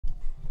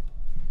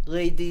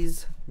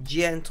ladies,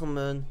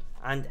 gentlemen,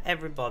 and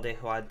everybody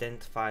who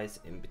identifies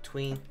in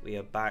between. We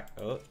are back.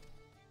 Oh,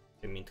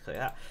 didn't mean to clear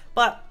that.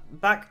 But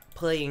back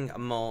playing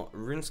more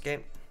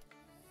Runescape.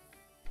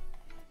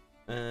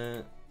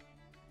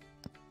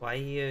 Why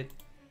you?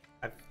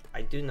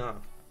 I do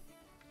not.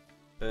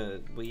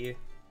 Will you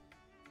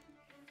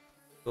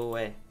go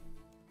away,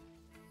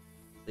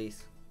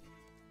 please?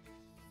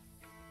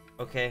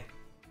 Okay.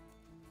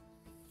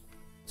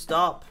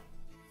 Stop.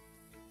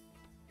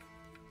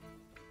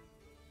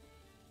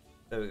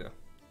 There we go.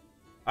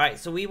 Alright,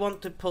 so we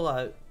want to pull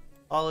out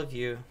all of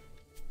you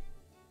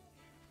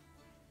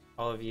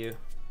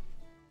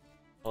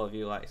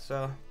like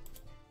so.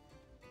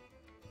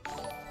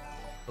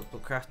 Couple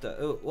crafter.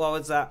 Oh, what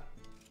was that?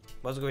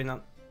 What's going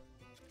on?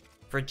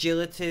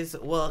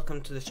 Fragilities,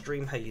 welcome to the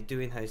stream. How you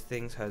doing? How's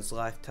things? How's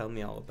life? Tell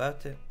me all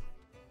about it.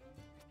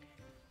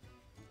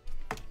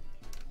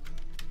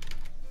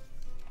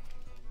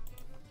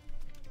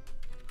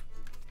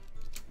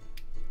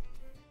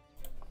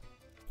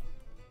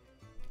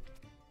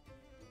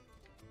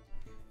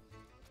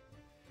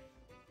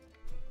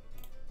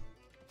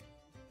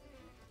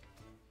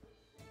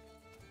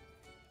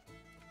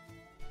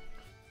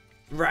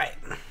 Right.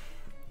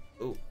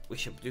 Oh, we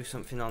should do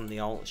something on the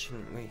alt,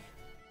 shouldn't we?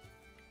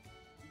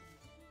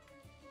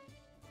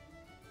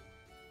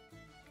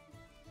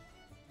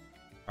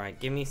 Right,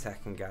 give me a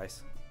second,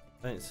 guys.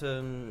 Let's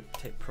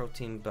take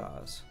protein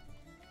bars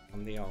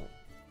on the alt.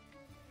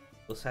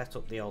 We'll set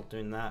up the alt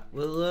doing that.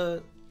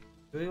 We'll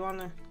do we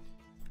wanna?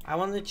 I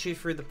want to chew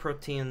through the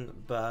protein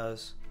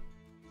bars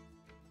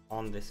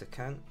on this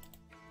account,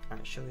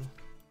 actually,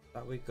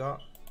 that we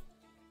got.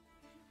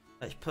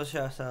 Let's push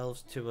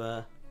ourselves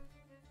to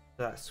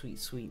that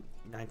sweet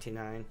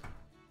 99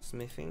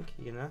 smithing,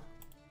 you know.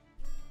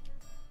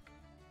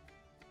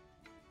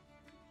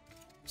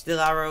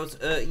 Still arrows.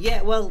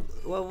 Yeah, well,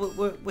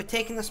 we're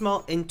taking a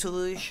small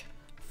interlude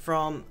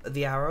from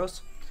the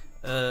arrows,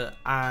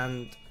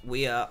 and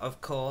we are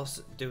of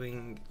course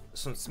doing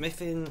some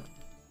smithing.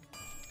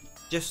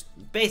 Just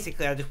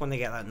basically, I just want to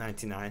get that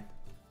 99.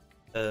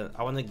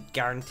 I want to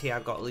guarantee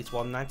I've got at least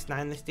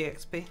 199 this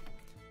DXP.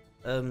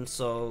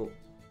 So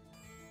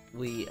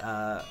we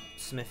are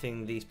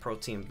smithing these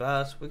protein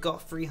bars. We've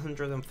got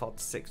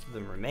 346 of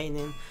them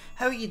remaining.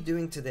 How are you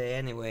doing today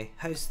anyway?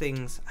 How's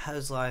things?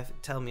 How's life?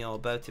 Tell me all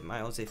about it,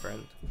 my Aussie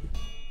friend.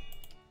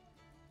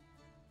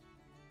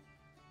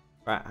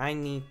 Right, I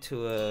need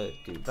to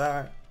do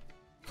that.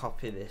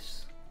 Copy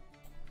this.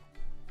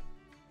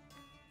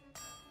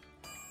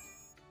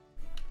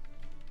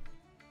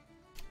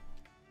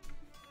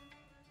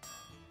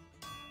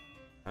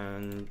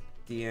 And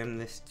DM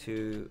this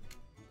to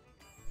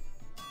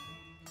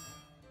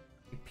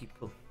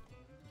people.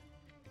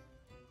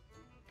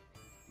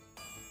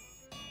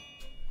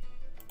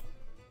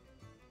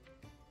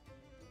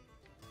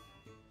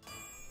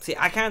 See,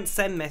 I can't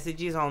send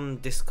messages on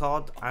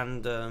Discord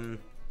and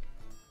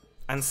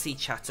see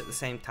chat at the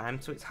same time,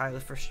 so it's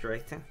highly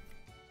frustrating.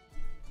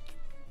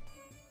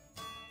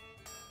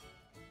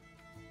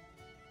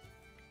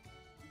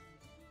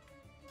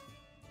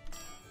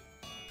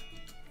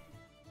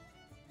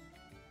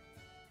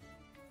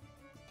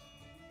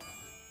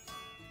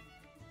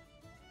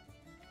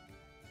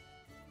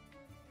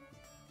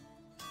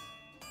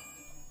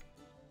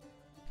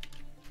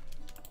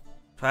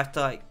 So I have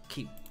to like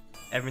keep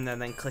every now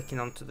and then clicking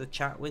onto the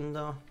chat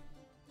window.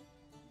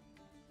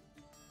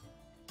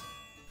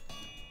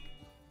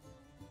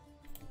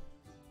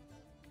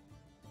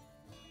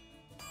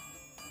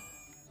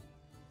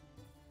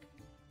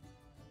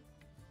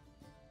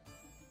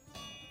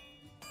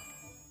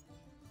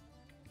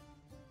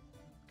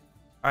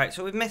 Alright,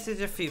 so we've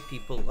messaged a few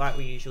people like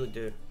we usually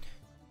do.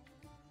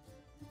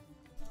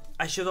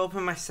 I should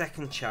open my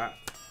second chat,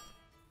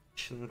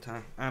 shouldn't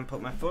I? And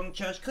put my phone in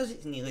charge because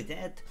it's nearly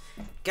dead.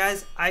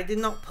 Guys, I did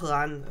not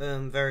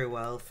plan very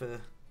well for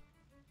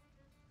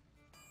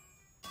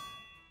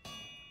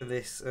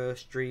this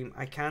stream.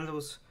 I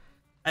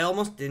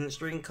almost didn't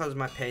stream because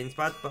my pain's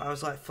bad, but I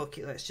was like, fuck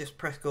it, let's just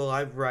press go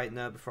live right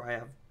now before I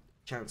have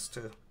a chance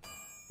to,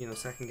 you know,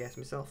 second guess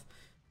myself.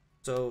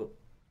 So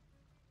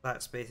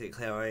that's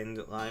basically how I end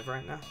up live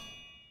right now.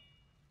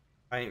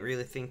 I didn't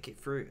really think it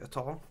through at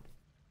all.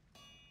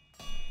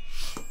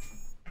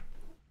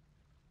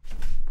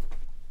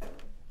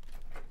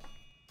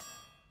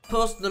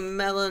 Post the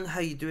Melon,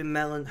 how you doing,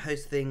 Melon?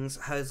 How's things?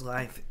 How's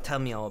life? Tell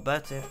me all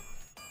about it.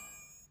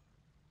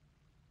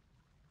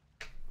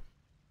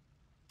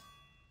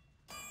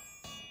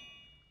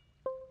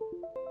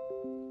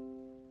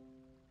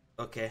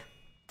 Okay.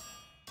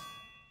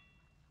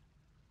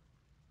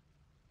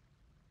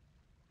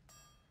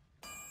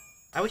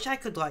 I wish I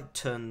could like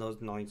turn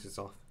those noises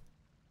off.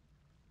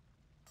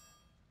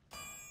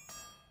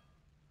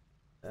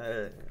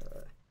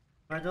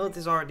 My nose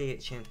is already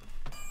itching.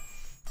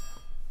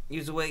 You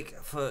was awake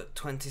for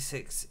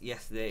 26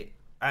 yesterday.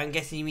 I'm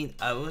guessing you mean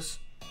hours.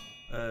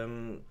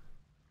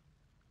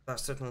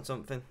 That's certainly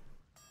something.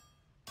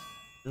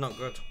 Not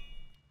good.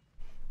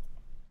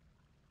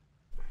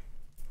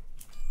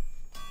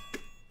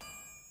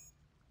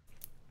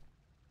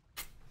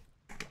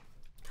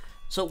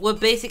 So we're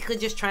basically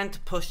just trying to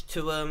push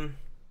to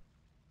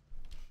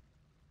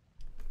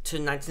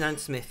 99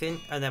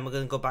 smithing, and then we're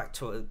gonna go back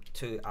to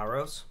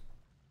arrows.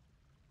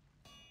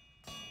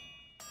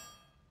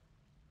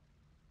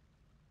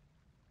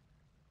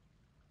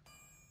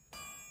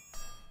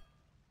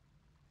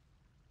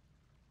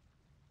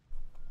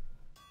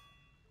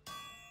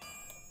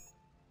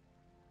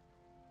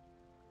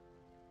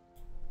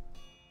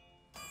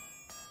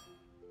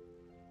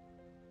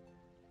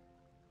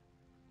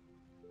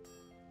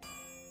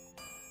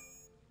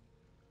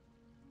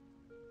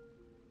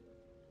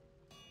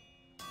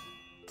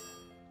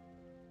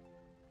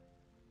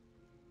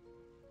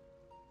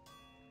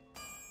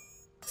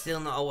 Still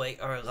not awake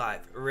or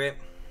alive. Rip.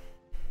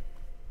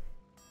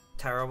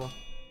 Terrible.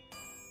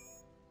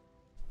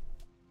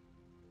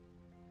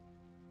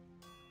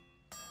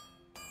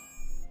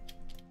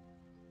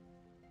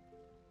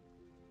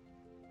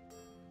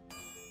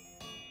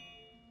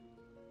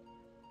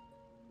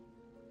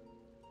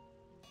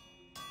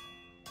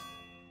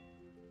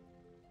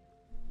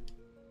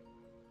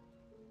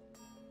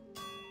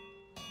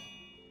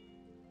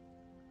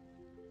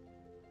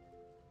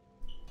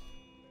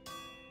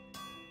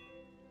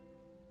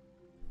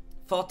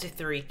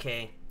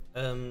 $43K.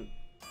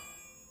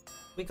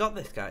 We got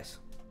this, guys.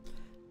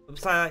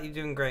 Besides that, you're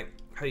doing great.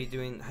 How are you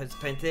doing? How's the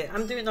pain today?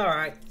 I'm doing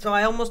alright. So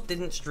I almost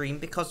didn't stream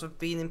because of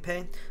being in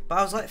pain. But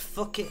I was like,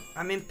 fuck it.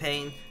 I'm in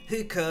pain.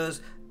 Who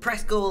cares?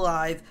 Press go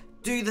live.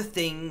 Do the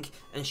thing.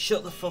 And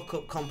shut the fuck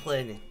up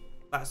complaining.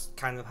 That's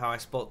kind of how I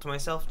spoke to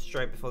myself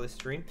straight before this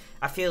stream.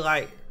 I feel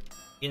like,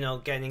 you know,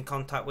 getting in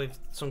contact with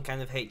some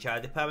kind of HR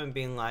department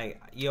being like,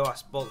 yo, I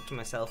spoke to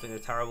myself in a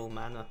terrible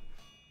manner.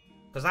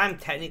 Because I'm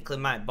technically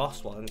my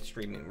boss while I'm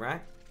streaming,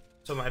 right?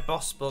 So my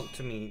boss spoke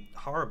to me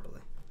horribly.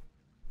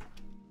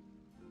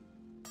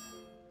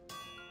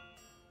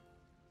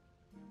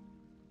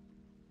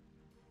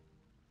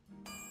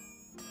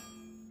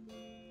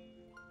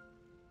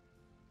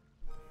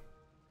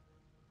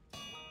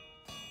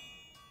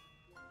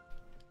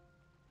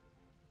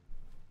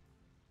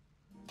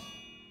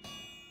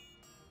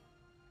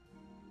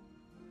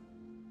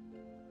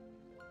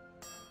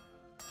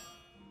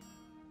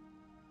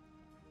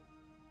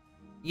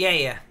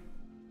 Yeah.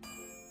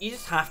 You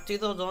just have to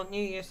though, don't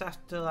you? You just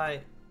have to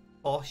like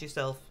force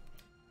yourself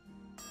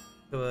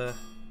to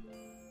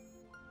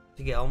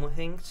get on with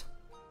things.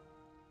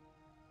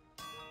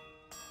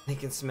 You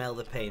can smell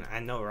the pain. I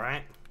know,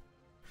 right?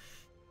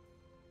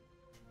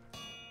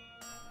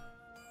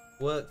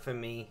 Work for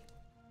me.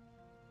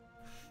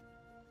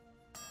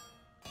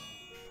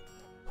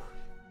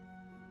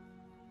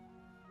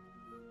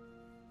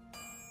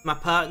 My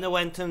partner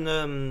went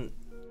and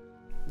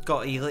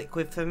got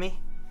e-liquid for me.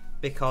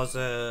 Because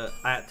I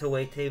had to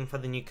wait in for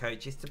the new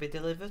couches to be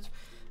delivered,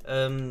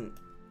 and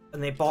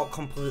they bought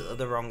completely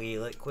the wrong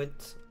e-liquid,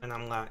 and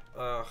I'm like,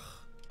 ugh.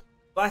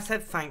 But I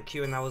said thank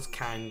you, and I was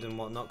kind and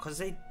whatnot, because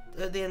they,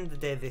 at the end of the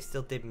day, they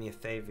still did me a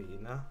favour, you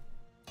know.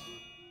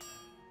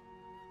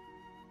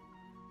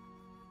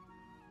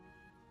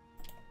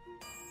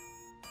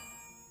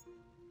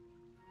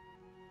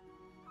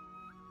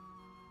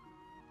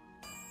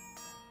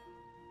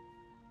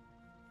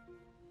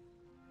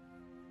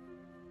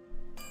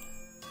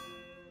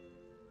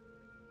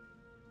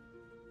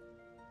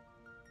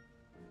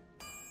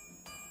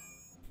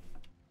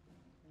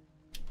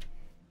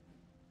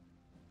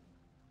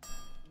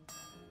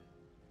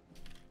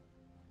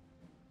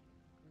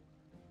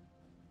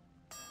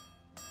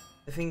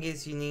 The thing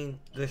is, you need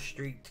the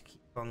streak to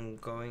keep on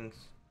going.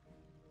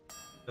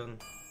 Done.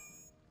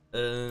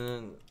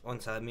 One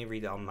second, let me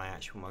read it on my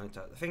actual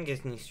monitor. The thing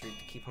is, you need the streak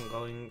to keep on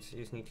going, so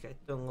you just need to get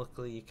it done.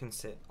 Luckily, you can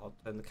sit or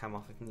turn the cam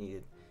off if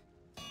needed.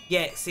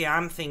 Yeah, see,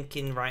 I'm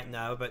thinking right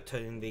now about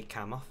turning the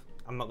cam off.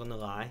 I'm not gonna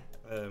lie.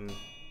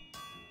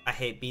 I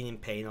hate being in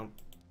pain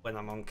when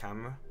I'm on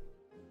camera.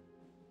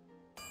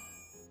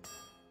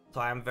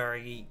 So I'm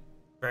very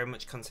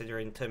much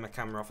considering turning my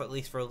camera off, at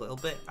least for a little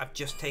bit. I've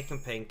just taken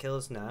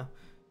painkillers now.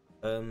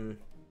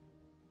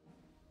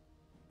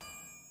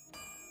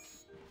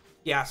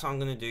 Yeah, so I'm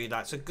gonna do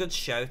that. It's a good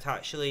shout,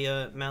 actually,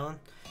 Melon.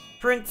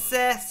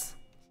 Princess!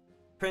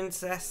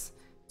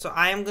 So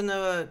I am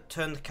gonna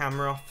turn the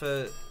camera off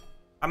for...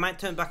 I might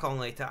turn it back on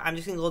later. I'm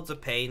just in loads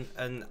of pain,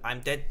 and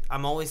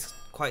I'm always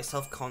quite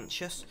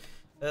self-conscious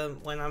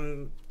when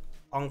I'm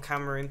on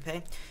camera in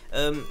pain.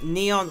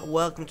 Neon,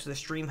 welcome to the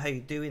stream. How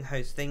you doing?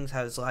 How's things?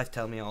 How's life?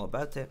 Tell me all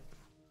about it.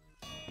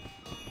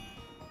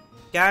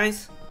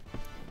 Guys?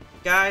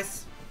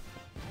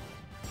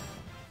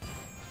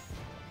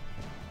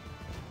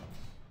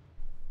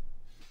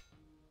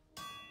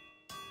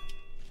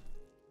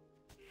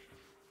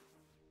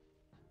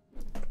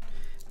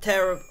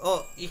 Terrible.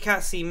 Oh, you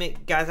can't see me.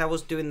 Guys, I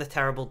was doing the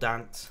terrible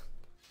dance.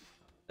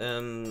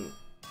 But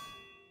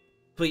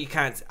you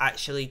can't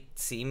actually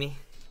see me.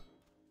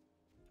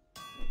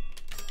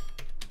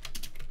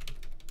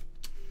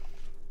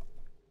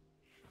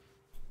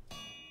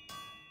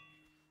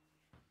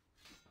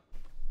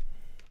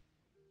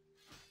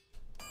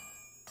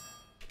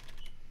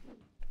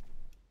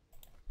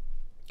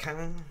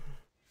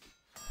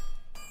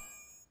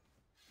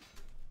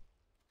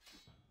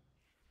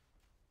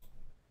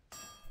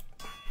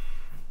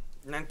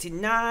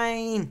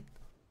 99!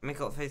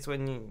 Make up face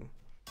when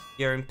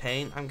you're in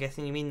pain. I'm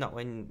guessing you mean not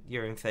when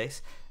you're in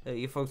face.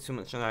 You focus too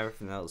much on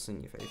everything else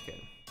in your face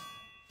game.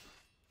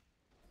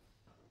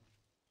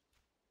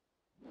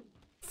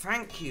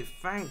 Thank you,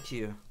 thank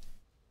you.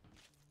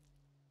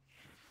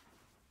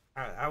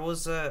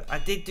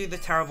 I did do the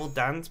terrible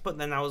dance, but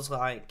then I was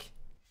like,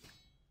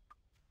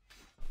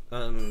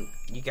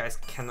 you guys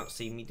cannot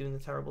see me doing the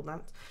terrible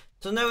dance.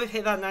 So now we've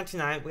hit that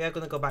 99, we are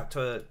going to go back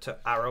to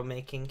arrow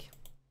making.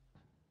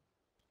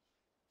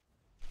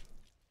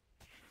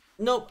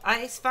 Nope,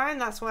 it's fine,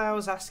 that's why I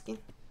was asking.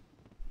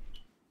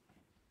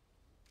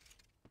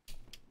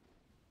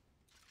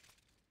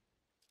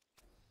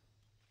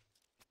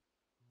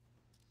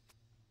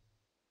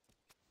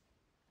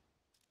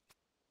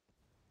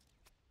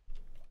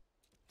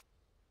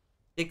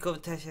 You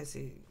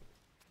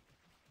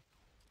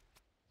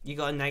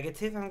got a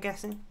negative, I'm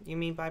guessing? You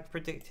mean by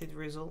predicted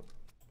result?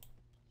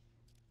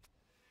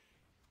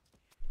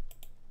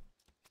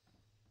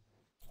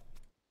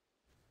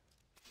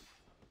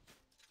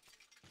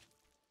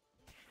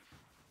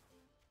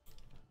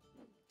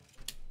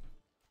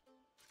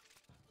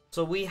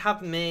 So we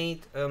have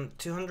made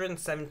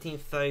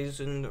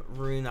 217,000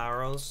 rune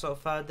arrows so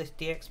far this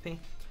DXP.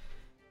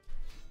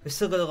 We've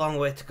still got a long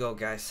way to go,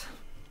 guys.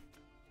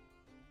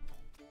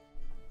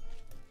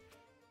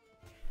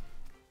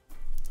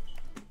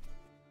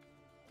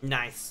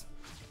 Nice.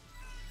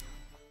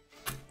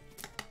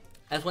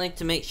 I just wanted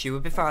to make sure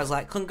before I was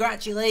like,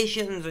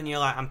 congratulations, and you're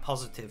like, I'm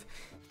positive.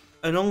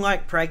 And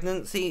unlike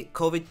pregnancy,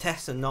 COVID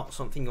tests are not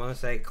something you want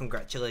to say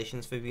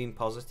congratulations for being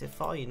positive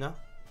for, you know?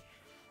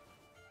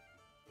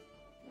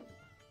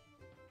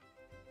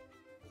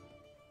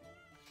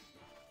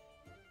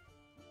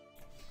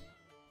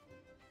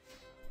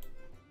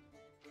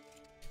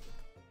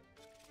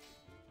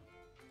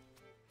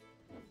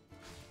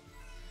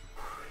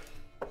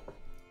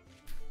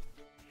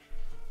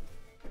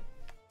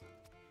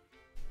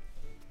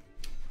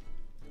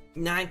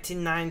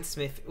 $99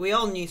 Smith. We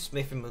all knew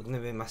smithing was going to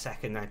be my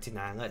second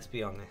 99, let's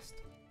be honest.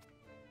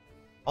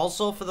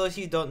 Also, for those of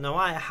you who don't know,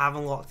 I have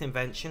unlocked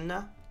invention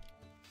now.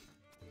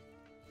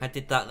 I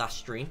did that last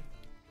stream.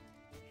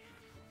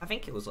 I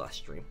think it was last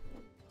stream.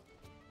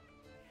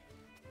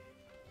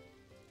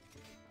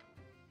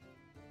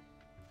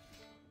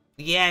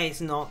 Yeah,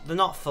 it's not. They're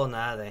not fun,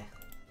 are they?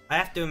 I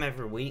have to do them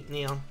every week,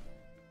 Neon.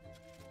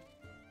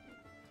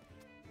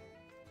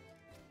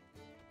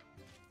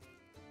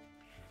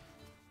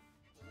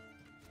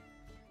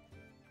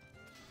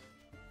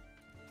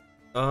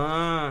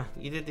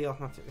 You did the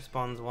automatic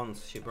response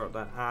once, she brought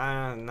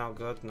that. Not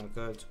good, not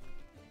good.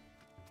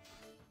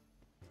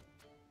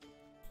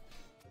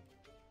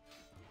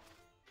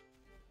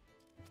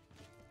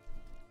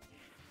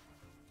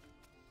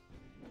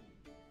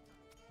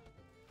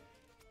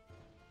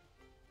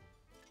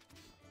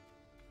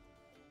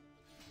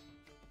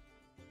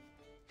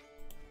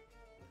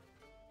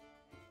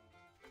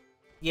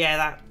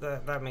 Yeah,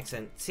 that makes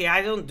sense. See,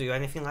 I don't do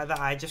anything like that,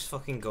 I just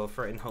fucking go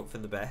for it and hope for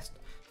the best.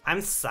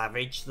 I'm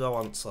savage though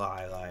on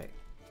Sly, like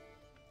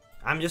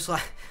I'm just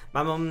like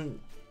my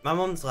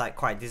mum's like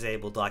quite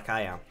disabled like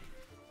I am,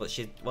 but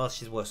she's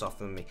worse off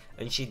than me,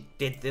 and she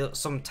did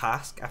some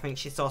task. I think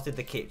she sorted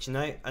the kitchen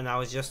out, and I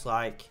was just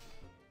like,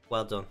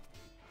 well done.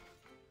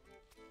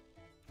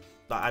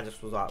 Like I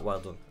just was like, well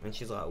done, and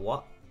she's like,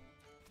 what?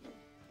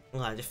 I'm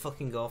like, just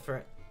fucking go for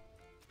it.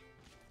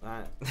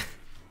 Right.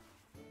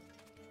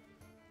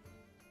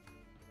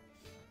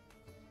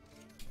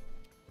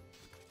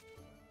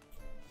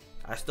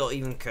 I just don't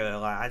even care,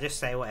 like, I just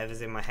say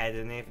whatever's in my head,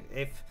 and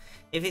if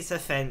it's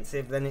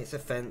offensive, then it's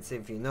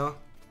offensive, you know?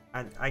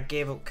 I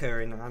gave up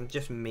caring, I'm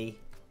just me.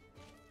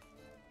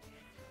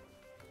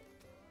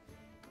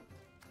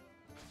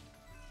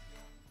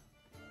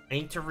 I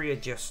need to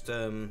readjust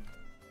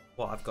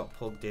what I've got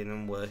plugged in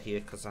and where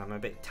here, because I'm a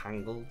bit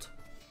tangled.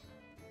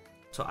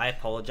 So I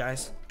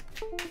apologise.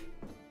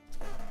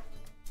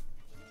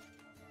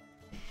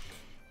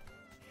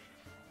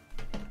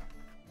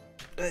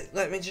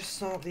 Let me just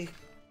sort the...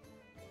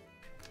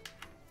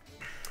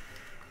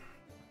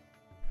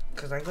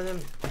 Because I'm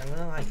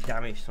gonna like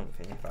damage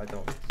something if I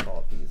don't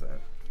sort these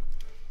out.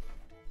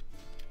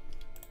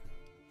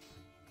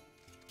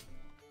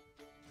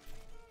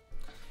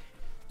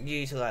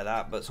 Usually like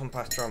that, but some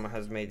past trauma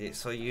has made it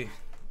so you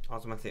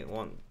automatically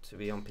want to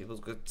be on people's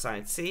good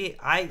side. See,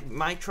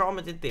 my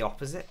trauma did the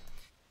opposite.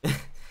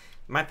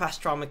 My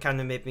past trauma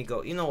kind of made me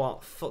go, you know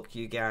what, fuck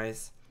you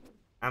guys.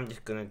 I'm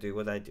just gonna do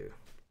what I do.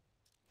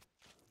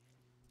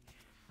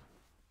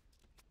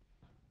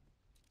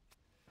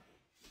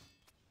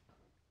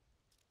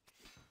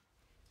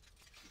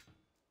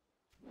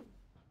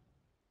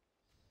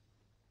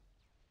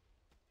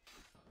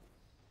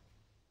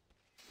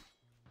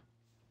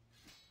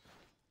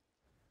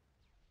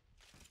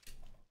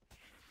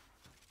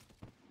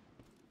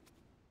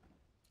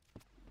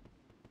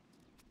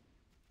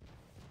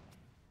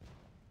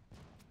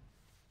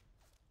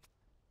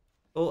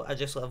 Oh, I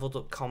just leveled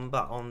up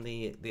combat on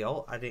the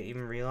ult. I didn't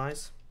even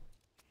realise.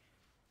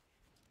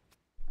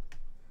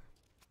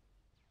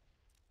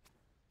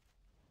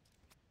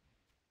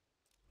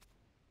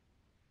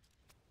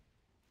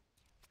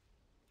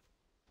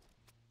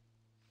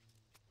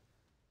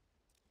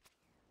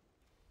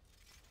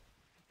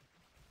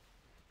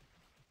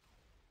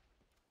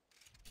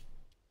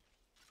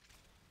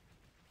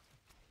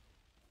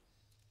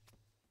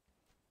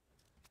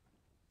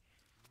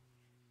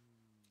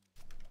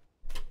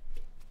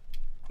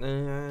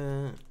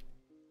 I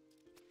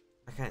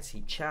can't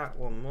see chat.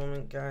 One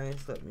moment,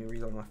 guys. Let me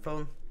read on my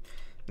phone.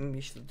 Maybe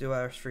you should do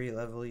our 3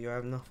 level. You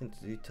have nothing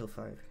to do till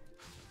 5.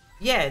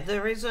 Yeah,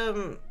 there is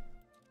the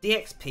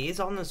XP is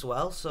on as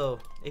well. So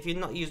if you've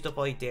not used up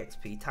all your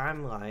DXP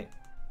time, like,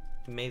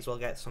 you may as well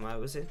get some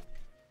hours in.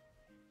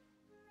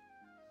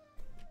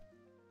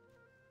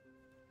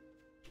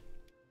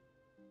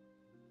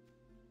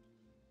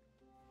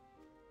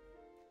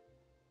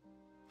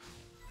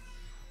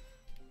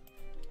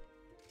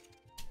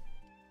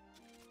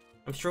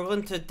 I'm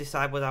struggling to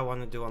decide what I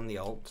want to do on the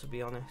alt, to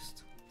be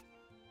honest.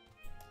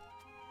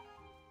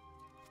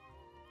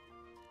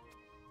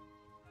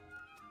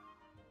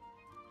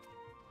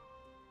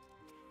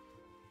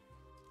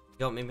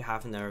 You got maybe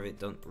half an hour of it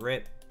done.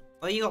 Rip.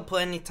 Well, you got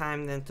plenty of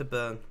time then to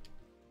burn.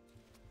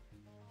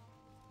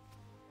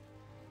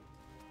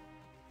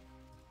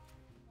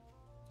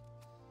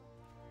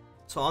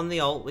 So on the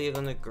alt, we're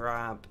gonna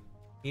grab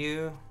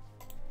you,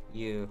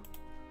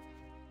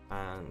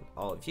 and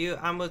all of you,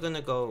 and we're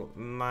gonna go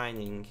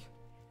mining.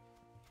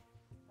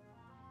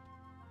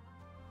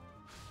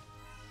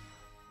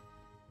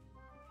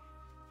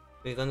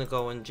 We're gonna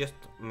go and just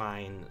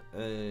mine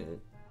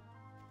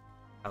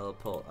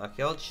teleport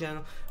archaeology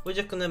channel. We're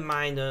just gonna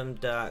mine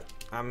the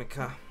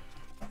Amica.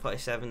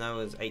 47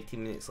 hours,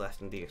 18 minutes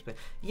left in DXP.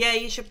 Yeah,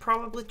 you should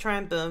probably try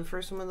and burn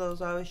through some of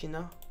those hours, you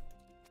know.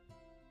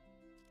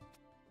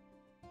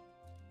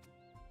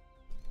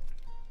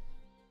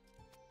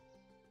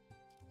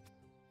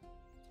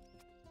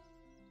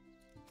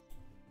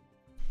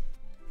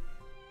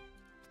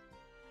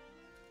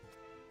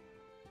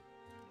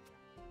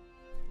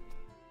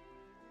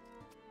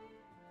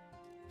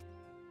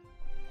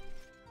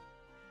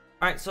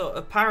 Alright, so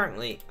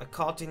apparently,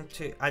 according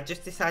to... I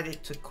just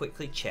decided to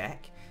quickly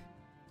check.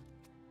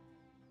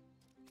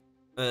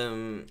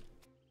 And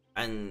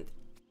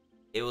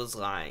it was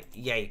like,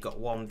 yeah, you got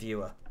 1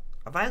 viewer.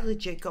 Have I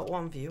legit got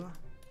 1 viewer?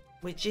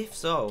 Which, if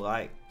so,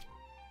 like...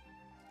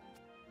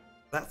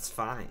 that's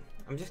fine.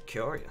 I'm just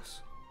curious.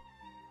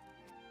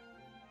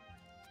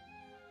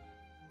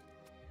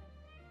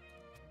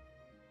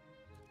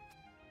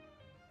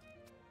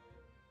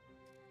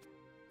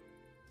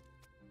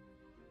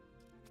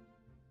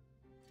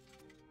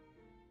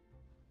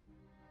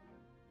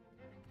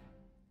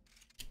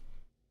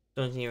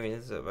 Dungeon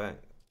is about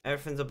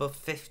everything's above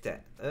 50.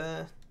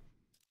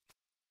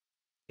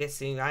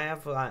 Guessing I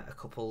have like a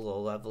couple low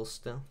levels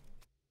still.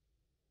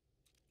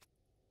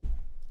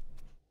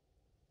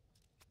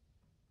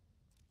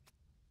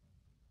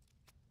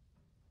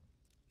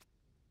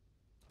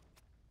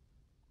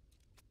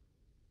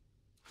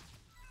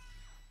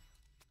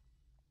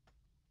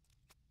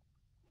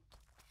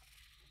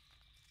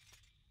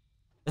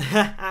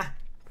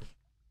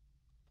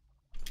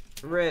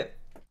 Rip.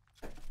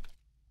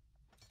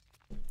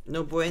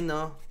 No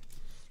bueno.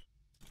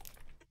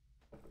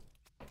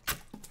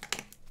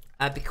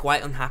 I'd be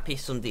quite unhappy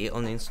Sunday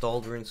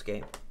uninstalled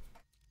RuneScape.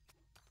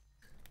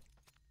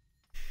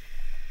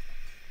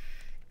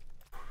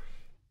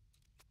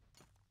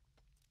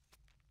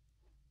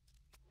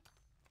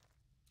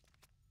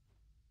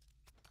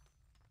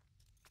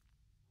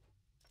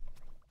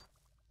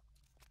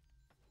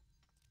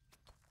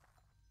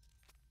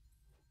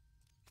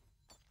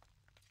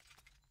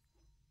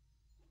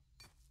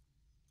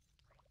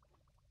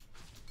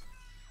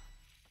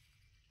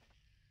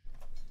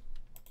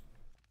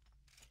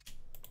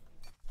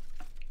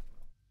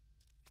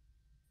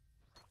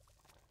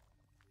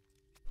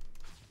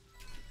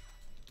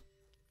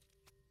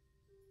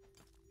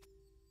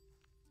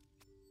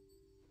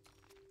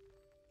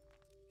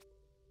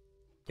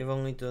 You've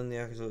only done the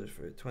episodes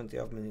for 20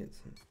 odd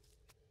minutes.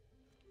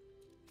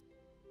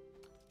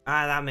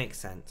 Ah, that makes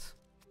sense.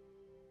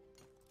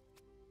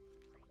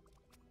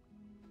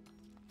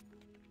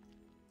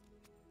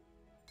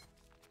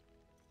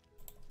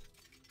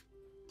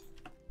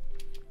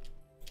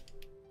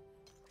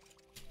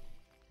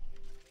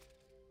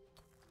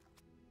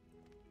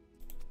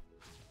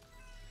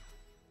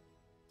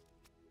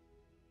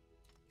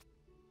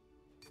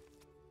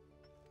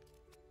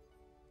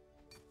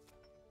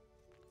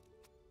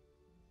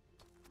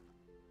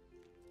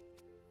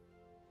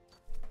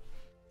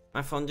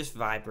 My phone just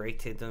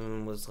vibrated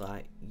and was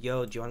like,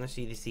 yo, do you want to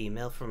see this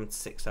email from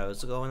 6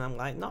 hours ago? And I'm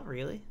like, not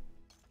really.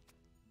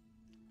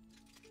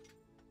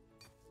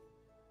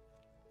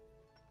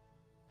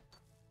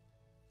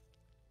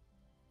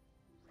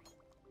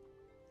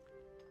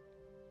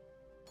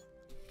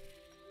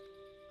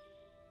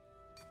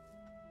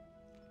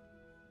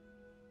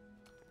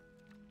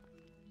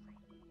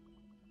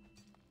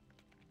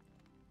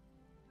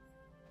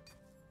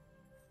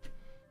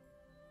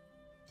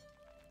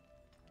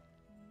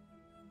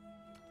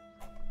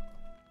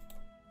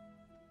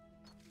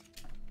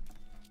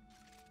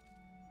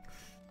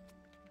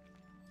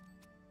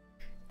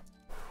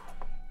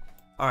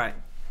 Alright,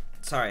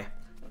 sorry.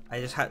 I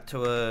just had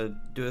to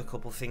do a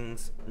couple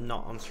things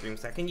not on stream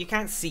second. You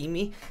can't see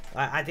me.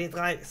 Like, I did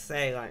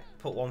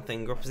put one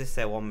finger up as they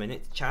say 1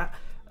 minute to chat,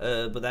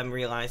 but then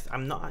realised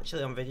I'm not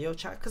actually on video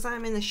chat because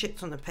I'm in a shit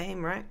ton of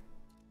pain, right?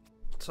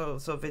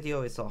 So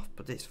video is off,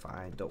 but it's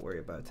fine. Don't worry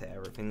about it.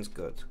 Everything's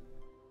good.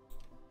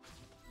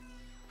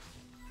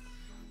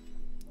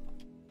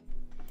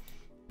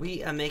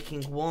 We are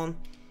making 1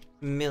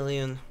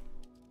 million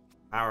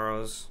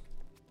arrows.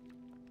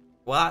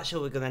 Well,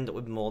 actually, we're going to end up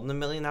with more than 1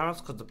 million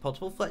arrows because the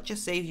portable Fletcher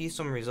saves you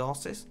some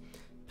resources.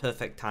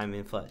 Perfect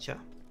timing, Fletcher.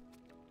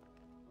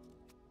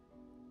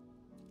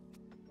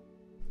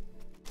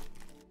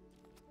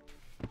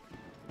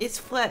 Is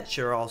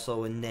Fletcher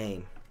also a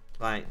name?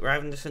 Like,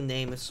 rather than just a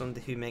name of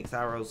somebody who makes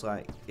arrows,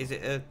 like, is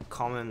it a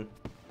common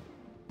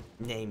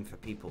name for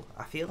people?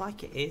 I feel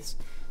like it is,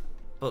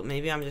 but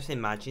maybe I'm just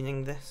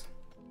imagining this.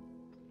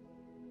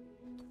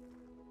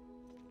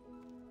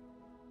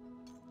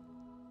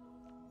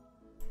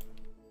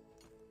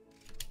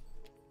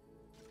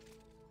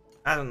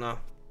 I don't know.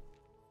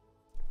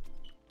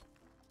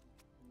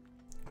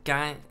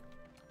 Guy,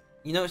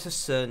 you know it's a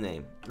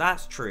surname.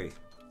 That's true.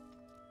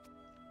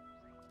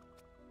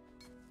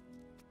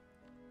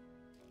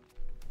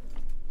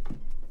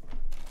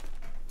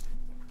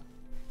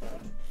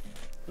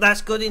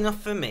 That's good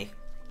enough for me.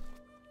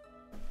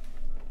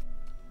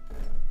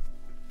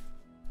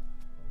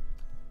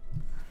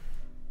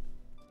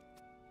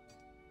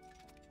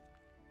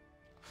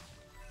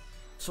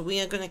 So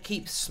we are going to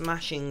keep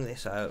smashing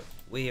this out.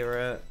 We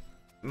are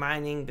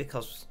mining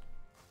because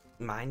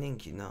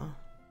mining, you know.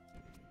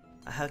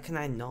 How can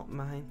I not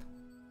mine?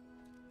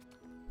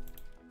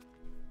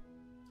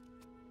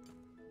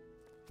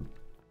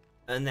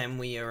 And then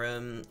we are,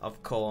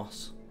 of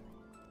course,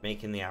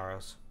 making the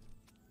arrows.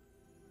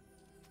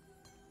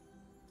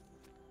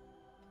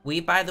 We,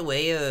 by the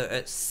way, are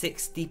at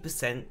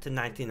 60% to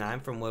 99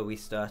 from where we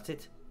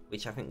started,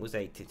 which I think was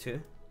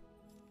 82.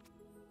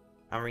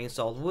 And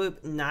reinstalled.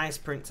 Whoop, nice,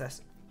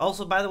 Princess.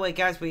 Also, by the way,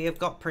 guys, we have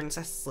got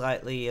Princess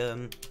slightly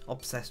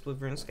obsessed with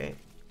Runescape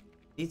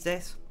these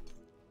days.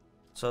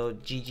 So,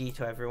 GG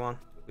to everyone.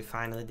 We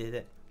finally did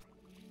it.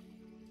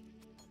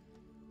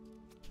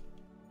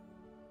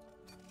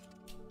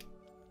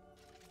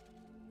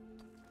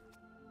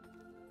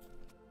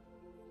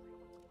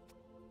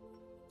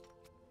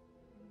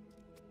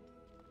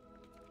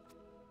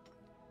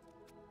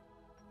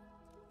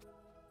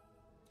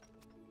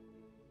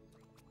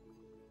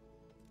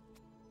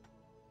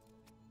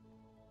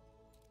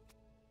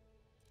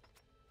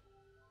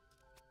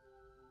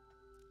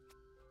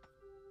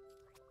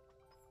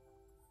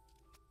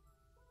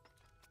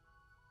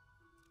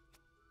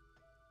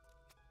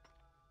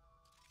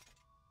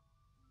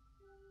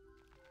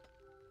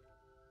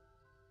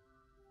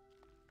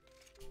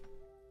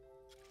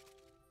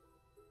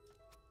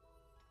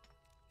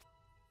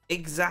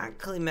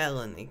 Exactly,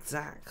 Melon,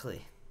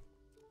 exactly.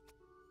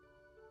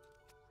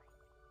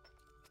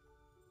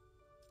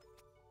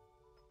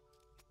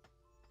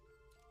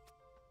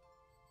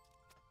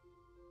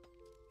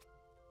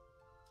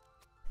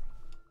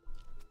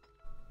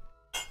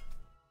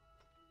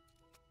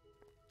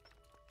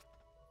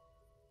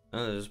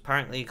 Oh, there's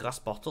apparently a glass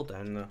bottle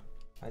down there.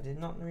 I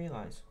did not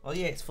realise. Oh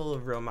yeah, it's full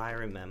of rum, I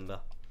remember.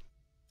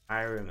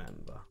 I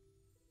remember.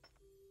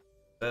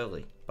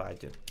 Early, but I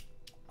do.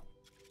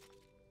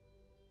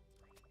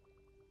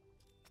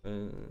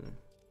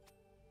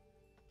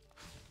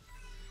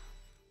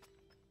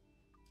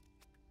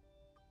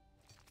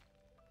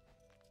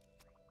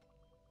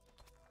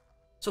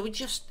 So it's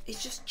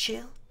just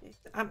chill.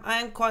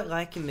 I'm quite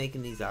liking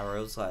making these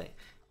arrows. Like,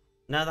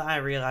 now that I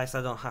realise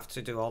I don't have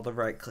to do all the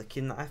right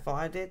clicking that I thought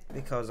I did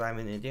because I'm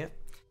an idiot.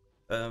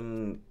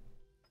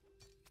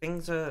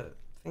 Things are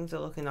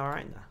looking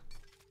alright now.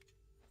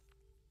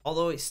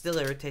 Although it's still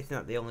irritating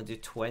that they only do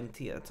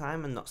 20 at a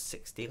time and not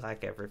 60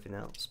 like everything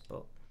else,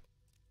 but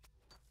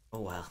oh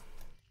well.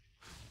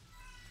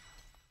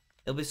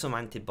 It'll be some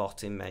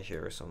anti-botting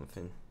measure or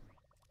something.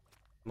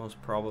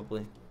 Most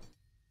probably.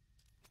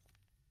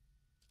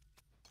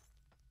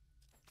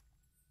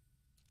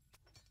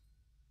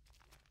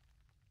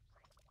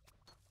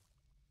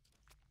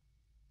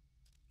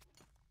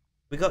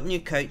 We got new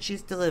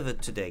couches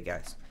delivered today,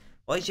 guys.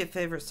 What is your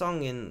favourite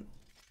song in...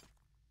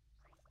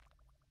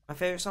 My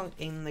favourite song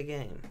in the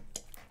game?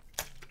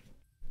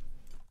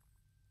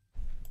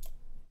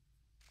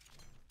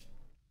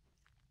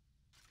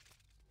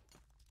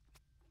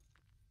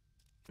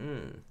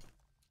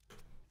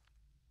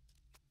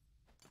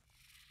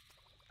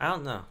 I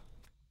don't know.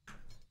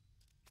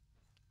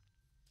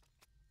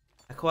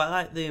 I quite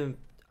like the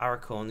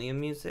Araconian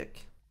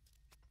music.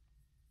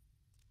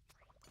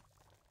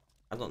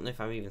 I don't know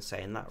if I'm even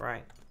saying that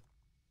right.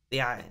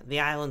 The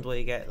island where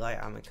you get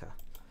like Amica.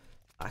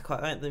 I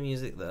quite like the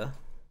music there.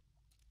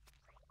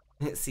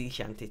 Sea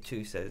Shanty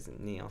 2 says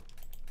Neon.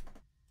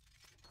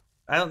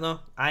 I don't know.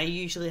 I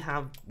usually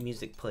have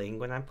music playing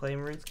when I'm playing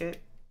RuneScape,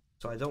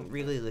 so I don't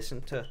really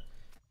listen to...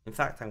 In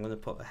fact, I'm going to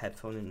put a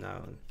headphone in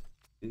now and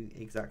do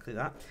exactly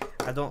that.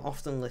 I don't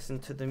often listen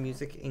to the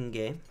music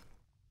in-game.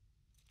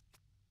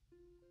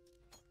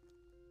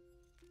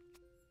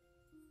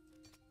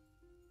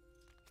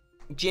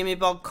 Jimmy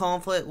Bog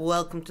Cornflake,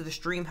 welcome to the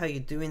stream. How you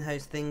doing?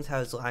 How's things?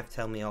 How's life?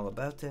 Tell me all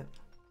about it.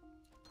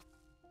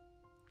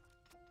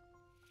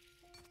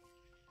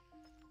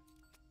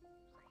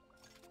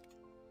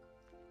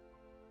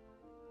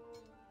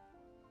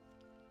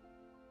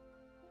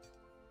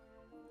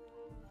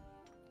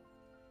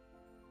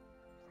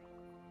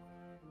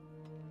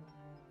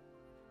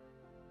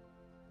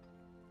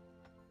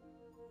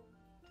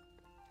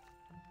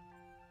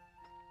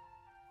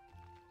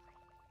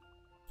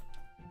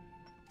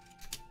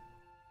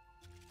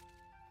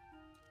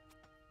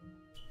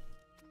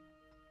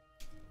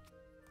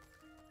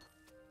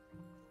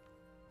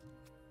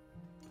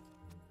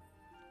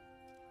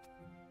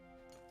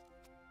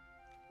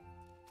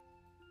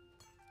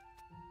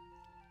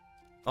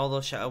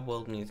 Although Shattered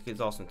World music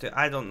is awesome too.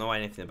 I don't know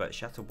anything about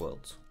Shattered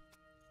Worlds.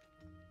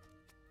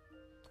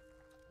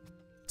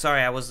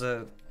 Sorry, I was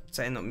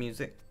setting up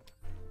music.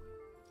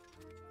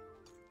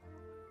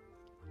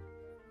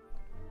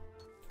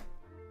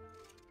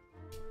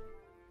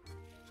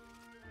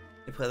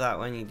 You play that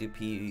when you do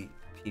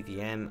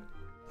PVM,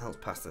 helps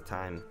pass the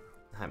time,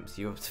 helps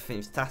you up to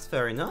finish tasks.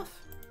 Fair enough.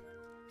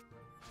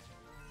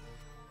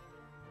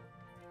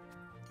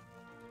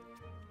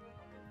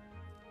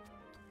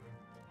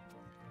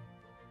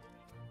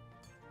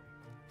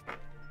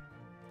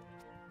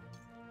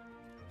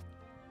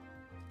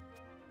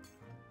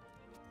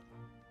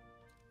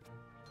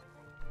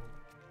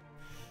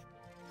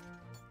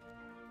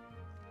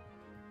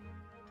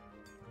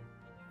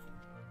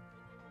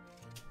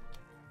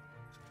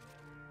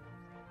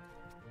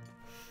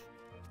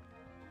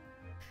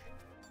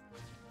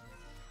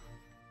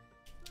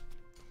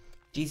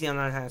 GZ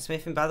Online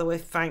Smithing, by the way,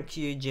 thank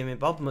you, Jimmy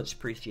Bob, much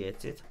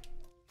appreciated.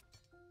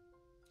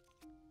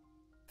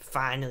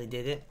 Finally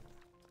did it.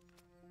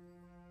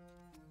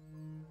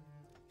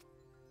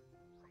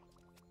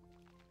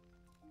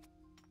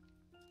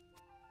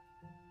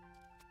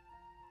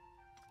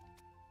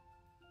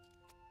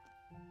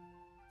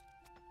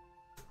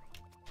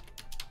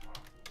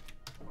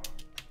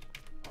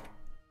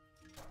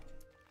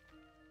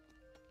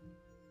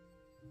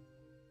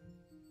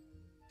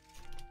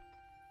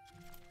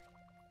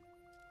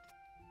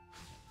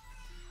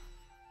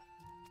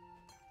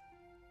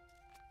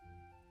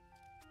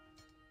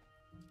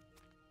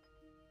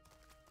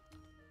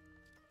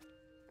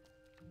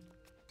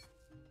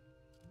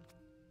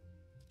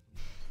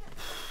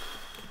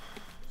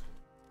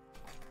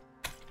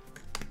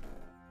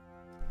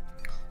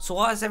 So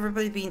what has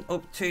everybody been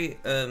up to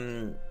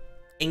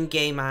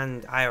in-game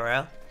and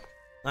IRL?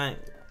 Like,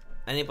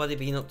 anybody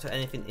been up to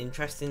anything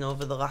interesting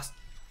over the last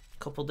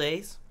couple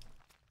days?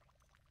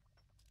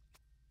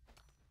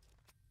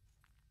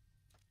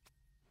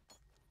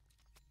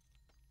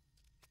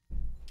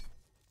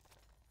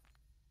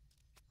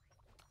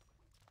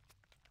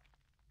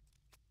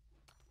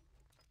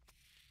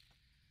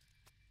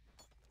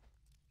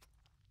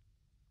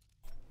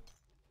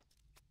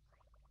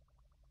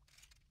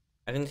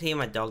 I can hear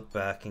my dog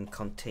barking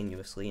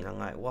continuously and I'm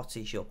like, what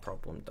is your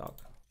problem, dog?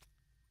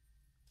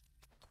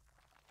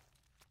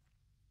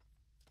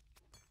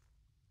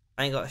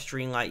 I ain't got a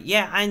string light.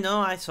 Yeah, I know,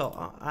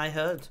 I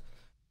heard.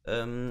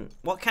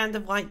 What kind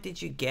of light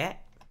did you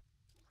get?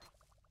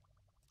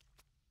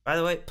 By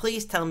the way,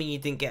 please tell me you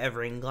didn't get a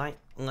ring light,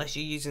 unless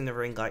you're using the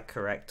ring light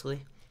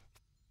correctly.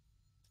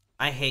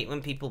 I hate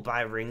when people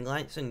buy ring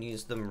lights and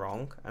use them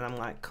wrong, and I'm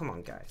like, come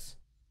on guys.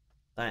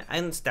 Like, I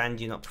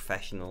understand you're not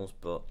professionals,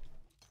 but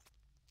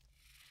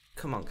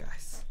come on,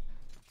 guys.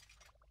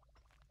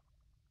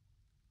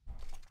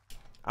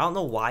 I don't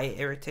know why it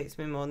irritates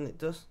me more than it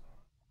does.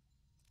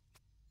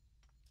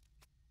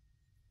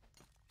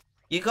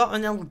 You got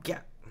an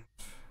Elgato.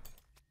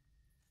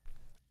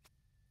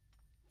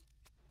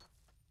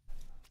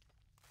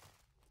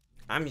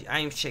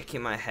 I'm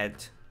shaking my head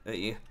at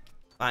you.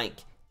 Like,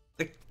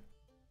 the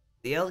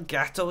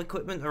Elgato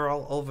equipment are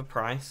all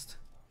overpriced.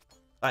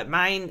 Like,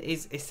 mine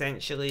is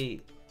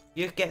essentially,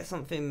 you get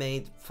something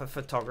made for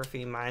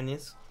photography, mine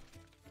is.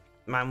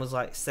 Mine was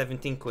like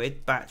 17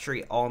 quid,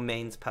 battery or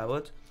mains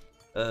powered.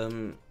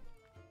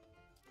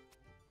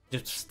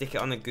 Just stick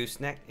it on a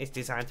gooseneck. It's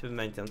designed to be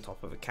mounted on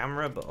top of a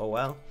camera, but oh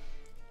well.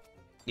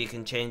 You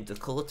can change the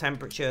color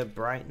temperature,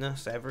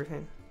 brightness,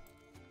 everything.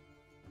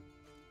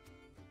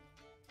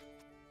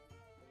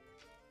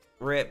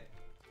 Rip.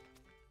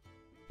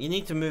 You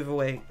need to move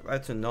away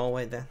out to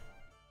Norway then.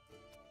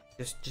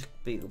 Just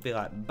be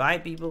like, bye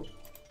people.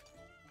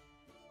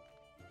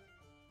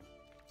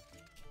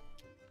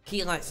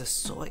 Key lights are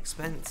so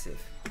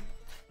expensive.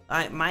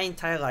 Like, my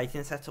entire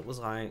lighting setup was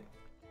like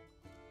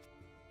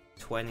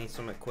 20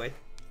 something quid.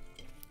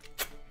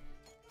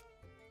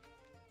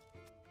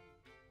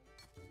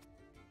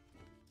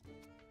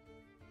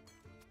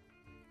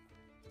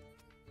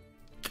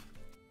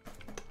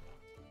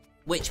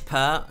 Which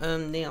part,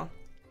 Neil?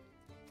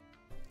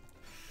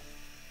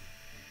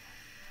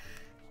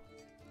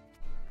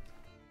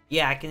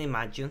 Yeah, I can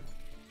imagine.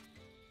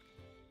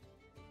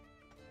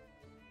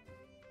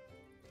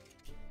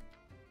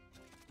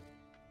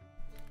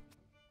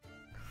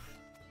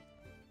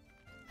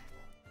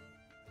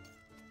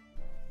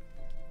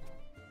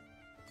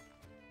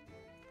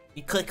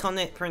 You click on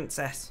it,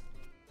 princess.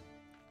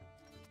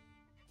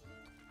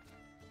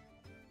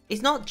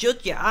 It's not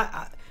judged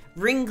yet.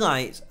 Ring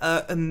lights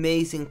are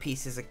amazing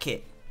pieces of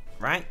kit,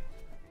 right?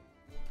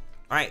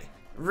 Right.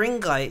 Ring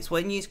lights,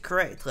 when used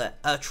correctly,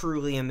 are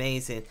truly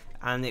amazing.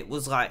 And it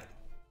was like,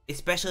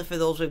 especially for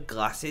those with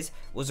glasses,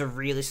 was a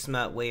really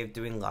smart way of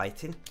doing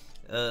lighting.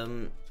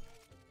 But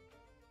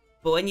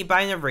when you're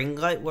buying a ring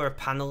light where a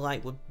panel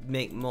light would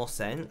make more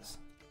sense,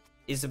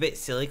 it's a bit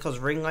silly because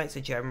ring lights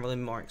are generally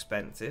more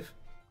expensive.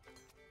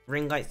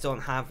 Ring lights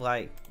don't have,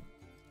 like,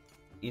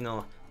 you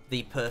know,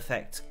 the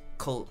perfect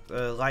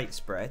light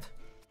spread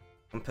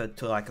compared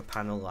to like a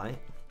panel light.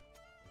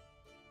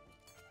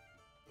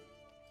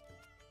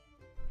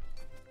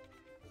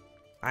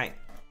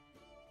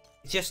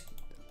 It's just,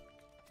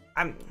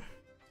 I'm...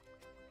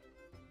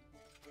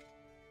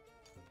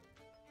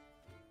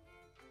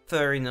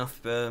 Fair enough,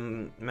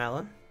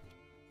 Melon.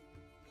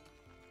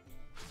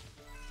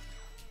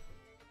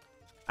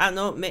 I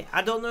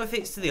don't know if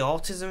it's the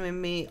autism in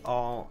me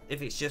or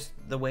if it's just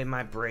the way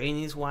my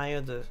brain is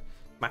wired, or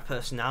my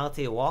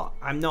personality or what.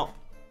 I'm not...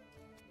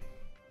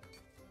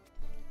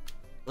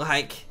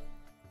 Like...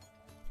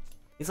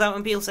 It's like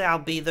when people say I'll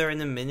be there in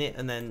a minute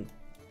and then,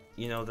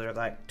 you know, they're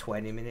like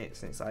 20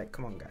 minutes and it's like,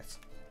 come on guys.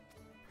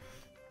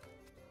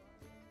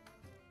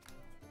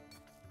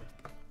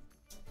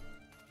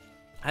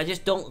 I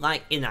just don't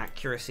like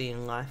inaccuracy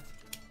in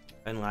life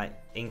and like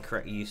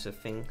incorrect use of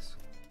things.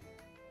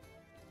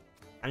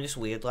 I'm just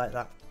weird like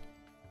that.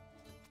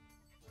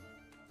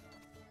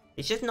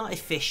 It's just not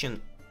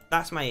efficient.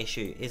 That's my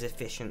issue, is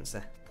efficiency.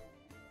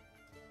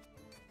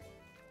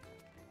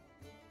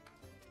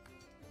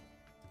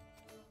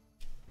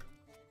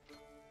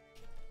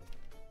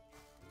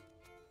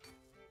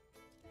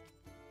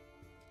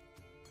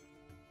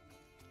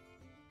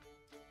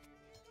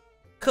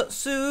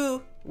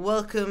 Kutsu,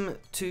 welcome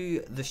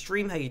to the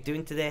stream. How you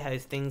doing today?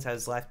 How's things?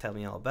 How's life? Tell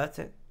me all about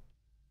it.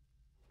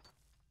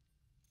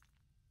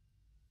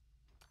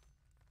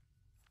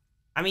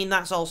 I mean,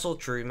 that's also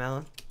true,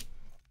 Melon.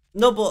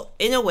 No, but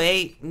in a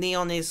way,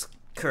 Neon is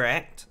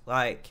correct.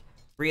 Like,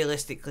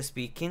 realistically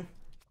speaking,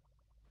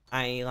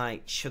 I,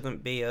 like,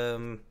 shouldn't be,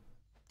 I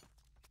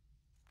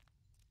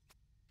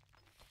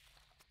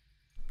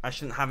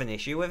shouldn't have an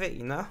issue with it,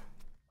 you know?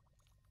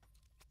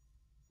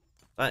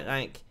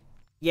 Like,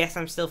 yes,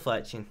 I'm still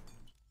fletching.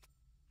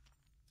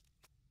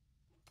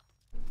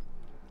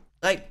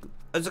 Like,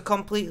 as a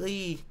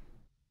completely,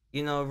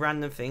 you know,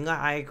 random thing, like,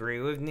 I agree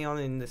with Neon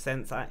in the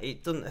sense that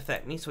it doesn't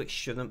affect me, so it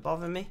shouldn't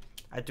bother me.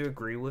 I do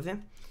agree with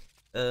him.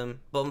 But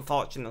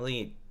unfortunately,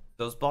 it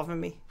does bother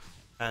me.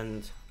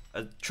 And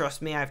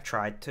trust me, I've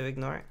tried to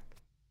ignore it.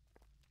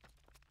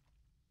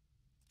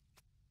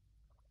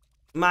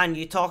 Man,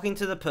 you're talking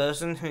to the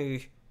person who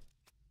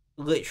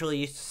literally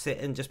used to sit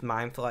and just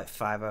mine for like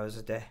 5 hours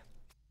a day.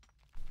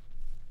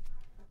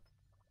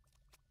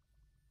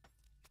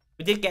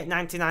 We did get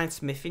 99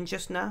 smithing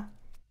just now.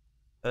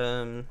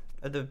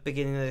 At the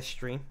beginning of the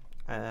stream.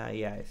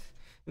 Yeah.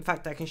 In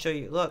fact, I can show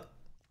you. Look.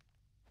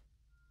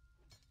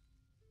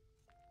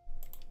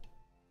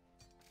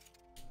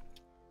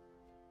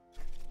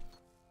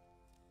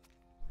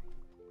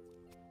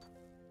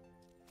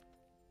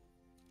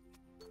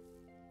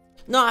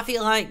 No, I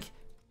feel like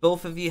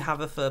both of you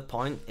have a fair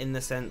point in the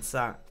sense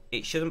that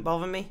it shouldn't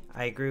bother me.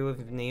 I agree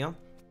with Neon.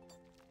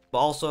 But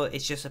also,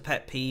 it's just a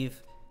pet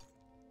peeve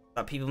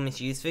that people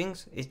misuse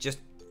things. It's just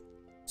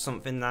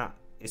something that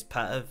is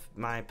part of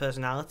my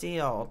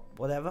personality or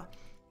whatever.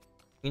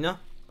 You know?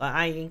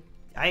 Like,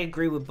 I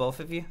agree with both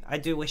of you. I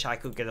do wish I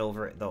could get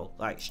over it though.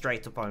 Like,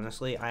 straight up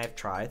honestly, I have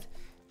tried.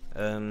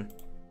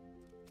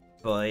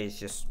 But it's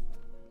just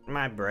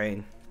my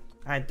brain.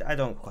 I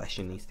don't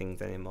question these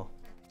things anymore.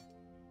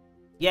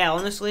 Yeah,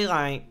 honestly,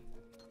 like,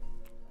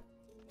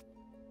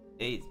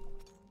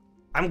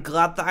 I'm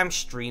glad that I'm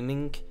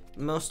streaming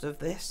most of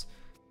this,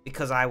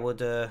 because I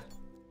would,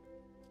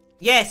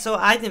 yeah, so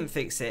I didn't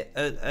fix it.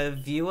 A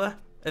viewer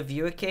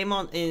came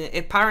on, and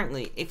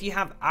apparently, if you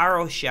have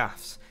arrow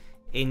shafts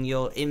in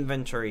your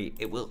inventory,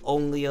 it will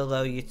only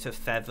allow you to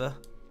feather,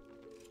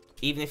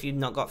 even if you've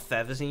not got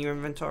feathers in your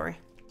inventory.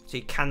 So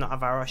you cannot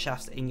have arrow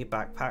shafts in your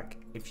backpack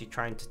if you're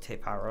trying to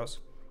tip arrows.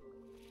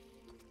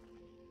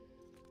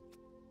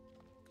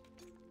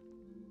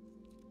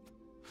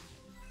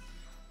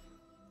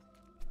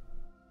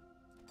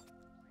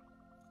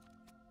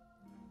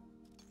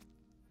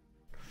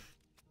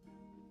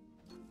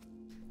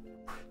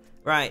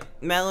 Right,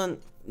 Melon,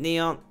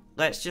 Neon,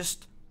 let's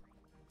just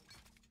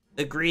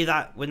agree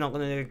that we're not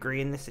going to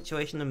agree in this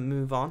situation and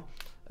move on.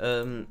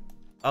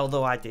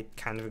 Although I did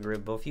kind of agree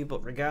with both of you,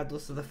 but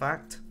regardless of the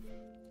fact,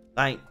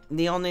 like,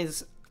 Neon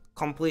is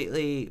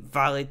completely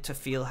valid to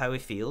feel how he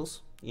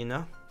feels, you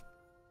know?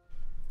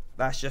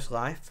 That's just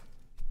life.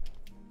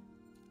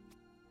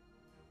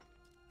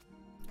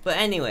 But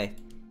anyway,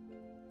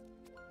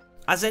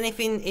 has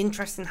anything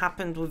interesting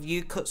happened with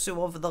you, Kutsu,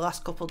 over the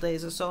last couple of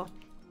days or so?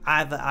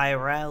 Either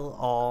IRL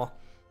or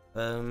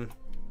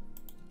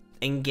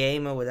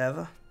in-game or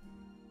whatever.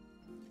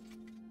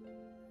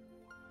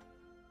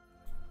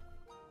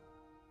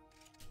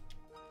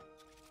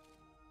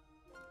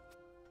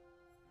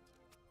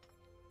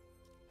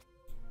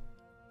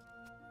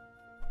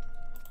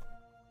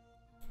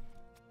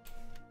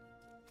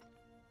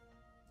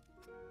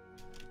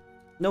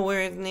 No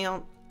worries,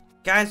 Neon.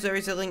 Guys, there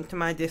is a link to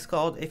my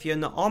Discord. If you're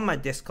not on my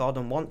Discord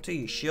and want to,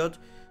 you should.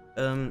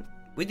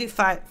 We do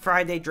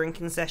Friday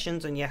drinking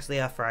sessions, and yes, they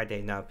are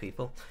Friday now,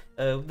 people.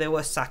 They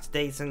were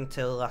Saturdays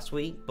until last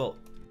week, but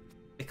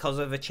because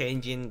of a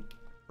change in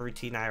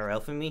routine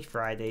IRL for me,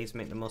 Fridays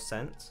make the most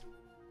sense.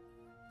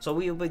 So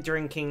we will be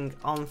drinking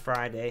on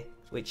Friday,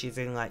 which is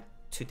in like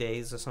 2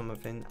 days or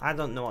something. I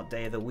don't know what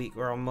day of the week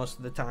we're on most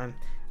of the time.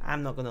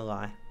 I'm not gonna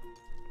lie.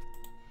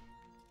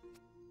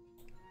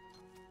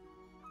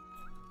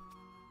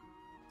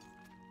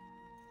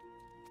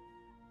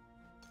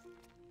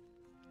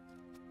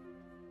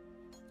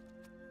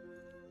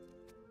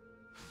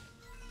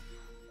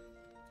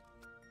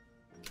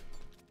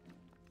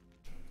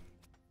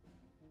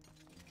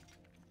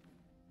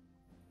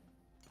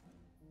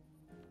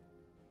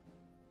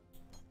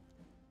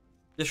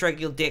 Just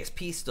regular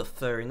DXP stuff,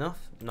 fair enough.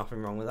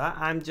 Nothing wrong with that.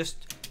 I'm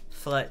just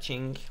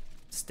fletching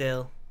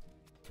still.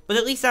 But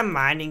at least I'm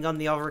mining on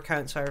the other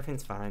account, so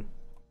everything's fine.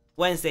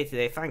 Wednesday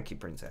today, thank you,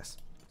 Princess.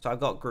 So I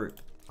got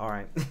group.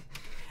 Alright.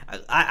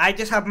 I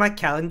just have my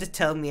calendar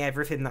tell me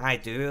everything that I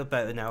do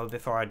about an hour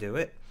before I do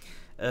it.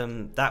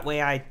 That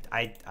way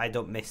I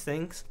don't miss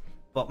things.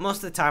 But most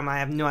of the time I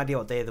have no idea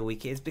what day of the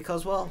week it is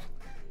because, well,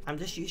 I'm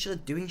just usually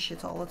doing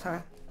shit all the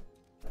time.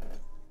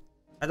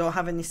 I don't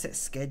have any set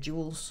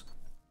schedules.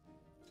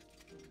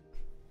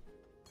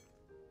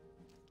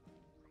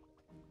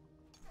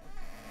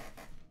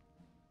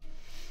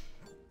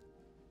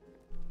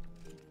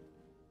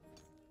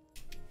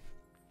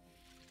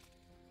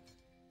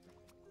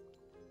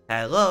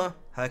 Hello,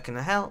 how can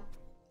I help?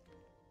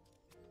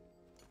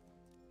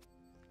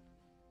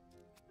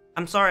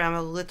 I'm sorry, I'm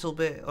a little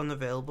bit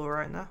unavailable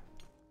right now.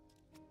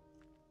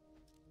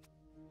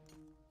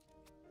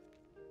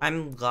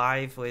 I'm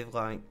live with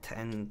like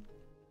 10,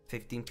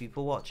 15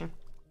 people watching.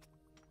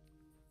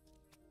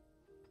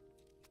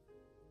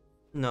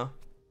 No.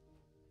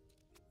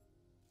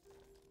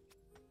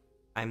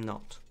 I'm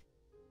not.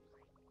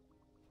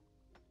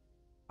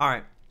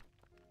 Alright.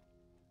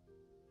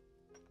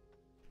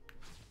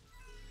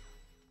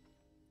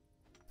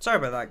 Sorry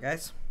about that,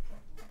 guys.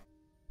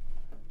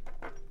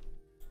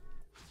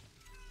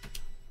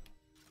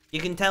 You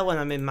can tell when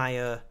I'm in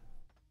my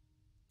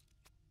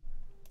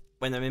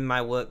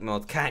work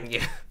mode, can't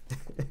you?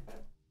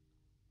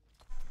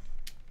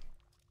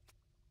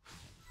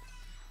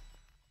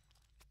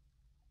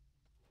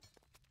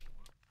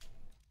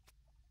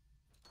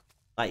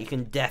 Like, you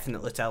can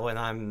definitely tell when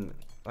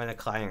a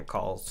client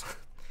calls.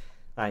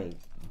 Like,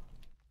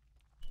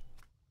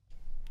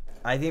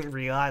 I didn't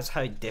realize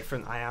how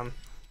different I am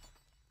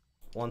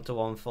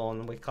one-to-one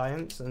phone with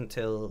clients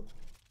until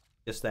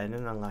just then,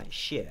 and I'm like,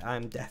 shit,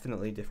 I'm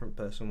definitely a different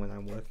person when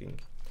I'm working,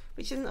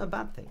 which isn't a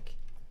bad thing.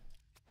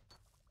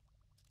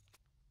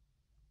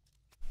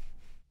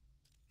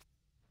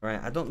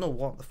 Right, I don't know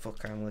what the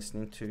fuck I'm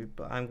listening to,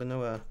 but I'm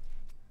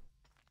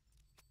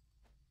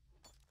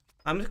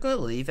just gonna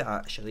leave it.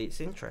 Actually,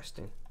 it's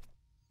interesting.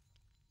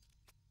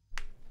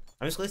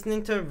 I'm just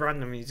listening to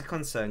random music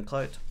on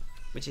SoundCloud,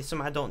 which is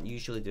something I don't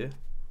usually do.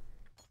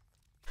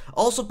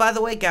 Also, by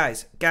the way,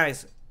 guys,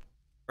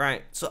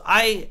 right, so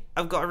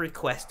I've got a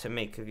request to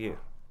make of you.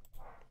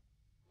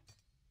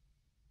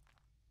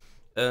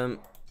 A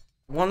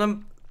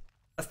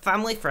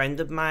family friend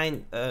of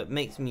mine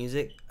makes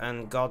music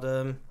and got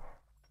the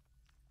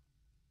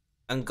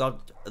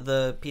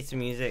piece of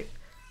music.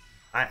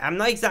 I'm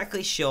not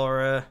exactly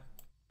sure.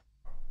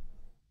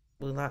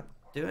 Will that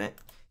do it?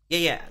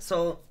 Yeah.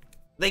 So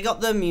they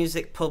got the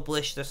music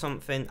published or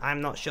something.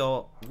 I'm not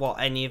sure what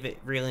any of it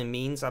really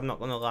means. I'm not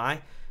gonna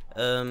lie.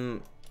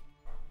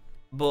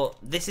 But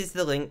this is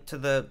the link to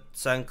the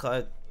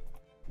SoundCloud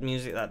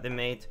music that they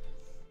made.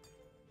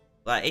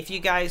 Like, if you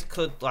guys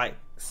could like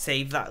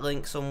save that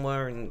link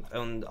somewhere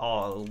and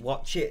or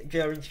watch it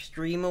during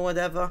stream or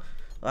whatever,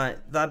 like,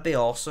 that'd be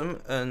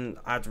awesome, and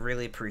I'd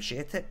really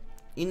appreciate it.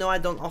 You know, I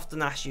don't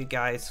often ask you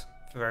guys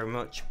very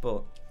much,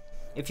 but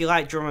if you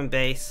like drum and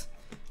bass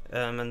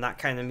and that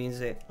kind of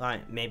music,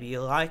 like, maybe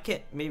you like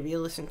it, maybe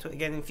you'll listen to it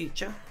again in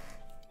future.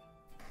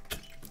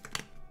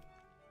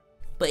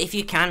 But if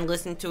you can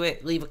listen to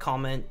it, leave a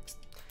comment,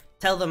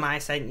 tell them I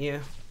sent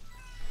you.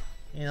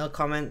 You know,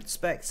 comment,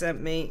 Spec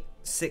sent me,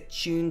 sick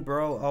tune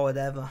bro, or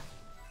whatever.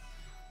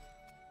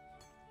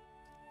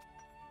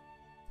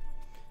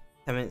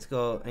 10 minutes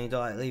ago, and you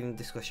don't like leaving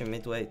discussion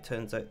midway. It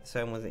turns out the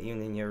sound wasn't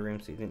even in your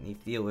room, so you didn't need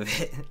to deal with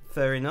it.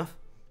 Fair enough.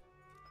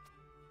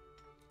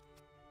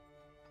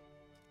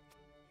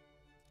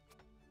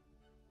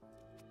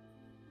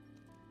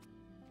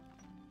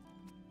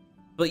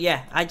 But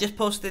yeah, I just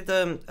posted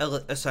a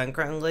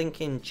SoundCloud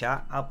link in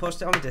chat. I'll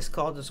post it on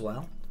Discord as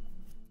well.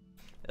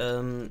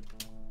 Where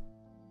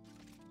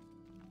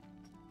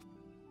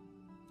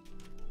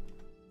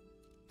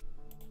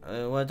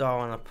do I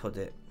want to put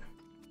it?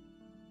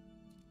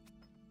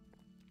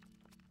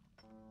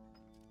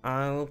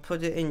 I will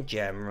put it in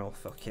general,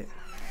 fuck it.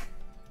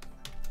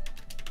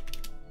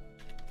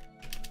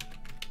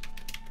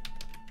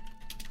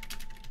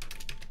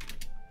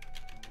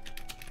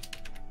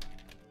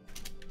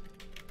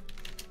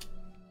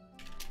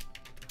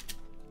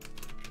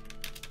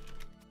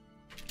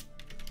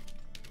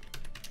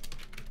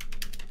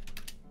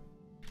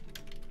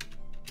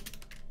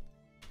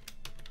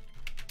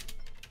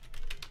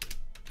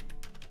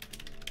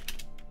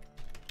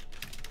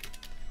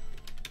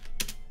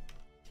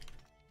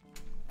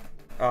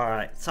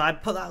 Alright, so I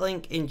put that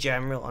link in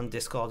general on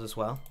Discord as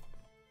well.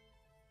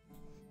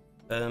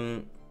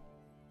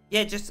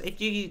 Yeah, just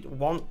if you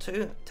want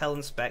to, tell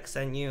them Spec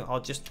sent you, or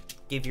just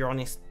give your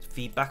honest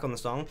feedback on the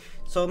song.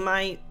 So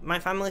my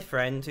family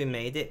friend who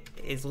made it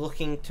is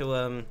looking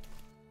to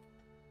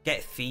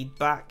get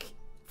feedback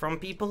from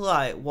people,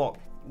 like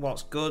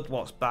what's good,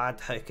 what's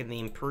bad, how can they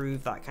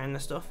improve, that kind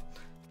of stuff.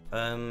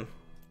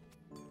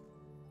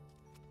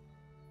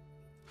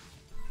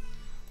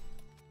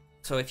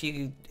 So if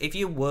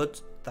you would,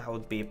 that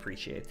would be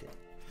appreciated.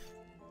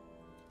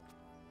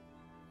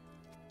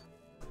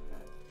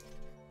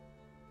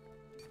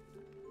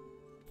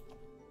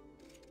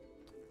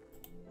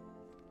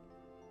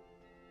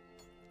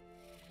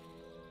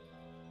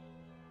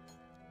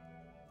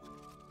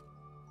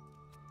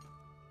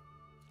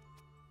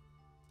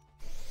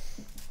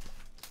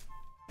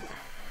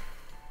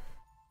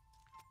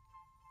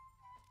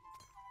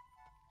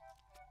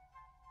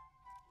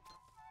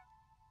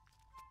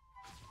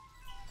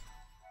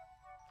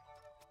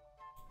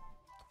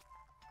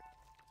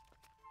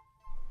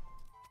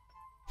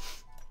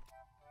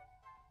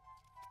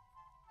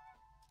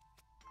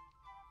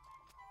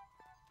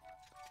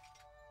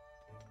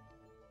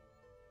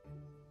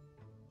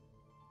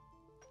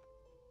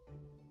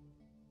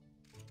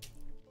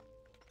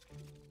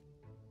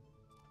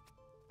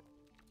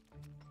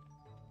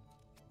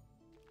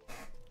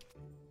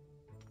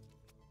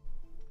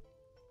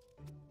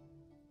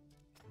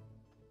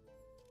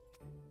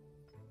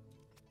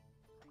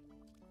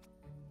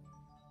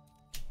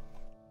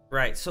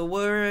 Right, so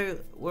where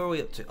are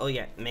we up to? Oh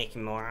yeah,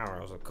 making more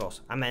arrows, of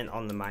course. I meant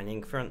on the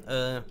mining front.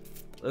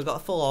 We've got a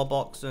full ore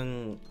box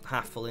and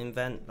half full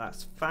invent.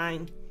 That's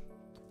fine.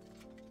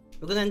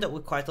 We're gonna end up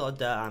with quite a lot of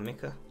dirt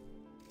amica.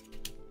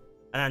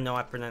 And I know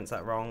I pronounced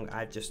that wrong.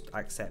 I've just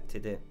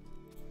accepted it.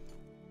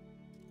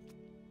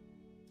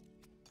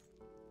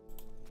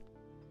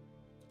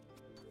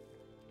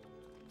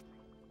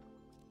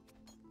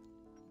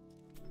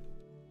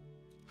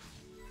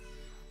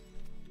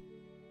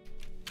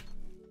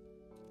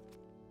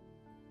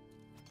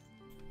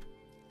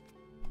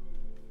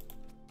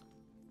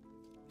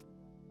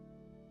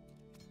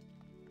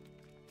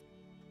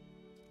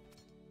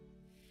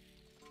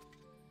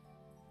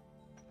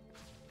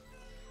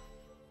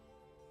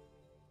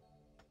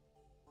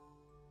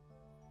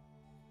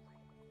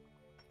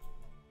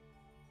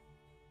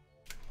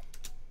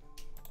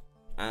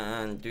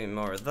 And doing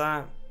more of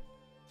that.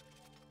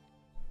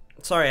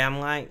 Sorry, I'm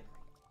like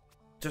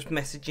just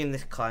messaging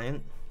this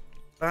client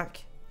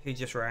back who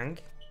just rang.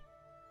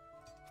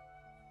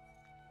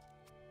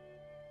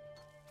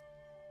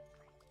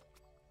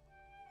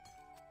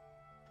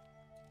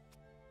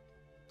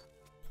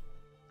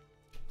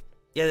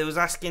 Yeah, they was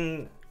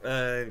asking,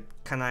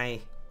 can I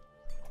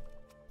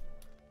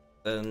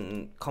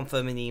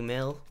confirm an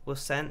email was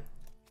sent,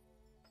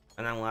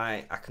 and I'm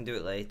like, I can do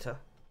it later.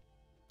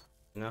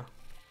 You know.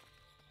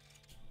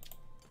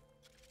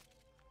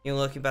 You're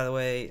lucky, by the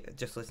way,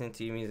 just listening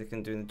to your music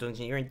and doing the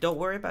dungeon you're in. Don't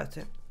worry about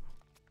it.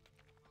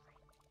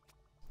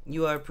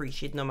 You are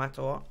appreciated no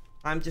matter what.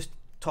 I'm just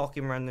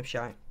talking random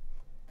shite.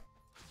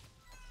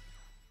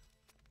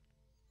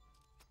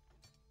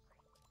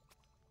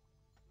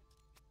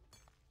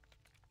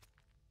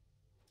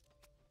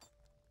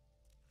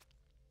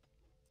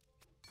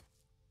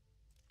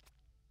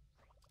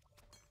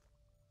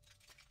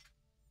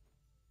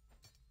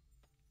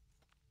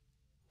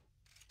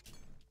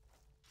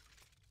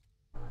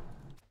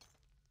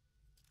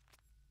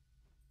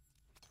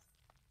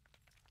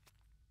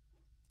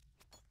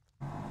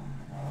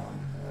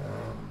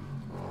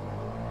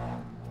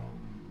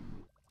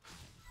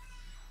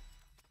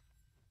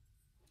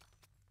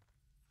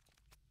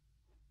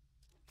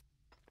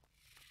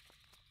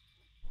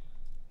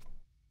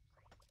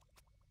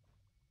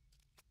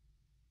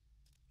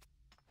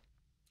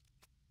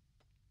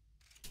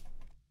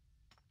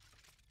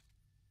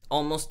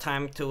 Almost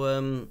time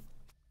to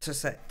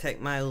take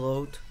my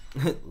load.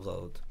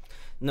 Load.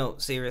 No,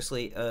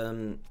 seriously,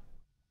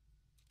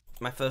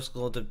 my first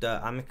load of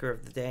dirt amica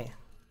of the day.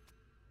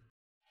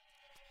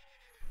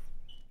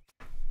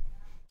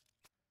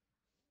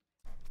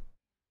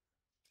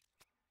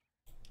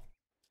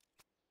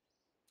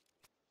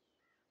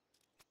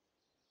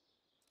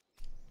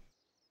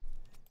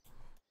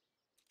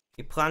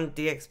 You planned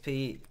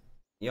DXP,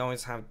 you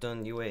always have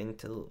done, you wait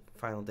until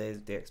final days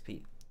of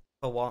DXP.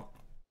 For what?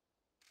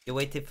 You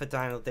waited for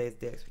final days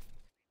DXP.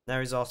 Now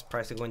resource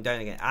price are going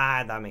down again.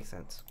 Ah, that makes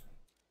sense.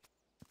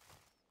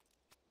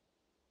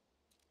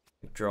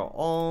 Draw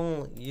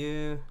all,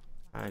 you,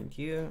 and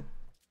you.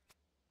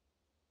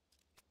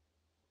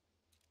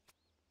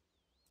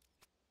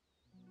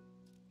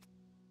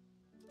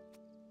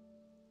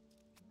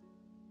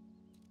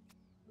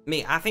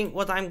 Me, I think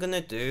what I'm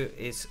gonna do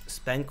is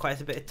spend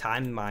quite a bit of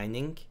time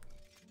mining.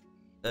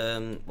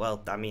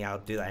 Well, I mean, I'll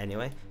do that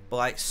anyway. But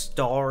like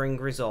storing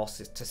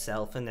resources to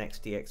sell for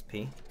next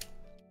DXP.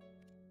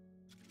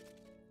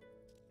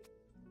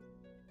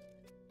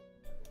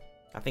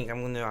 I think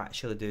I'm gonna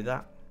actually do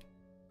that.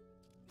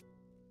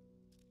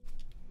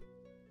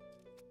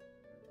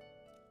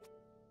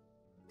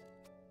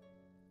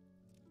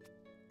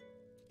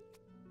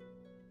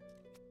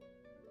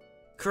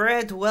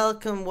 Cred,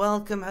 welcome,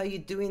 welcome. How you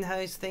doing?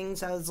 How's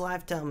things? How's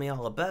life? Tell me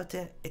all about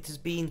it. It has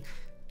been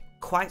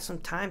quite some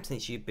time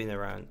since you've been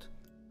around.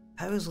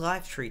 How is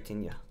life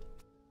treating you?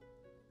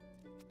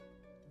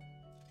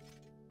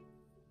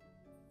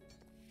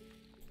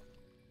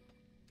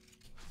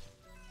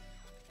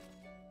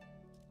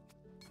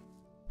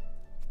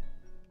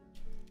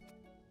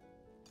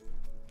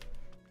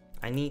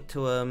 I need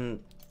to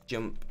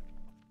jump.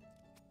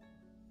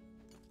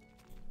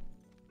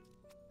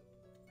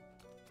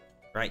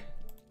 Right.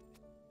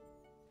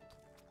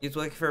 You was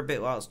working for a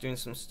bit while I was doing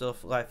some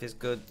stuff. Life is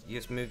good. You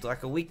just moved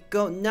like a week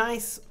ago.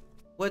 Nice.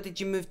 Where did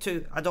you move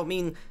to? I don't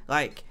mean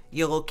like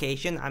your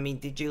location. I mean,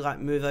 did you like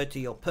move out to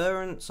your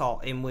parents or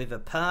in with a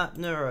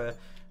partner, or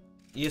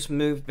you just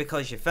moved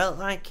because you felt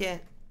like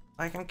it?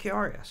 Like, I'm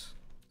curious.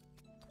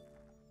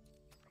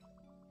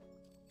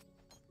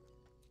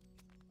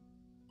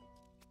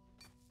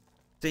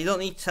 So you don't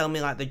need to tell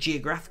me like the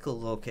geographical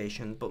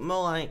location, but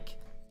more like,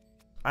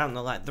 I don't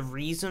know, like the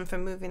reason for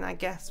moving, I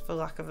guess, for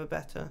lack of a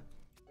better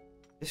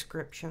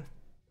description.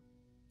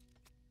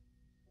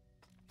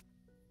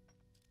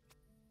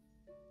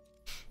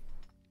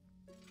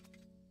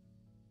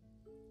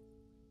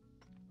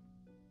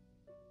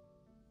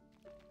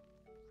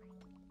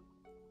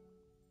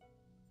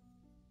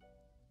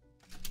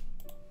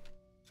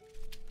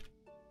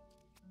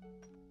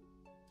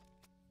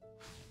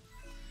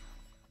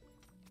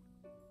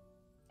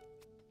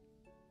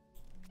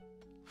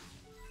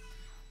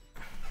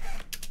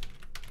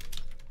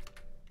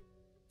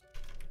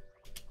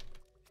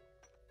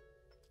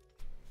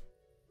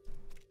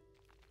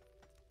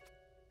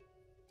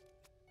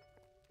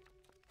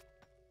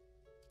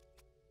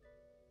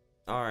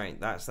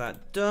 Alright, that's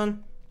that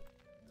done.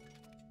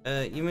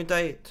 You moved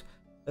out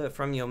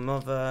from your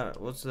mother.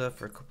 Was there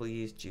for a couple of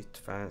years due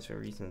to financial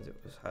reasons. It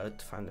was hard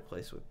to find a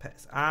place with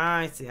pets.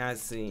 I see, I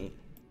see.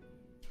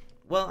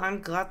 Well,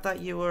 I'm glad that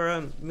you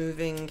were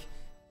moving,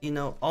 you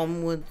know,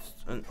 onwards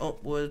and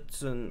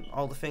upwards and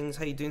all the things.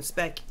 How you doing,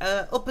 Spec?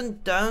 Up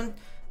and down.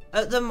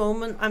 At the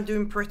moment, I'm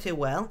doing pretty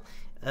well.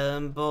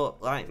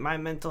 But like my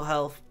mental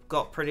health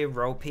got pretty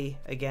ropey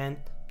again.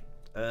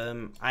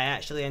 I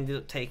actually ended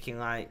up taking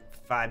like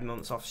 5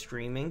 months off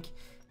streaming.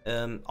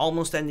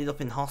 Almost ended up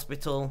in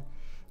hospital,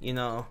 you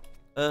know.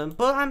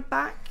 But I'm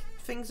back.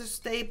 Things are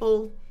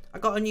stable. I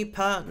got a new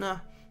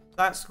partner.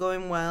 That's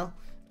going well.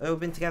 We've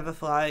been together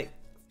for like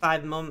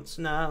 5 months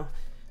now.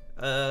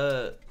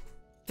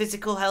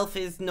 Physical health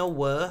is no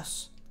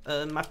worse.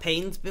 My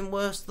pain's been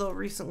worse though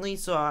recently,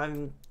 so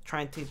I'm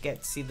trying to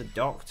get to see the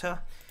doctor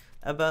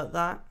about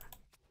that.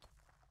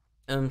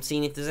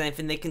 Seeing if there's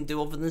anything they can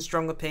do other than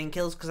stronger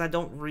painkillers, because I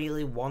don't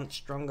really want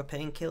stronger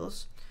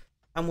painkillers.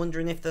 I'm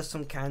wondering if there's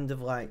some kind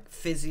of like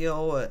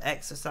physio or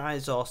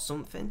exercise or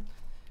something.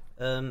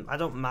 I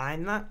don't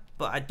mind that,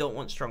 but I don't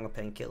want stronger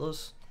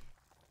painkillers.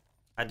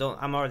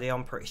 I'm already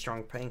on pretty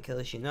strong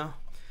painkillers, you know.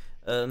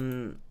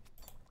 Trying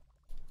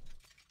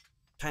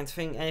to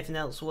think anything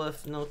else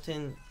worth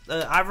noting.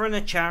 I run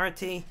a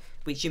charity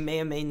which you may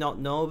or may not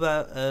know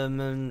about,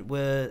 and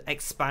we're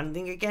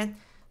expanding again.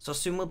 So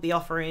soon we'll be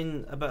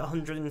offering about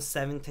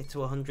 170 to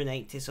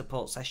 180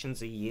 support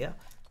sessions a year.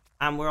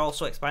 And we're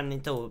also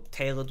expanding to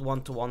tailored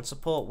one-to-one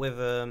support with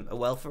a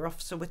welfare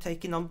officer we're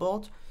taking on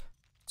board.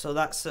 So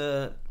that's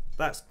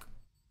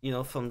you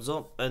know, thumbs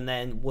up. And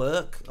then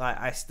work,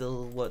 like I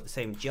still work the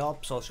same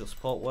job, social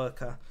support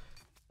worker,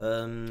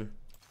 and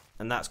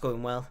that's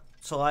going well.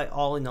 So like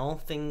all in all,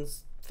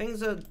 things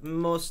are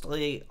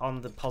mostly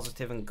on the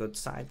positive and good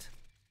side.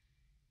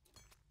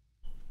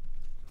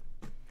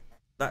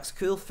 That's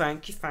cool.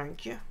 Thank you,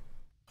 thank you.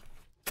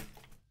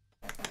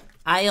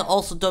 I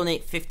also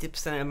donate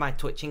 50% of my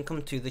Twitch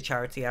income to the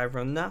charity I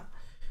run now,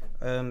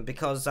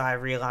 because I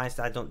realised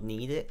I don't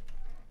need it.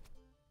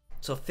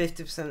 So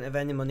 50% of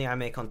any money I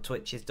make on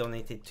Twitch is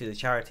donated to the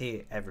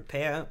charity every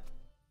payout.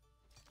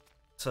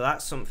 So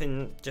that's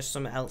something, just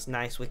something else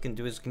nice we can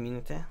do as a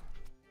community.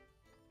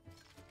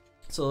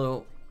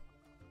 So,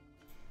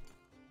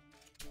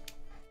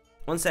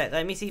 one sec,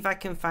 let me see if I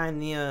can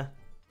find the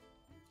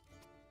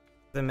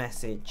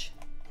message.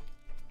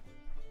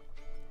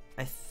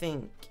 I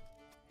think.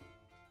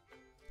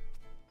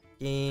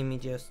 Give me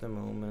just a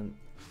moment.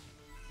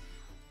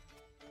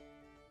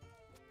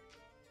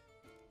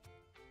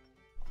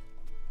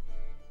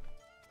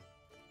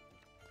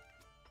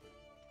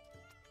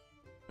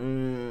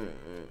 I'm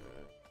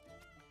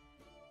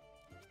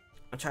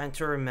trying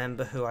to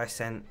remember who I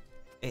sent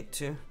it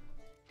to.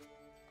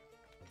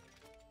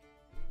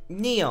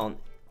 Neon,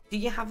 do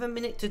you have a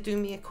minute to do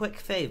me a quick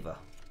favor?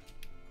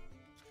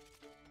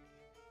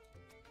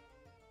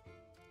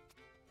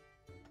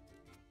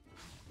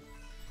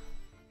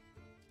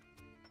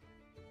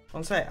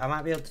 One sec, I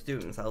might be able to do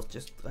it myself,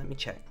 just let me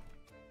check.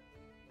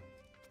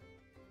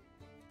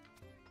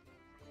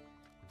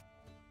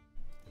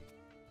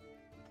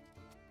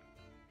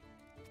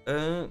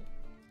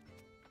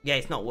 Yeah,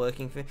 it's not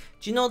working for me.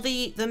 Do you know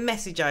the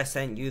message I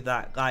sent you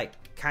that, like,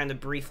 kind of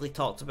briefly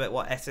talked about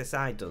what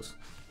SSI does?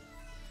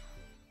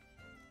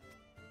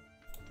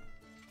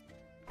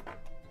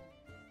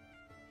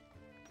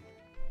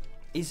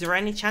 Is there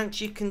any chance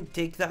you can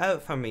dig that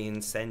out for me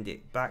and send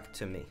it back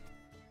to me?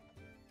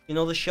 You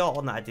know the short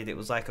one that I did, it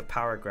was like a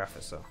paragraph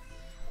or so.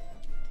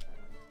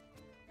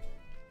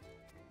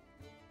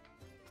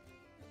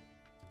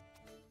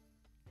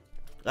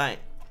 Like,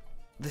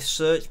 the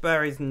search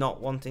bar is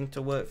not wanting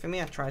to work for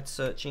me. I tried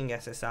searching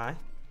SSI.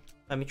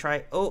 Let me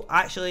try. Oh,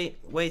 actually,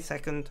 wait a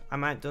second. I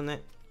might have done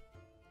it.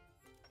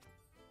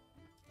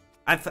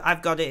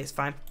 I've got it. It's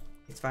fine.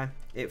 It's fine.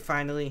 It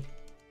finally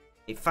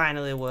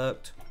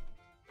worked.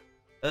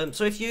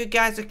 So if you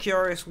guys are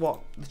curious what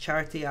the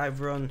charity I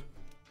run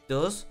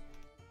does,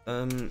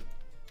 there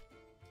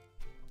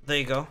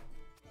you go.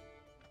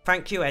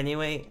 Thank you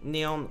anyway,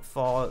 Neon,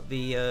 for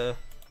the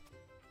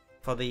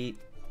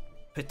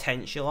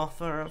potential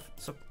offer of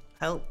some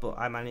help, but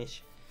I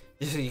managed.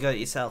 You got it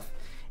yourself.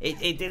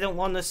 It didn't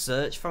want to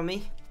search for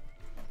me.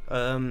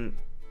 I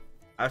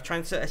was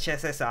trying to search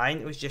SSI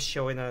and it was just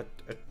showing a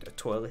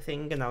twirly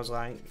thing, and I was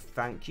like,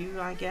 thank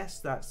you, I guess.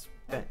 That's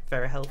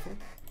very helpful.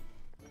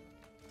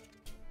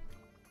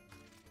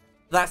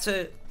 That's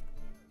a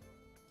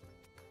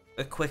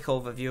quick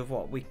overview of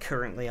what we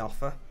currently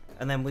offer,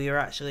 and then we are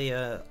actually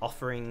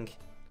offering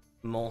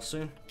more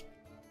soon.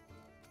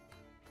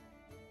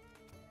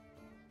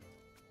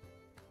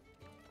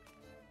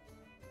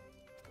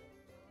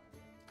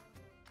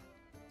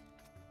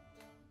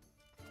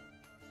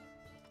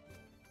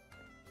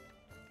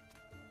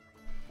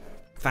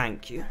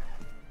 Thank you.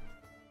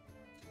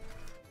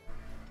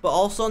 But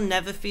also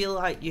never feel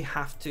like you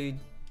have to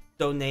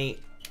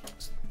donate,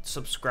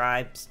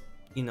 subscribe,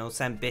 you know,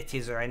 send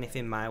bitties or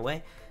anything my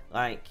way.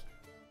 Like,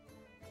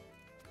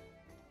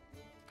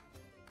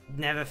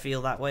 never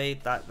feel that way.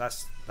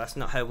 That's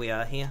not how we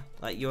are here.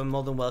 Like, you're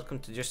more than welcome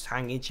to just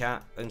hang in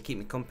chat and keep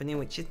me company,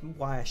 which is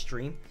why I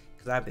stream,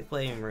 because I'd be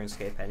playing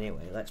RuneScape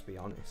anyway, let's be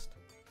honest.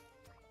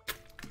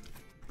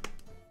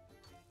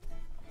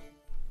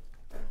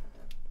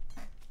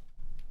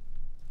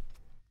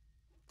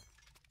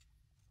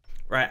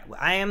 Right,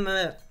 I am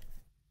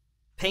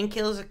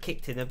painkillers are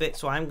kicked in a bit,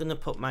 so I'm gonna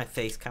put my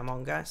face cam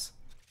on, guys.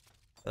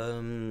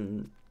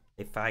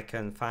 If I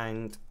can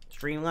find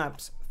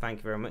Streamlabs, thank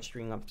you very much,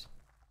 Streamlabs.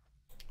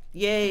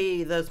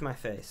 Yay, there's my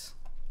face.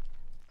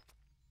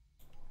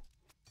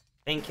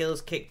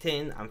 Painkillers kicked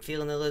in. I'm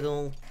feeling a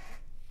little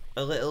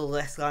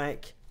less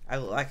like I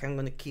look like I'm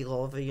gonna keel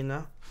over, you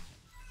know.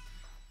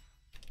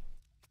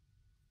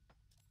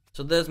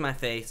 So there's my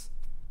face.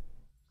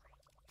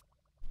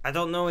 I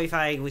don't know if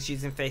I was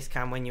using face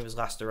cam when you was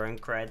last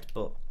around, Cred,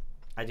 but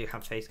I do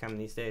have face cam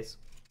these days.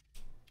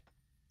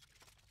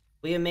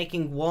 We are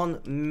making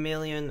 1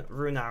 million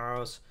rune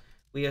arrows.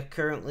 We are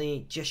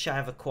currently just shy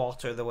of a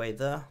quarter of the way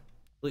there.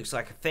 Looks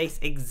like a face,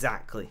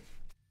 exactly.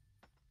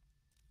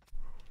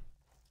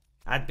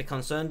 I'd be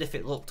concerned if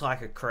it looked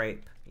like a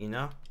crepe, you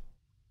know?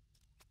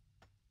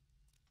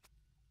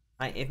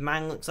 Like, if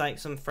mine looks like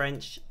some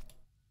French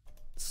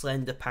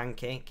slender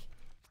pancake,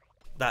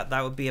 that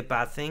would be a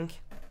bad thing.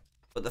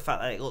 But the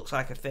fact that it looks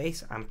like a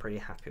face, I'm pretty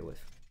happy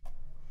with.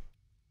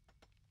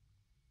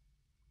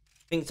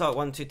 Think talk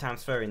 1-2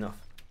 times, fair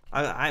enough.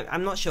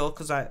 I'm not sure,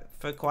 because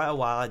for quite a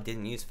while I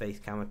didn't use face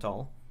cam at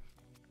all.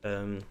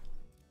 And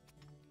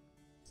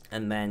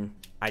then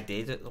I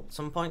did at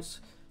some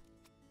points.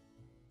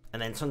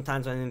 And then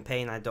sometimes when I'm in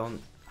pain I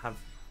don't have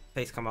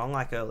face cam on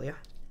like earlier.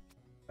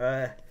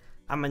 And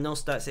my nose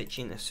starts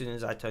itching as soon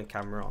as I turn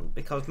camera on,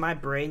 because my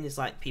brain is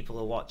like, people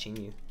are watching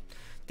you.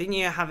 Didn't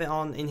you have it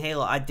on in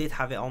Halo? I did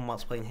have it on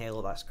whilst playing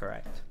Halo, that's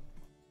correct.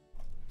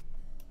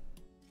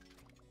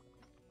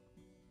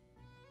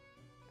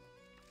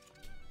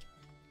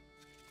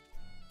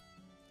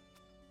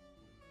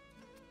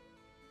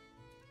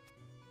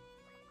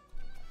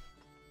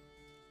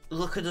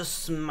 Look at us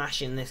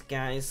smashing this,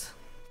 guys.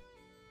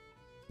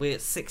 We're at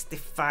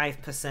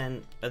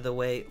 65% of the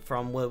way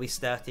from where we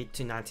started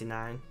to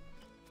 99.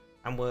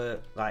 And we're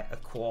like a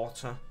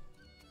quarter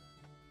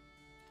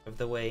of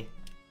the way.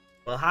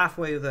 Well,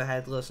 halfway with the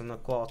headless and a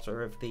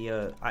quarter of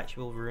the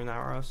actual rune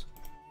arrows.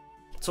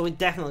 So we're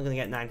definitely going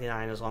to get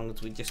 99 as long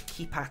as we just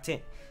keep at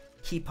it.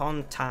 Keep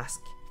on task,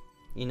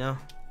 you know.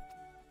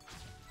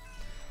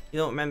 You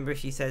don't remember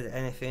if you said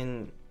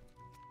anything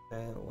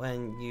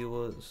when you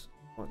was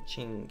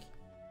watching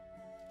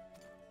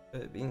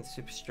being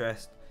super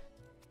stressed.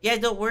 Yeah,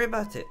 don't worry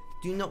about it.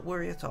 Do not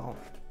worry at all.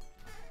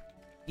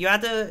 You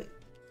had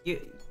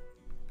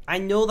I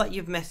know that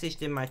you've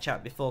messaged in my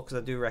chat before because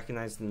I do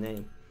recognize the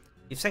name.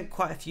 You've sent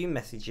quite a few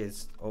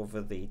messages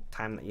over the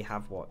time that you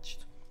have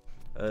watched.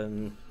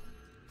 I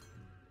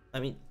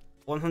mean,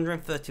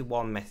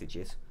 131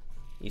 messages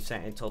you've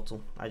sent in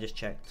total. I just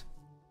checked.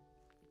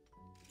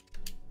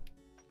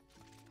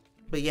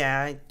 But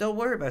yeah, don't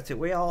worry about it.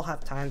 We all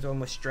have times when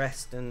we're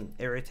stressed and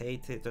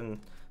irritated and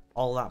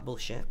all that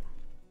bullshit.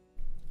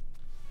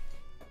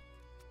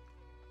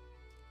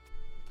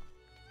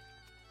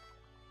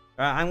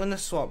 Right, I'm gonna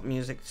swap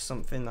music to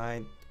something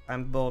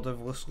I'm bored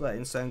of just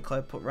letting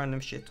SoundCloud put random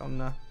shit on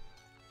there.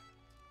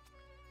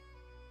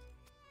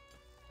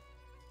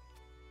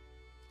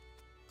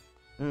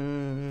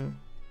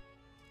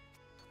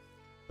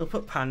 We'll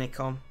put Panic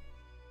on.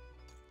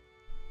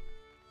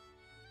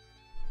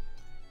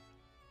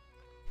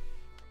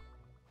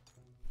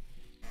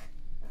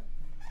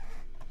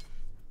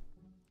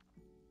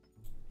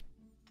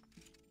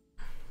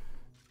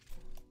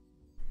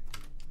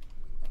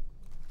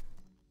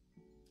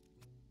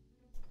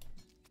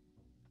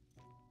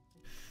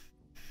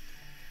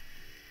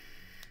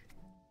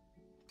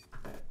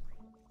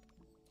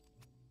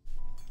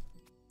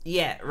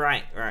 Yeah,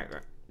 right.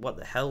 What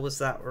the hell was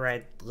that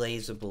red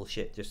laser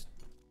bullshit? Just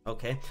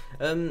okay.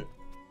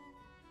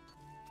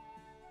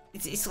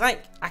 It's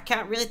like I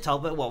can't really tell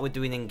about what we're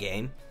doing in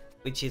game,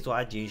 which is what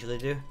I'd usually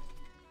do,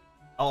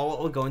 or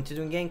what we're going to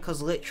do in game,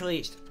 because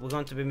literally we're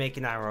going to be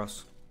making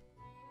arrows,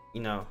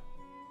 you know,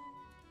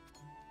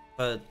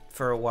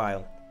 for a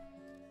while.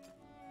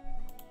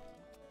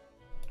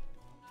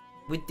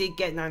 We did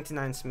get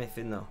 99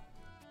 smithing though.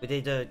 We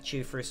did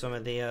chew through some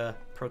of the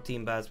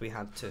protein bars we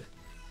had to.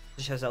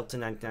 Which has up to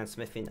 99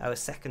 smithing, our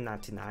second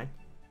 99.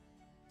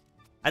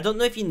 I don't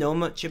know if you know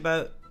much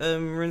about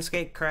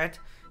RuneScape, Cred,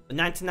 but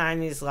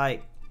 99 is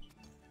like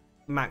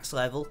max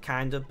level,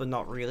 kind of, but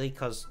not really,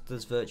 because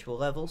there's virtual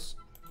levels.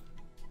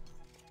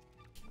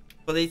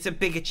 But it's a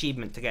big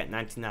achievement to get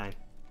 99.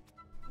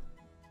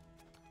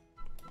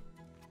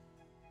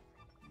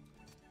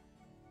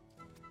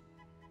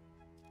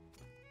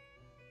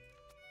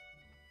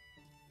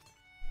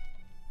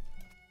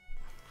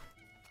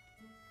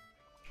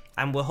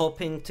 And we're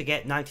hoping to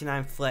get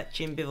 99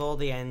 fletching before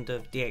the end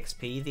of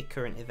DXP, the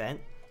current event.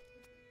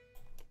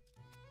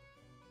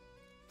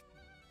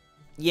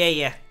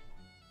 Yeah.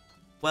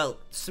 Well,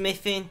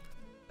 smithing,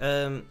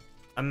 and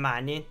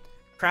mining.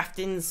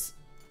 Crafting's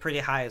pretty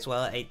high as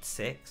well at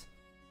 86.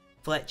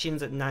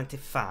 Fletching's at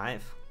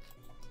 95.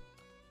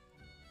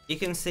 You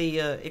can see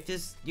if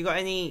you got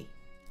any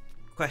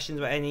questions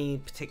about any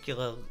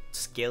particular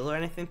skill or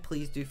anything,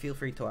 please do feel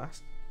free to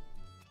ask.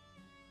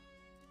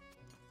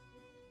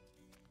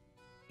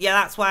 Yeah,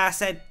 that's why I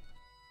said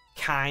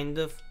kind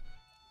of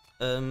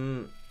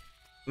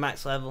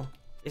max level.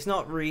 It's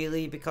not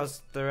really,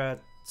 because there are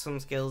some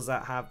skills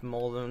that have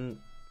more than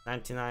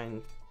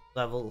 99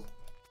 level.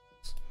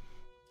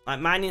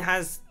 Like mining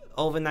has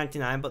over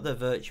 99, but the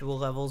virtual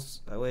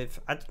levels with.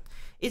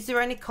 Is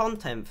there any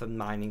content for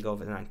mining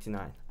over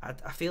 99?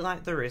 I feel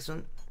like there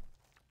isn't.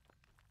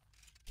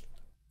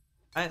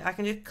 I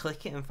can just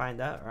click it and find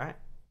out, right?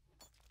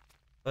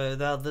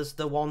 There's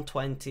the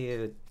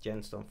 120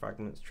 gemstone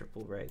fragments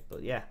triple rate,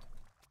 but yeah.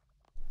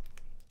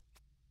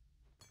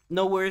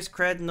 No worries,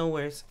 Cred, no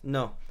worries.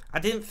 No, I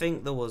didn't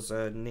think there was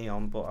a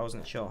neon, but I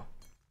wasn't sure.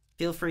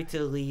 Feel free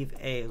to leave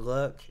a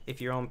lurk if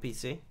you're on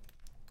PC.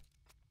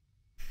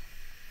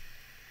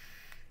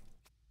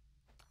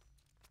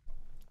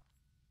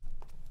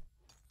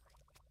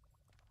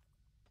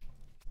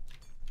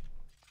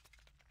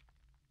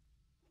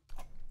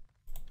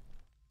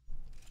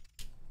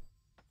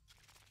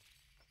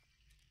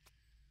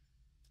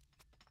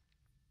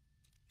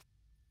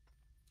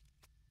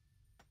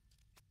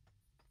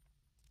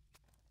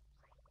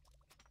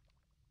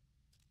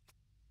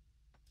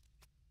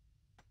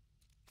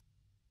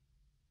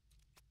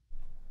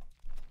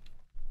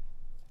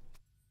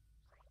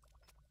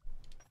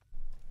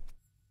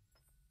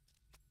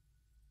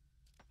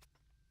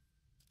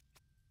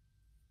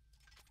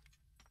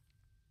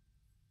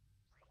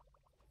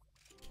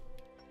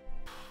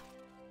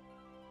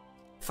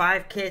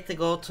 $5K to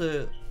go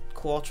to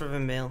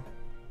 $250,000.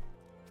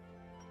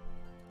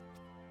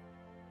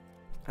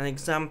 An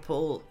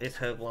example is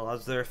her. Well,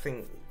 as there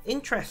thing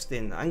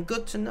interesting and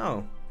good to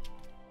know.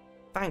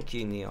 Thank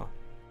you, Neon.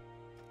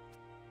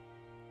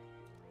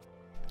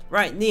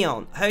 Right,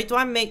 Neon, how do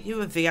I make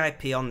you a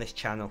VIP on this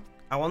channel?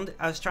 I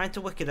was trying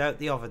to work it out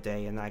the other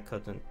day and I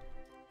couldn't.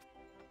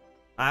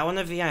 I want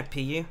to VIP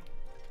you.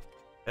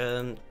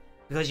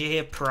 Because you're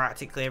here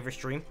practically every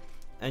stream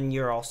and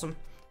you're awesome.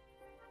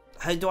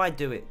 How do I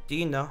do it? Do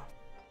you know?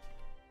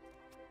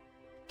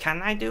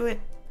 Can I do it?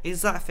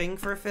 Is that a thing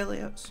for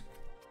affiliates?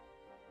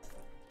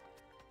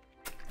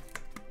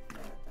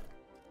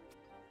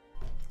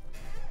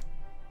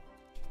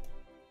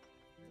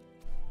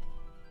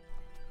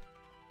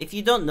 If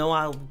you don't know,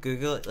 I'll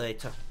Google it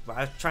later. But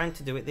I was trying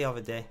to do it the other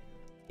day.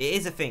 It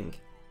is a thing.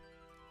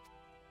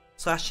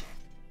 /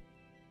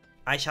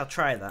 I shall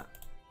try that.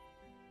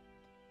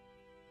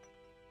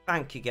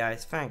 Thank you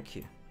guys, thank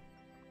you.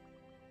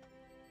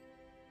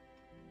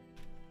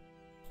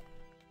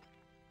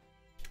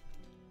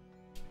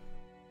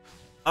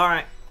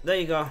 Alright, there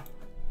you go.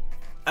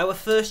 Our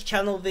first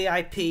channel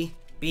VIP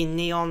being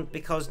Neon,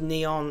 because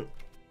Neon,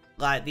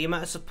 like, the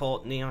amount of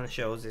support Neon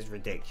shows is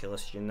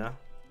ridiculous, you know?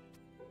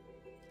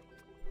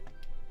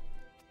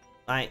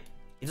 Like,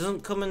 he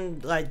doesn't come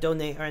and, like,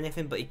 donate or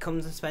anything, but he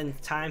comes and spends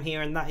time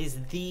here, and that is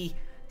the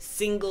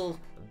single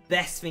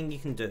best thing you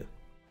can do.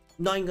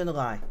 Not even gonna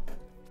lie.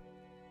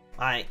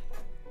 Like,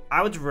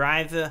 I would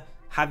rather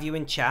have you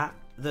in chat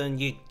than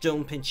you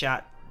jump in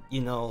chat, you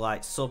know,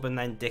 like, sub and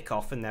then dick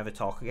off and never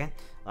talk again.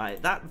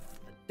 Like, that,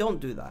 don't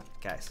do that,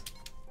 guys.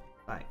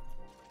 Like,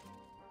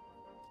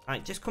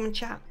 just come and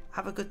chat,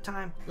 have a good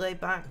time, lay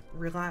back,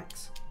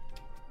 relax,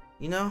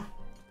 you know?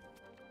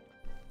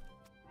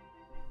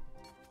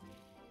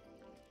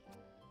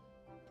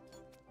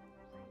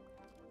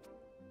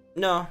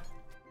 No.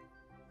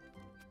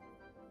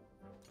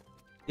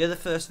 You're the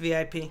first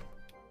VIP.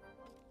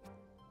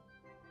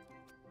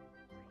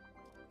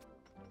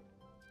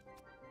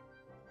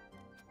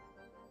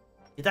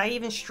 Did I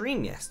even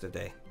stream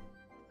yesterday?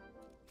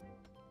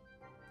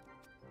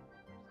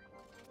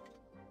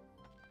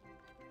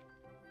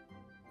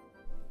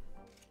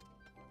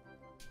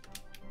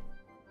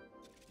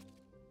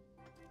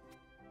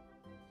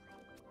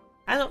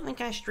 I don't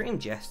think I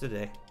streamed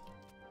yesterday.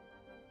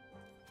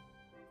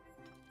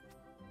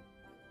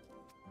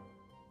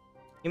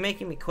 You're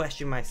making me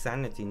question my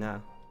sanity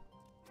now.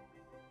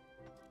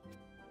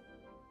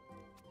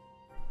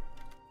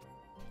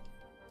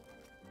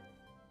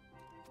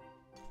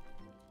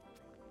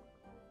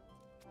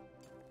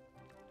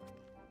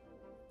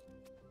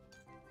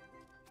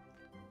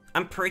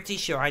 I'm pretty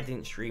sure I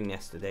didn't stream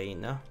yesterday, you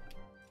know?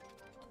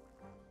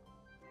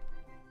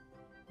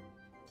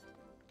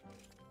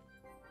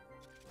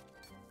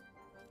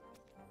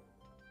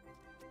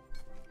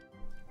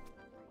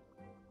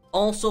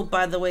 Also,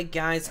 by the way,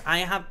 guys, I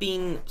have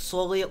been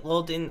slowly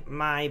uploading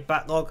my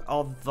backlog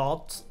of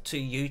VODs to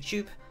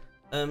YouTube.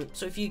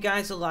 So if you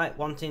guys are like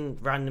wanting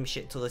random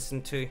shit to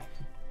listen to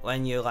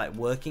when you're like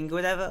working or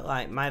whatever,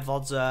 like my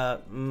VODs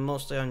are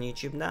mostly on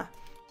YouTube now.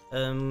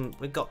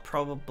 We've got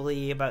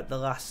probably about the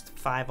last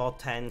 5 or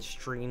 10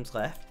 streams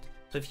left.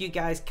 So if you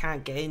guys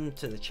can't get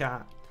into the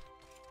chat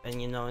and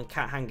you know and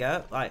can't hang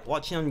out, like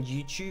watching on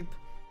YouTube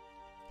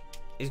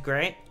is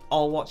great,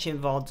 or watching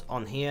VODs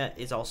on here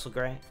is also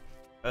great.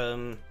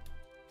 You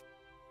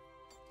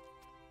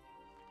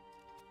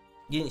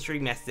didn't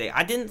stream yesterday.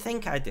 I didn't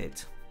think I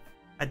did.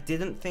 I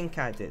didn't think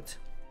I did.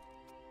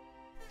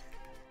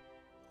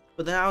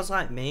 But then I was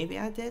like, maybe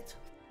I did.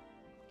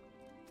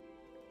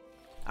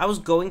 I was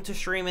going to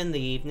stream in the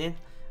evening,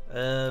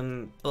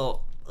 but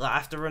like,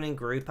 after running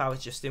group, I was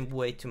just in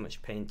way too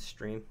much pain to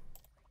stream.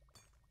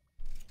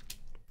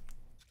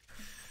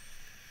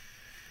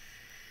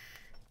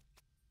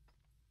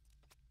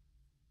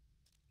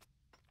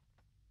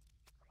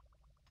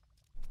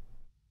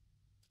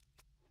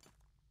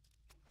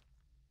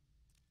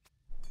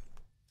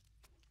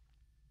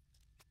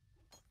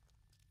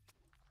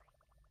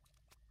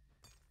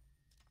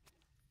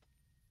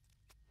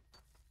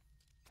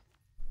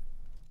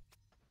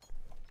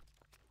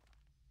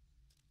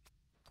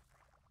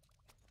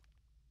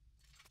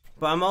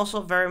 But I'm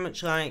also very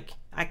much like,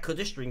 I could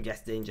have streamed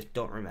yesterday and just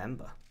don't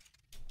remember.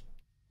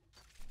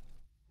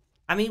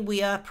 I mean,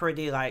 we are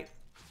pretty like,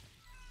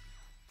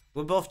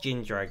 we're both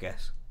ginger, I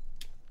guess.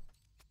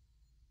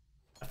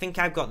 I think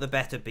I've got the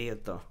better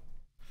beard though.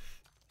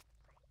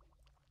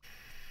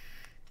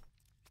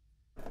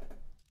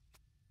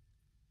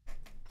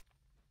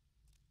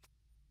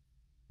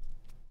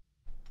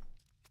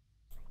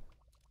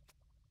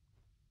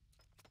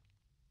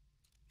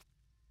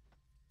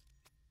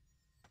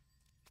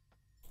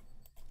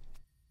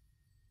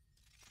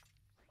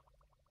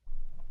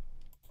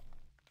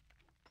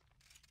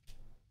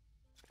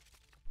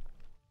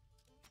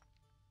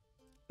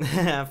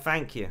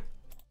 Thank you.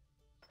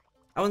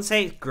 I wouldn't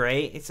say it's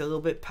great. It's a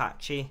little bit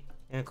patchy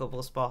in a couple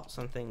of spots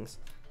and things.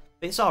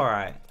 But it's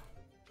alright.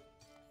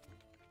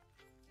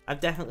 I've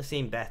definitely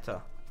seen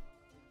better.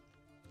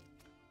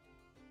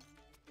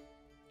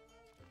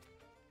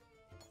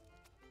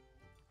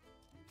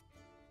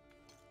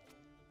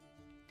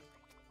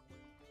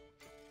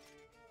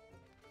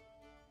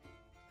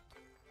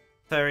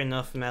 Fair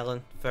enough,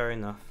 Melon. Fair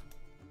enough.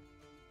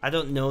 I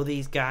don't know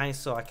these guys,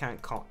 so I can't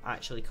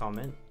actually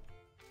comment.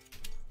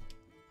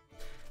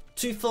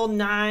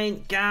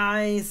 249,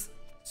 guys.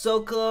 So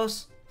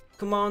close.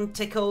 Come on,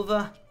 take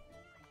over.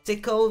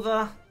 Take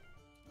over.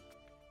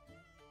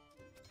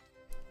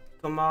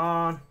 Come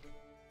on.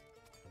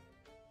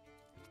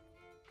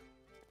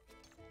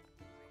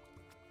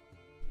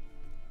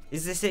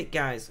 Is this it,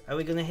 guys? Are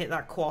we going to hit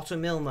that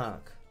 250,000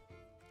 mark?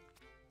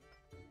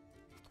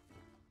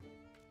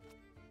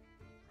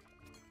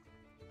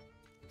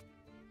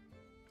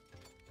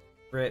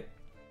 Rip.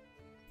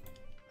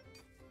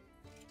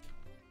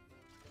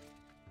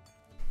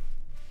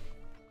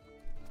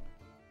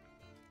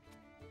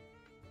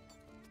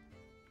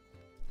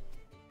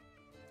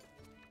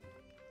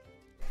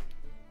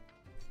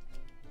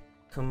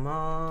 Come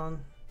on.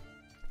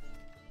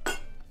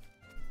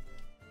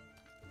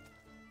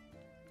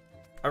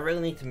 I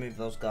really need to move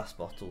those glass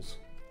bottles.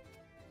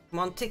 Come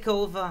on, tick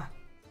over.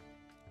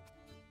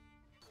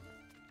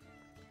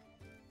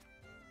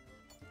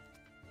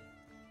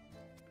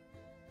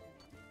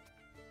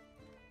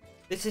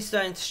 This is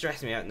starting to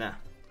stress me out now.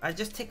 I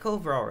just tick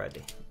over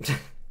already.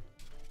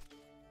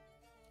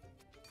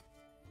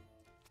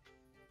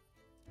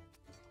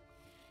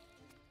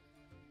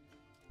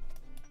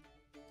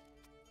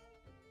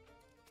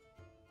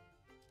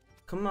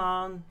 Come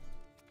on.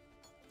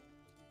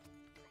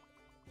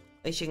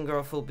 At least you can grow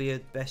a full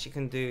beard. Best you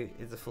can do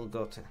is a full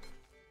goatee.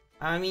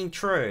 I mean,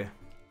 true.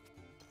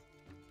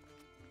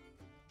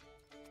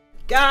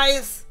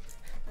 Guys!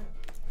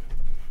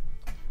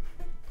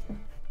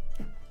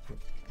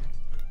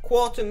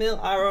 250,000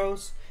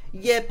 arrows.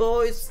 Yeah,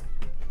 boys.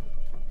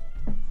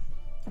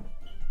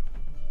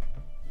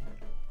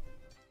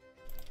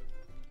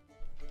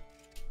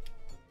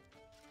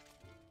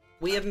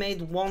 We have made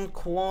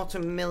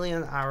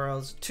 250,000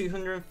 arrows,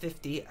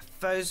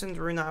 250,000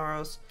 rune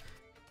arrows.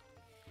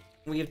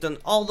 We have done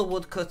all the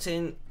wood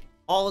cutting,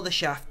 all of the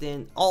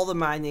shafting, all the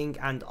mining,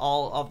 and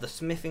all of the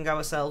smithing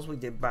ourselves. We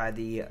did by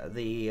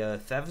the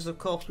feathers, of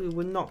course. We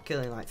were not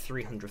killing like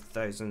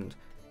 300,000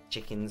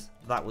 chickens.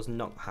 That was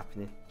not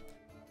happening.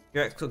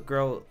 Your ex could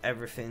grow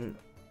everything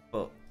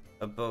but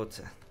a boat.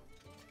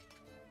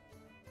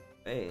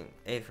 A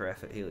for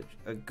effort,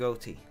 a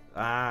goatee.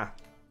 Ah.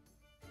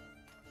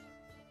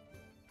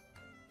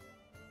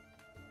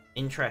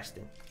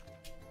 Interesting.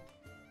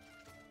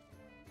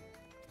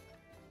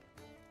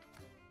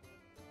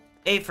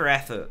 A for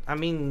effort. I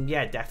mean,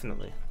 yeah,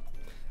 definitely.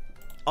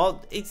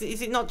 Or is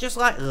it not just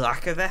like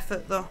lack of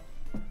effort though?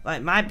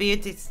 Like my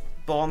beard is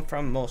born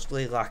from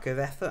mostly lack of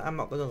effort, I'm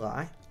not gonna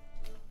lie.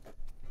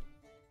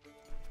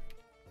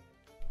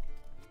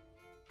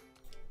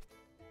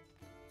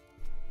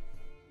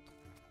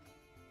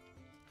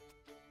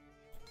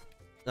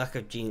 Lack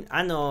of gene.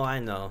 I know, I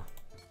know.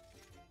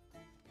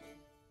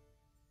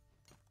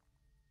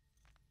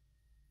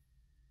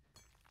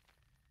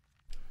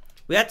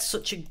 We had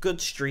such a good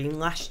stream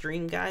last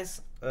stream,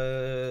 guys.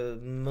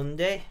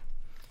 Monday.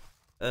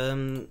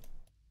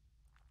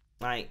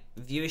 Like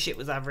viewership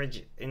was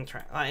average.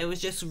 Like, it was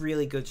just a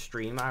really good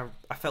stream. I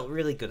felt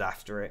really good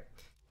after it.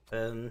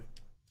 And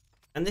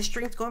this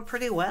stream's going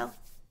pretty well.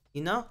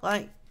 You know,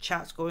 like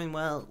Chat's going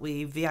well.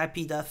 We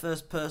VIP'd our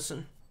first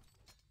person.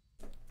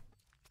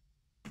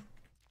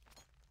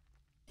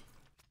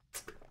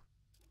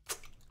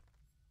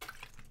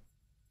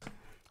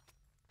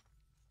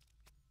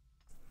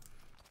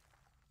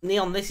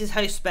 Neon, this is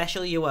how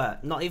special you are.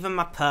 Not even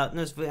my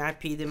partners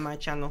VIP'd in my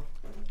channel.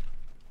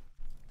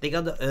 They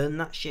gotta earn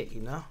that shit,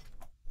 you know?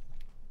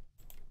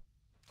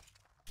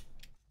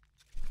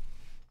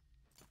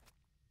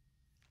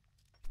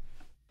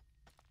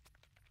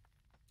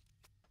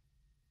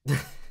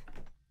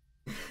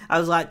 I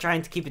was like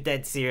trying to keep a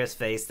dead serious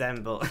face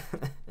then, but...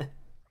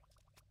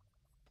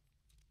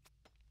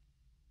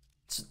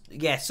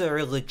 yeah,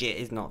 Sir legit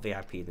is not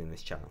VIP'd in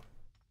this channel.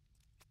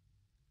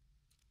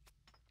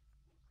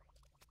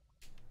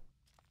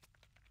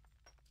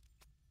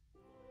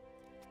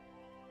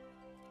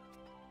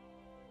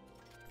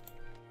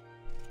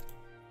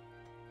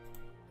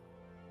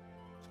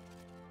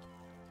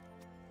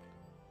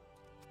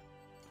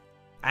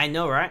 I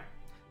know, right?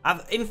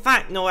 In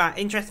fact,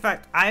 interesting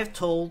fact, I've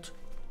told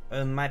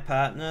my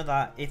partner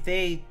that if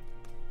they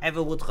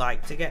ever would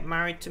like to get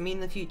married to me in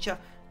the future,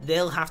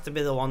 they'll have to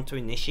be the one to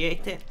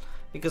initiate it.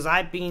 Because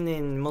I've been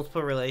in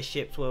multiple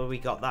relationships where we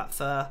got that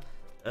far,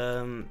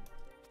 and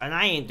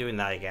I ain't doing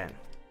that again.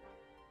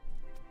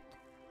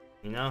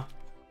 You know?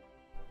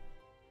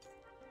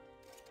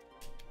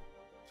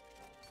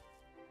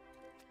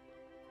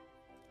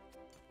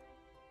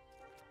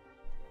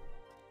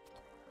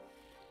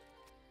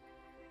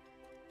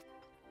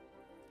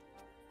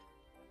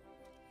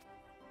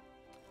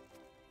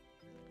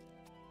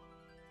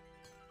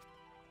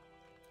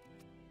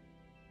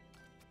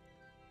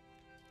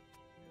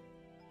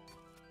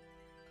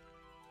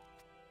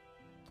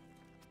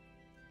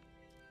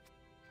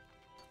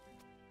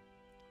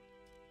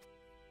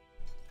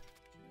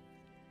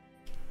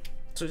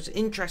 So it's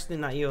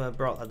interesting that you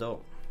brought that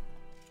up.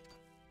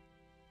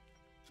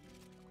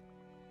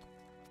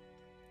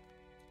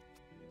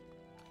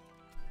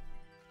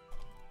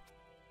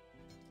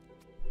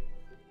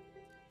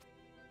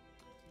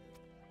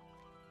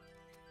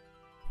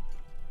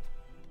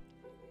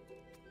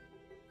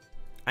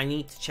 I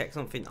need to check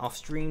something off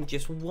stream,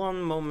 just one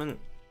moment.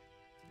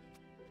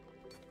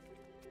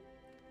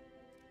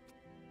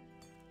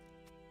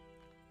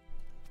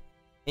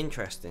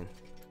 Interesting.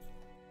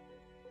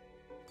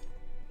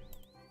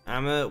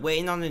 I'm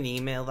waiting on an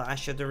email that I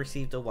should have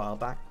received a while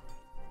back.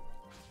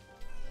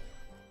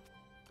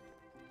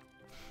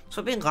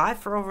 So I've been live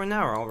for over an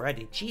hour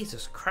already.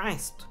 Jesus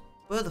Christ.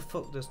 Where the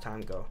fuck does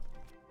time go?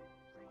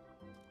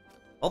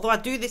 Although I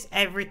do this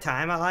every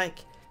time, I like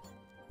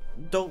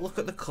don't look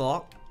at the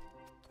clock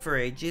for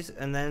ages,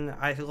 and then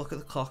I look at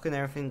the clock and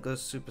everything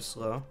goes super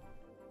slow.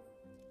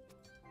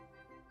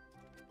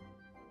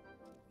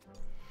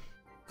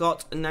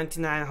 Got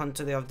 99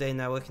 Hunter the other day,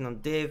 now working on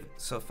Div,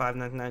 so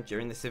 5.99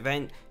 during this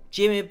event.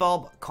 Jimmy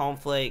Bob,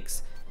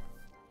 Cornflake,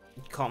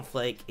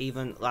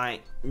 even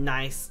like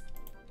nice.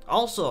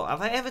 Also,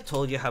 have I ever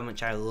told you how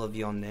much I love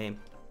your name?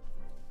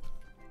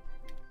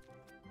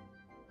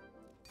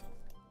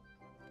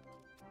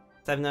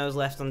 Seven hours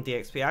left on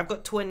DXP. I've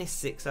got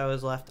 26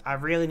 hours left. I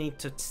really need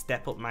to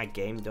step up my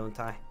game, don't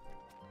I?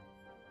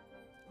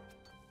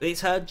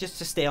 It's hard just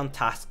to stay on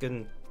task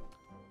and,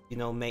 you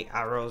know, make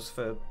arrows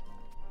for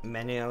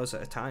many hours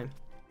at a time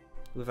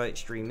without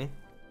streaming.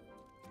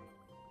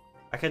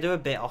 I can do a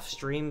bit off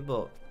stream,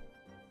 but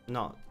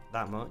not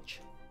that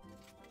much.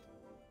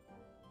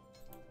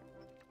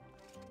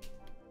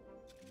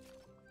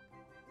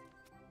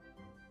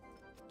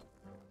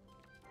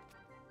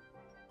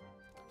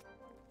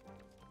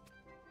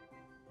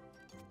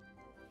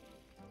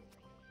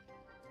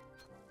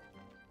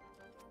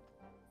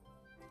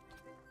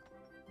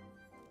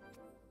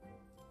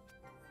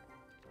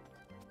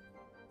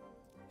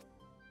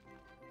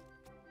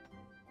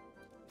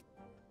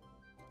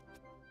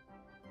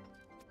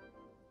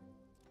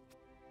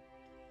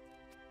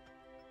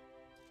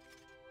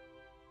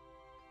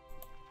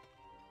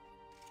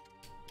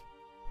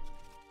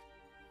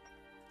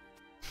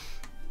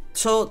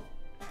 So,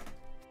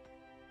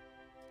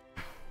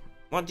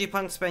 what do you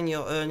plan to spend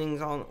your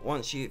earnings on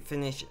once you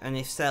finish, and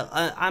if sell?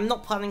 I'm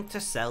not planning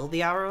to sell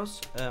the arrows.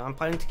 I'm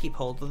planning to keep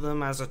hold of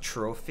them as a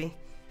trophy.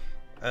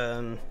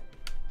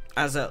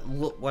 As a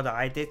look what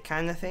I did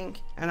kind of thing.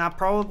 And I'll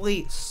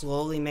probably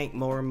slowly make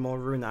more and more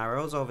rune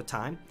arrows over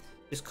time.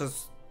 Just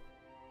because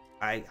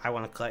I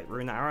want to collect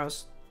rune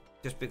arrows.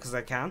 Just because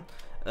I can.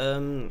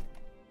 So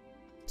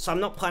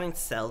I'm not planning to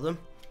sell them.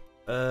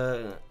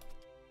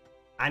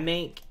 I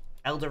make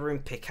Elder Rune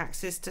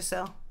pickaxes to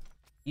sell,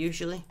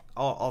 usually,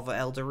 or other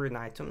Elder Rune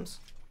items,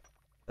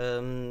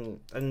 and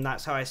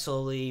that's how I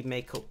slowly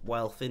make up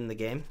wealth in the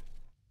game.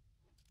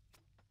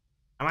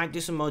 I might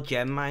do some more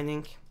gem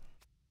mining,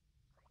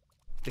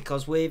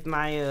 because with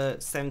my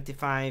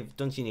 75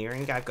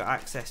 dungeoneering, I've got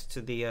access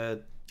to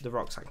the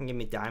rocks that can give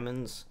me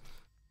diamonds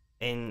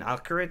in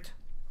Alcarid.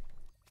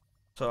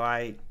 So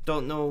I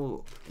don't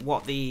know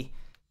what the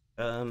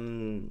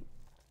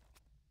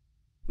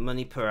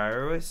money per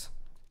arrow is.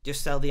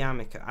 Just sell the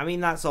Amica. I mean,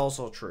 that's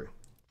also true.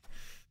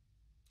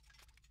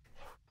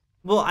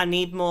 Well, I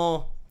need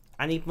more.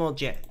 I need more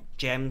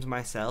gems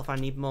myself. I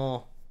need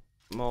more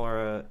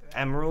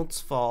emeralds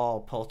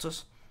for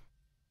porters.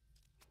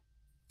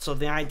 So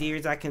the idea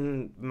is I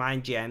can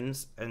mine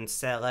gems and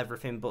sell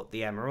everything but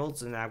the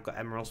emeralds, and I've got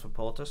emeralds for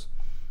porters.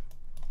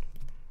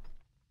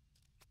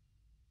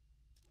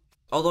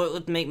 Although it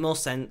would make more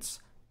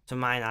sense to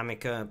mine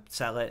Amica,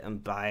 sell it,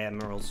 and buy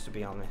emeralds, to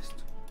be honest.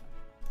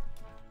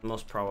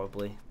 Most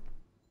probably.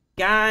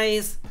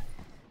 Guys,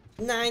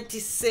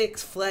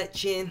 96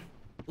 fletching.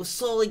 We're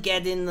slowly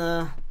getting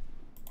there.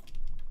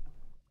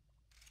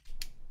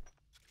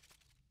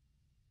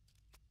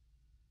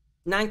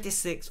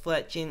 $96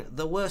 fletching,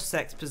 the worst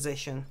sex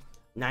position,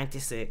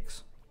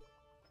 96.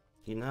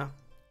 You know?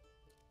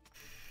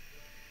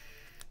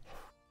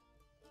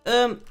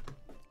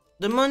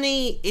 The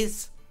money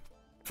is,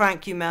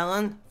 thank you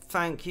Melon,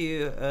 thank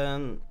you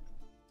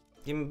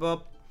Jimmy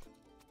Bob.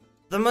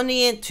 The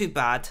money ain't too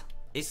bad.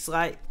 It's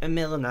like $1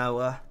 mil an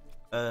hour,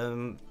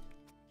 $2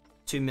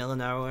 mil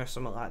an hour or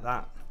something like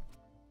that.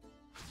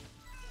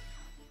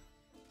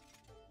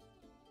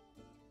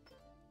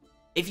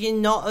 If you're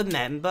not a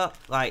member,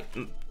 like,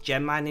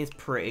 gem mining is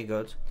pretty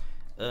good.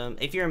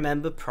 If you're a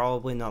member,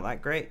 probably not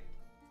that great.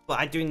 But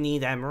I do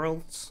need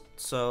emeralds,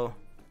 so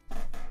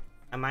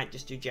I might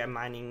just do gem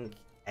mining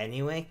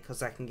anyway,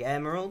 because I can get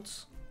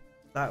emeralds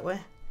that way.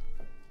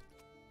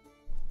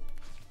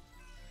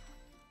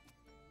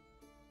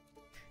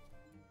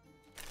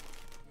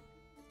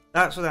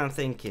 That's what I'm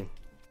thinking.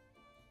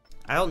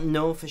 I don't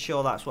know for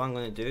sure that's what I'm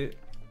going to do.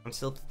 I'm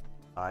still,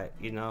 like,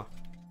 you know.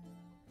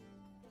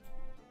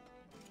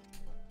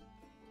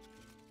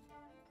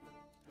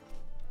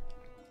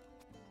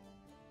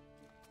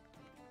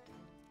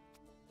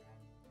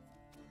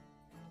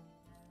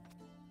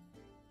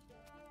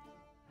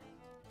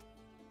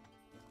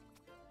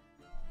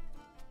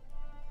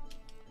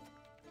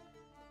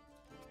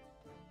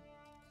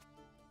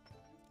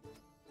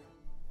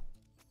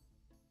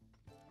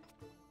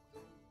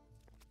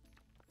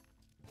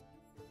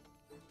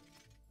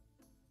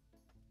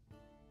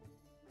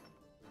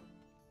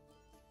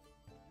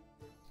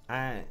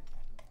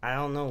 I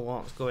don't know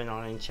what's going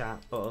on in chat,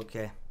 but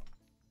okay.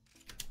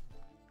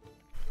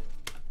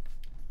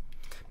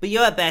 But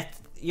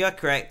you're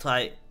correct,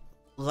 like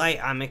light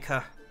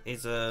Amica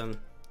is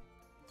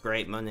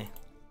great money.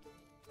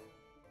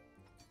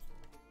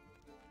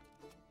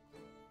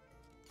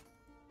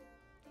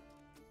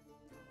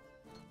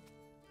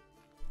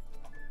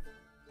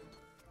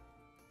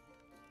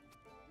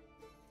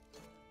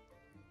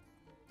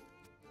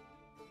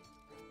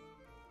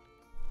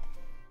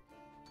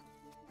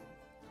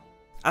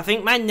 I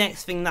think my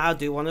next thing that I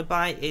do want to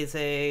buy is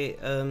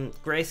a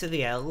Grace of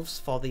the Elves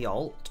for the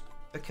alt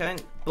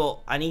account, but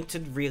I need to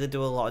really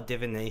do a lot of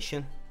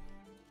divination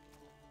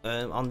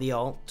on the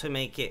alt to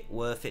make it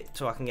worth it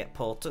so I can get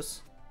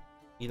porters.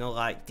 You know,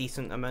 like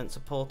decent amounts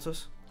of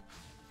porters.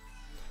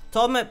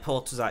 Talking about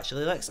porters,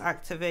 actually, let's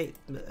activate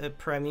a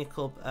Premier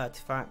Club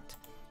artifact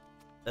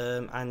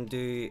and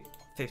do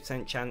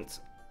 50%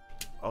 chance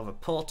of a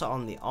porter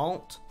on the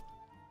alt.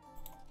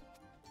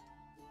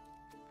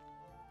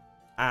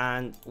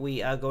 And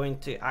we are going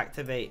to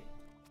activate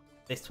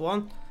this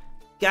one.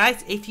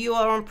 Guys, if you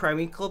are on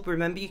Premier Club,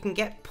 remember you can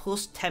get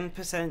plus 10%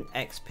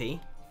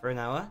 XP for an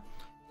hour.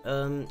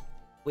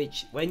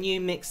 Which, when you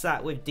mix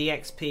that with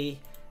DXP,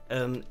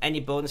 any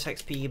bonus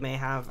XP you may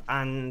have,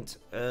 and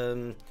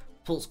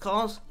pulse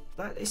cores,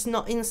 that is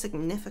not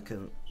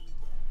insignificant.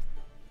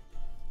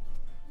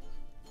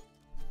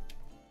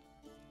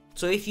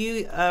 So if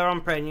you are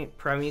on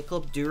Premier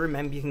Club, do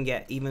remember you can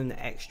get even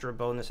extra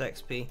bonus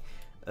XP.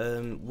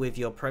 With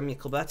your Premier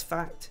Club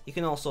artifact. You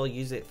can also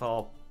use it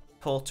for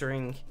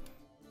portering.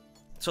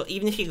 So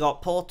even if you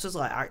got porters,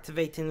 like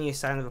activating your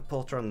sign of a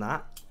porter on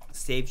that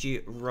saves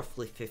you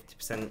roughly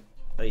 50%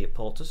 of your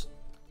porters.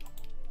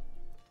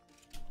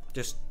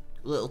 Just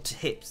little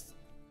tips,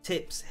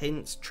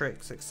 hints,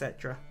 tricks,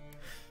 etc.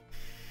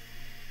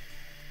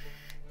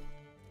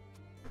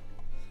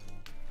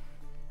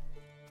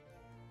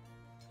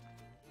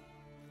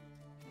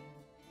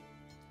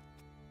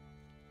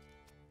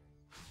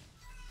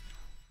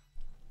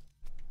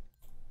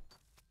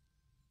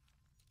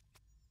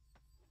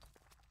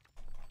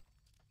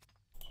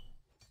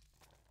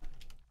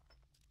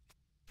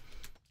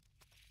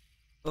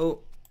 Oh.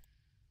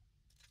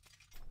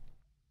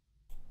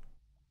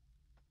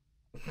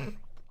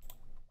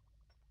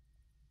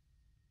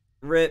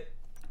 Rip.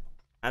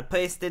 I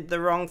pasted the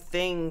wrong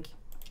thing.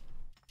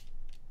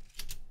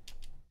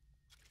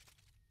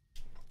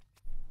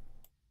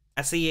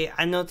 I see it.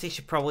 I noticed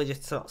you probably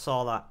just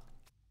saw that.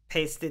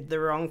 Pasted the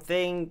wrong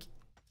thing.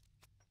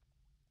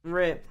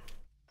 Rip.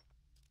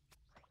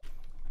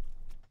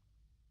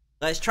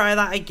 Let's try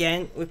that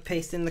again with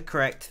pasting the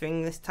correct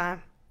thing this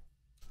time.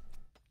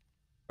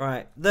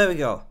 Right, there we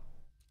go.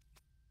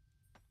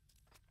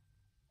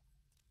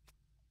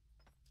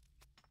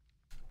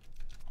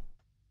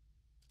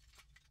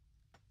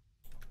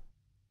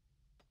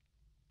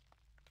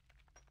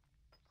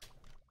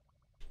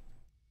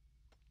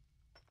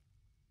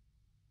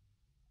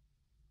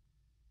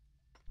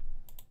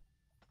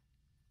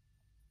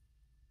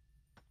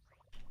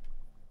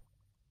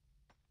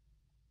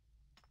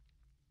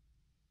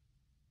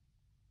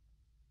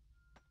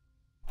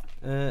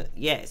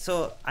 Yeah,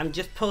 so I'm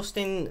just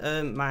posting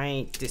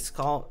my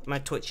Discord, my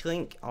Twitch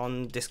link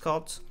on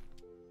Discord.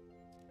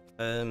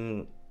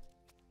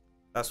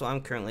 That's what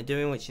I'm currently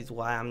doing, which is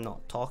why I'm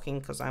not talking,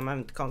 because I'm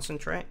having to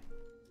concentrate.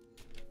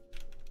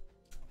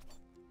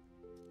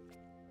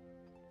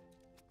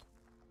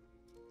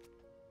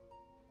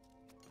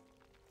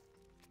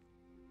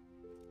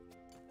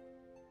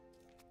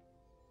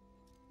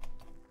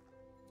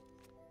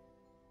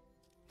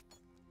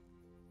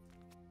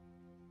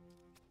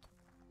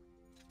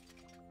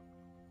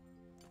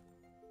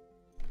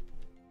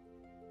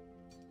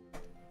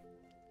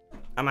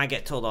 I might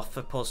get told off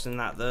for posting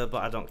that though,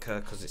 but I don't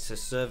care because it's a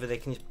server they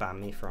can just ban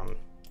me from.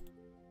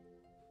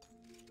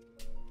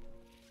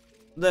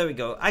 There we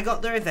go. I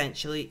got there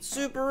eventually.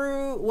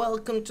 Subaru,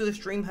 welcome to the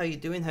stream. How you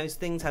doing? How's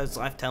things? How's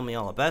life? Tell me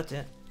all about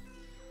it.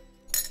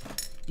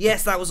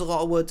 Yes, that was a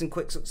lot of words in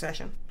quick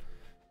succession.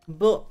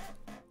 But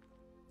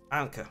I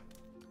don't care.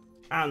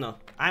 I don't know.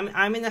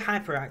 I'm in a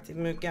hyperactive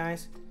mood,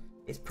 guys.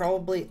 It's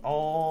probably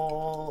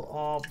all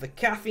of the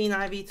caffeine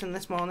I've eaten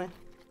this morning.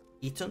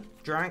 Eaten,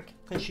 drank,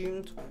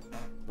 consumed,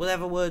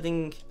 whatever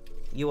wording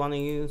you want to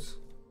use.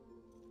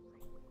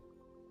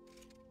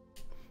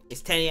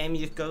 It's 10 AM,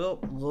 you just got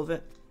up, love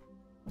it.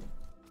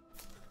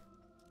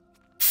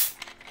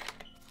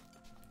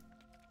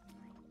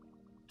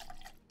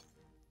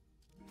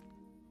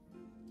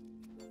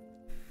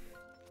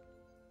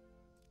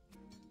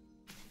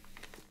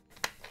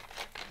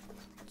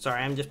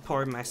 Sorry, I'm just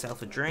pouring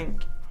myself a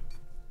drink.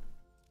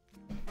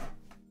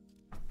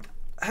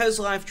 How's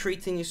life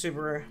treating you,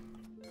 Subaru?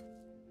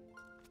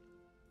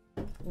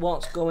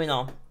 What's going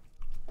on?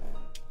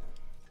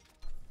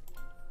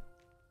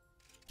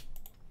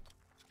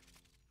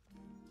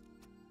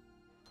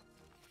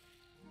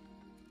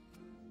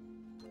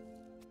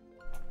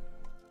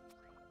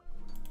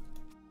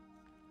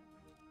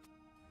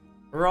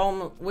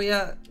 We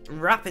are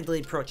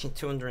rapidly approaching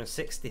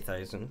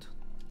 260,000.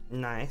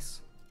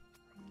 Nice.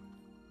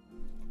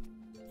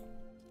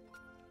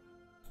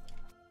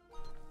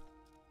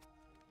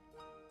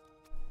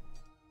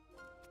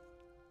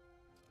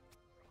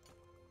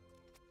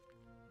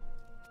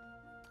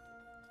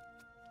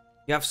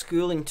 You have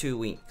school in 2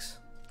 weeks.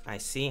 I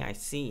see, I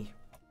see.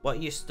 What are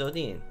you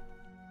studying?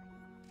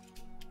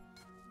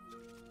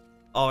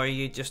 Or are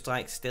you just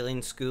like still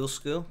in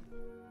school?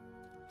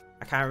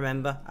 I can't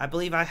remember. I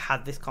believe I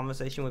had this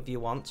conversation with you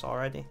once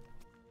already.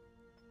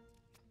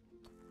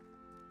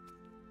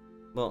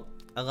 But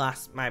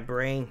alas, my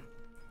brain.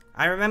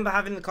 I remember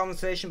having the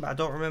conversation, but I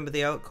don't remember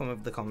the outcome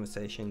of the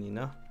conversation, you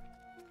know?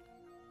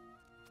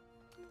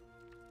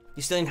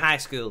 You're still in high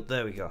school.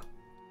 There we go.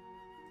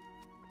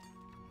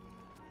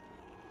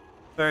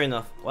 Fair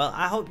enough. Well,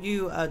 I hope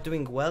you are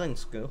doing well in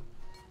school.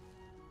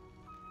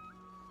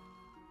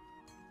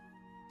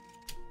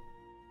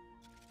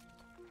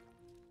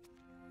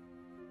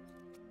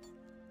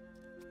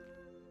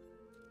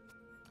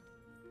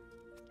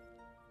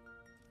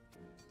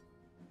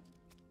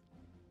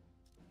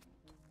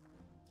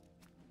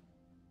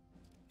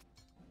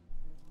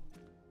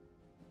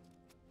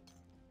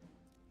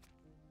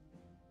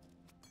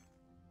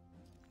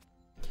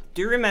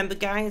 Do remember,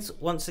 guys,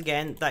 once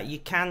again, that you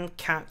can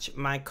catch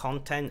my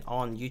content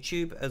on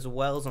YouTube as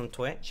well as on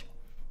Twitch.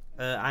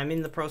 I'm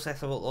in the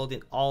process of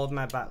uploading all of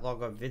my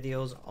backlog of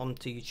videos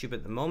onto YouTube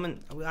at the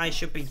moment. I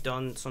should be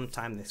done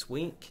sometime this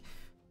week.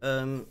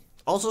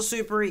 Also,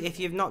 Super, if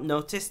you've not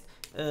noticed,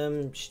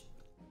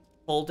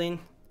 holding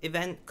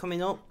event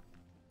coming up,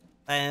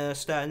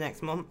 starting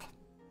next month.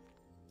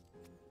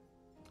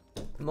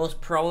 Most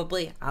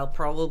probably, I'll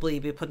probably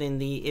be putting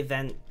the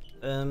event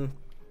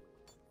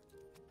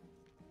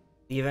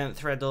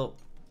thread up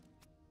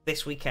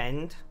this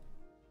weekend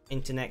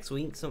into next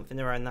week, something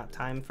around that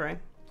time frame.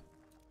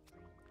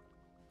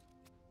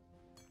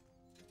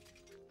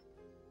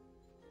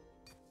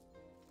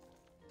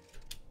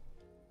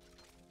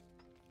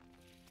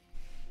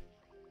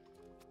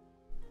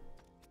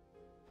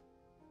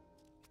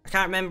 I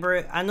can't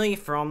remember. I know you're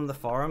from the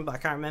forum, but I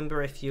can't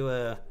remember if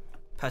you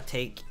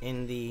partake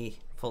in the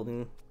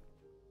folding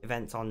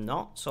events or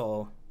not.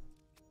 So.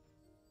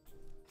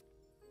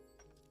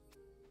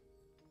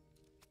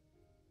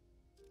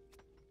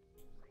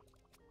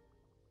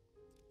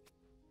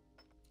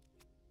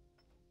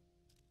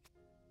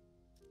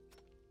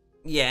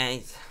 Yeah.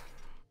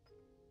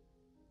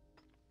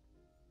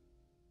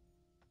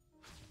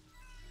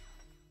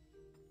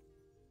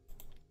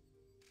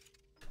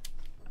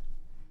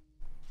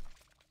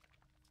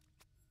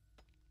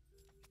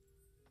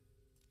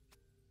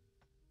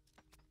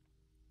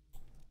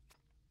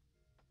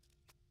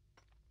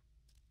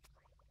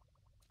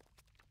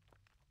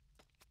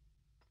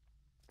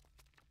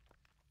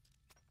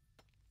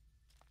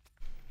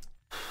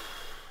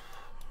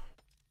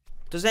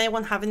 Does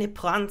anyone have any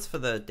plans for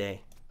the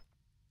day?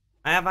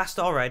 I have asked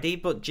already,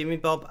 but Jimmy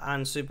Bob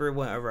and Subaru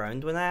weren't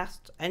around when I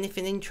asked.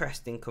 Anything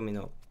interesting coming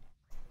up?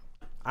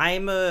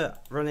 I'm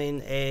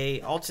running a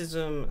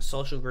autism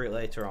social group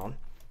later on.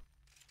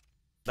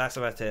 That's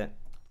about it.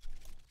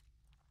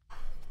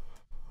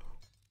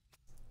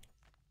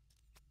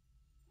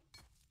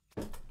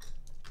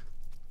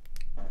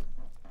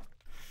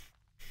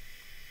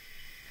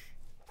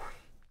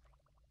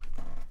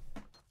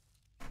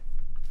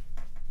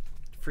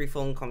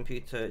 pre-phone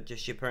computer,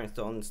 just your parents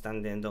don't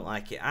understand it and don't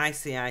like it. I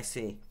see, I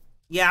see.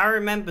 Yeah, I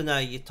remember now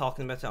you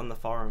talking about it on the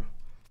forum.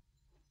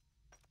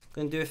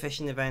 Gonna do a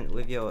fishing event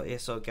with your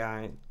ISO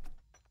guy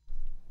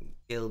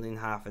guild in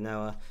half an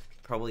hour.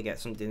 Probably get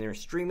some dinner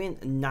streaming.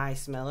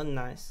 Nice, Melon,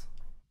 nice.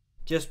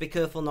 Just be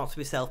careful not to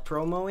be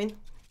self-promoing.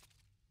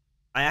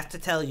 I have to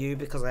tell you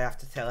because I have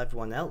to tell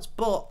everyone else,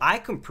 but I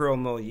can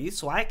promo you,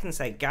 so I can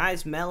say,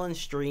 guys, Melon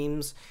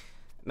streams.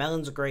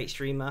 Melon's a great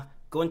streamer.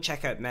 Go and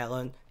check out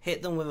Melon.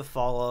 Hit them with a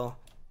follow.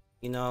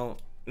 You know,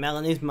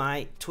 Melon is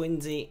my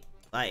twinsy.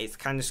 Like, it's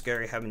kind of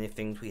scary how many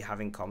things we have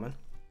in common.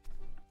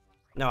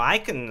 No, I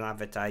can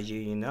advertise you,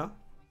 you know.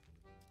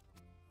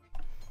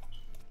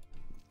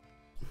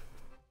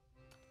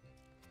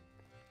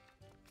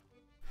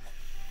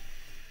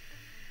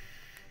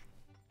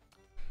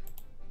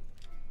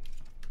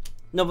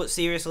 No, but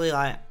seriously,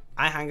 like,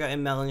 I hang out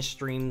in Melon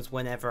streams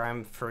whenever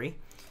I'm free.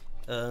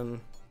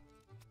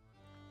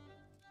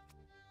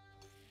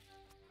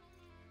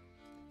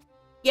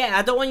 Yeah,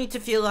 I don't want you to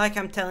feel like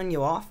I'm telling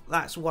you off.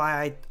 That's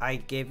why I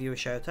gave you a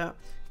shout out.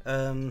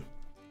 But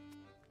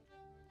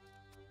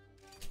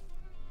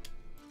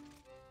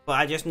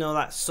I just know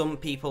that some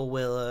people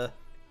will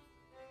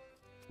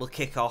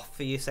kick off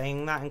for you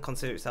saying that and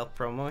consider it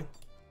self-promoing.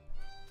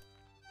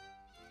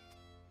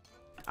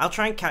 I'll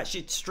try and catch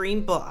it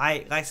stream, but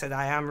like I said,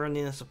 I am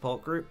running a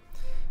support group,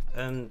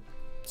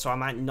 so I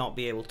might not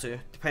be able to.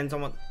 Depends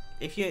on what.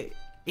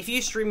 If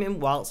you streaming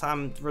whilst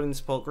I'm running the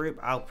support group,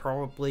 I'll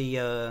probably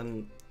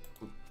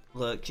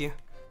lurk you.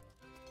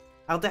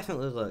 I'll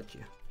definitely lurk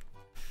you.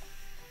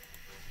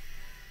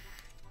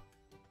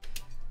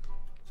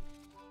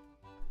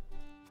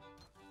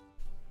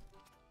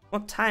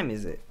 What time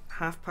is it?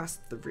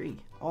 3:30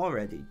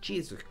 already.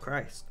 Jesus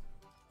Christ.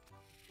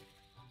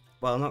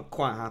 Well, not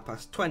quite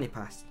 20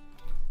 past,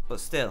 but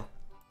still.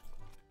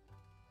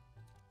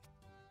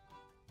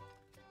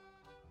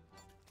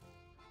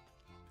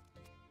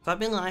 So I've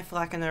been live for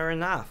like an hour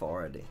and a half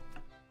already.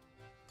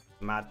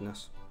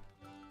 Madness.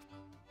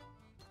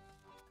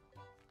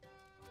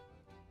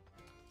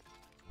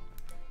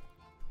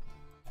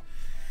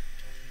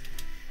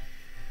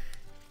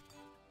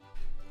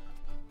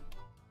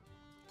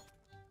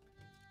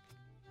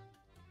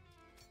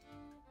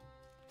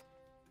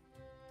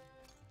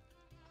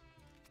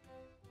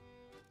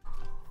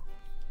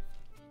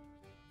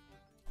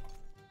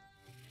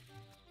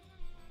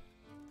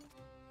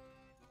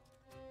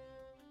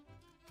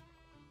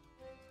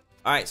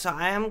 Alright, so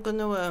I am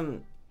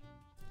gonna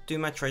do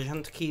my treasure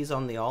hunter keys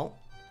on the alt.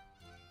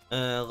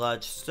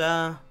 Large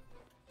star.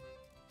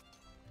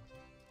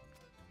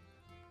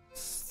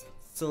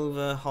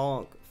 Silver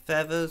hawk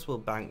feathers, we'll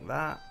bank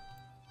that.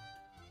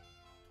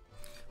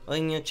 Well,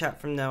 in your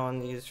chat from now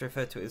on, you just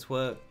refer to it as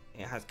work.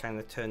 It has kind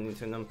of turned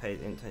into an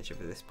unpaid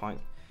internship at this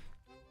point.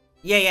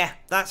 Yeah,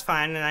 that's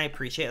fine, and I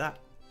appreciate that.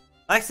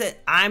 Like I said,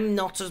 I'm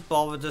not as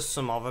bothered as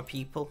some other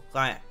people.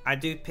 Like, I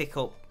do pick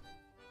up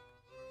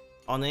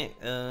on it.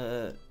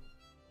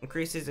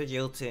 Increases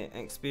agility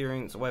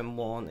experience when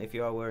worn if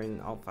you are wearing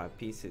all 5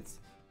 pieces.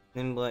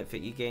 Nimble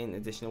outfit, you gain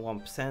additional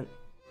 1%.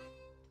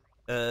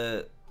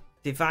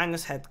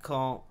 Diviner's head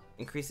core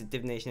increases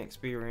divination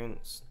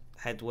experience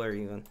head wear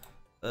even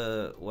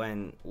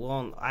when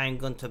worn. I'm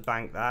going to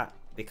bank that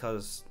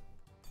because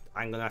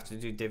I'm going to have to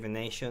do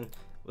divination.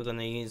 We're going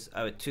to use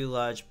our 2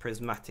 large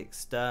prismatic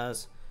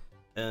stars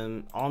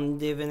on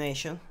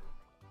divination.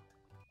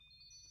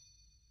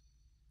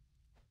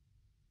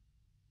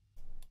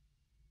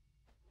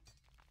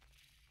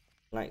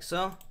 Like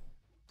so.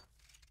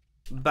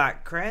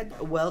 Back cred,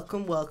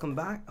 welcome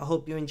back. I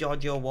hope you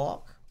enjoyed your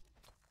walk.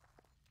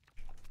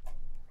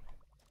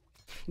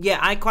 Yeah,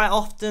 I quite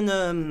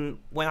often,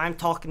 when I'm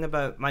talking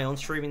about my own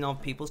streaming on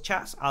people's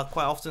chats, I'll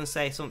quite often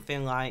say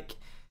something like,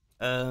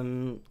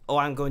 oh,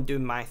 I'm going to do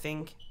my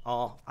thing,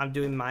 or I'm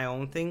doing my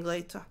own thing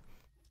later,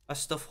 or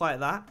stuff like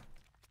that.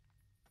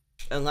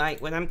 And like,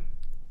 when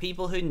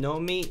people who know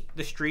me,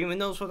 the streamer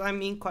knows what I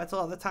mean quite a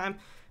lot of the time,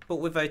 but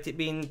without it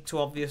being too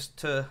obvious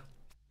to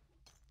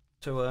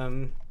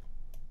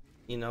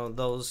you know,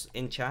 those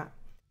in chat.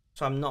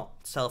 So I'm not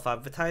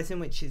self-advertising,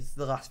 which is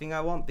the last thing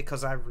I want,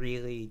 because I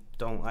really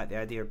don't like the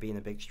idea of being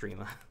a big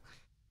streamer.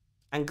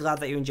 I'm glad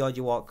that you enjoyed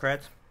your walk,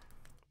 Cred.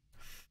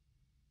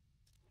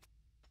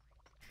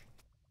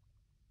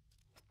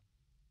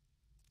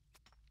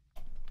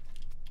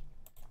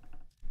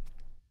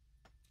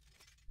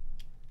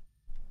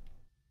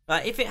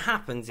 If it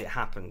happens, it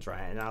happens,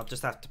 right? And I'll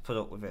just have to put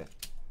up with it.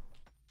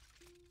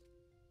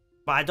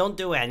 But I don't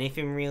do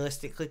anything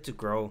realistically to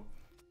grow.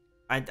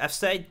 I've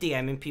started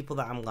DMing people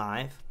that I'm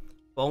live,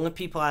 but only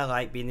people I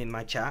like being in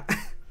my chat.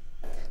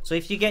 So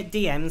if you get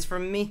DMs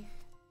from me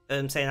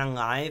saying I'm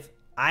live,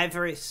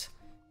 either it's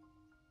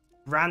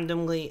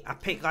randomly, I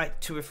pick like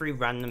 2 or 3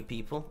 random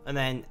people, and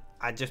then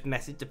I just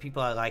message the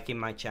people I like in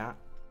my chat.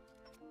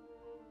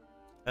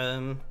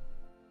 So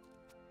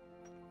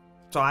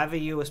either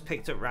you was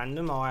picked at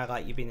random, or I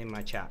like you being in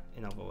my chat,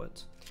 in other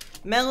words.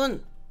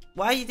 Melon,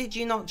 why did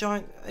you not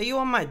join? Are you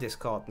on my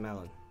Discord,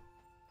 Melon?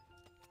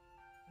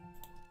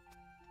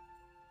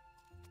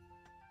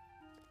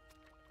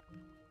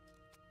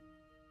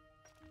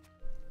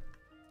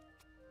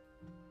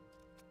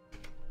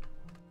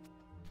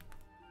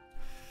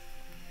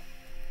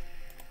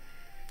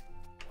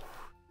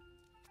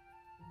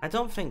 I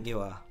don't think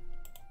you are.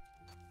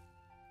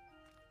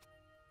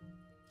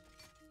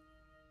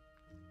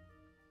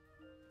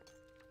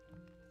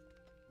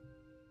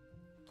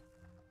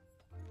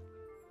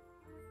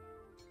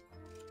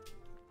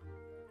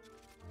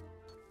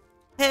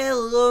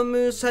 Hello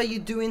Moose, how you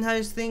doing?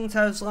 How's things?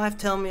 How's life?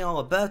 Tell me all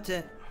about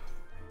it.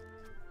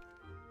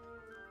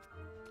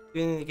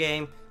 Doing the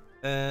game,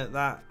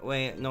 that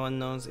way no one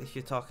knows if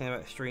you're talking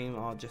about stream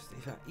or just...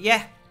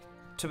 Yeah,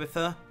 to be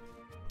fair.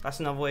 That's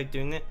another way of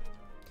doing it.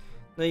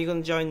 No, you're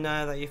gonna join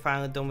now that you're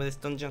finally done with this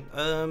dungeon.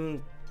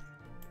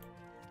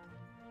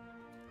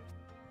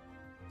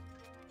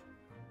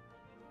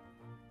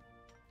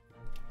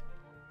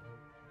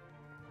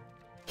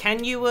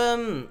 Can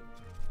you,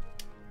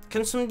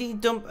 can somebody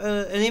dump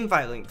an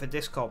invite link for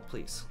Discord,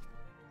 please?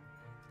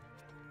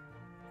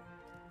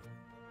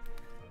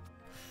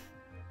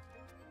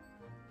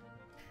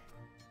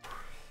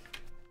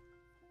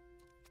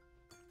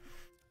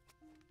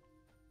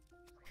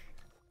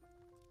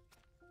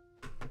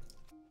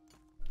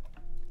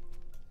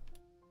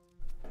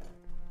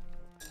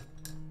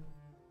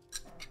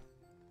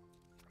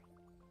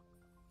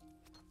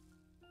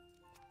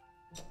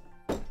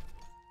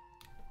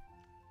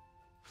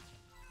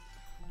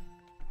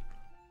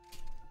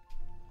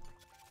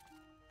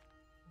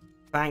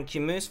 Thank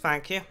you, Moose,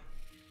 thank you.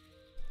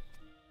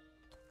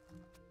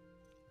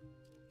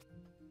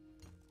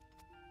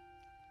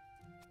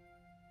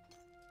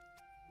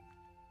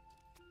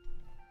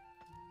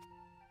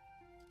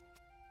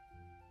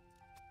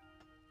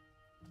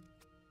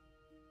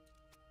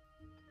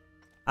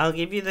 I'll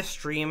give you the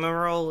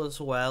streamer role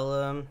as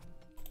well,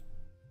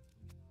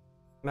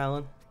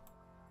 Melon.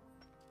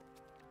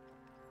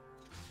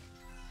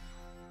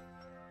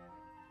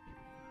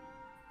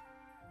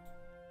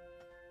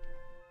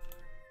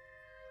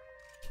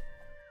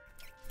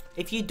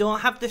 If you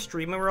don't have the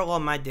streamer role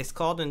on my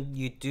Discord and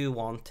you do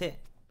want it,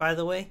 by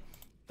the way,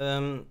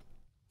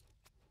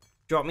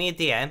 drop me a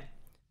DM.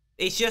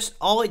 It's just,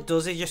 all it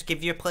does is just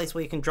give you a place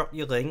where you can drop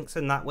your links,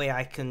 and that way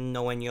I can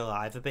know when you're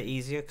live a bit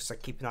easier, because I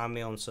keep an eye on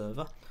my own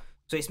server.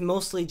 So it's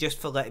mostly just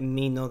for letting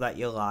me know that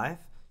you're live,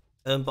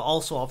 but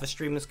also other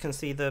streamers can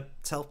see the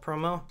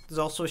self-promo. There's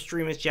also a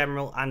streamers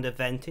general and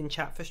event in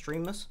chat for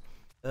streamers,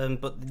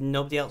 but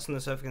nobody else on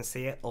the server can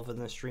see it other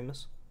than the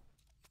streamers.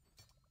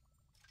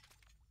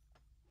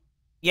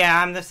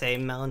 Yeah, I'm the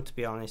same, Melon, to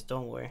be honest,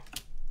 don't worry.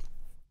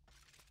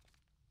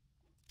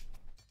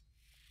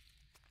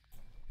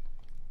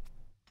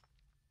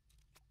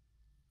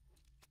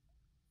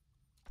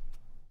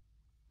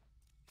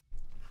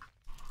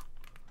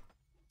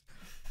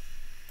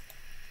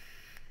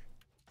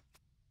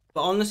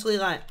 But honestly,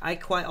 like, I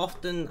quite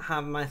often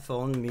have my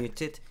phone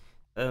muted.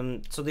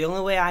 So the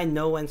only way I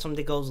know when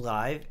somebody goes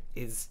live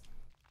is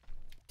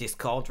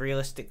Discord,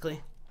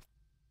 realistically.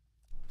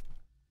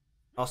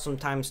 Or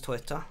sometimes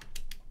Twitter.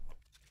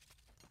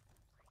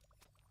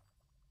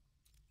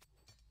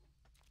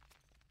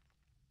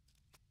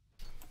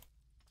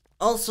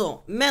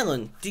 Also,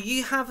 Melon, do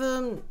you have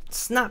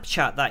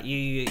Snapchat that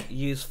you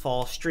use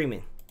for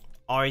streaming?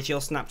 Or is your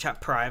Snapchat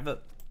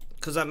private?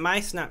 Because at my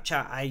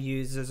Snapchat I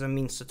use as a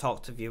means to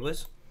talk to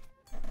viewers.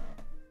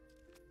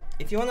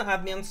 If you want to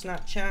add me on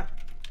Snapchat,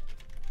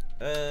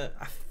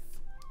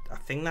 I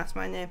think that's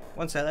my name.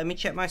 One sec, let me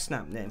check my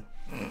Snap name.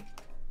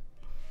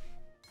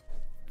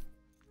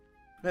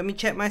 Let me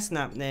check my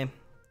Snap name.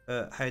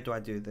 How do I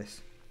do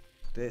this?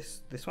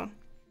 This one?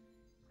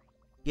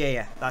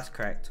 Yeah, that's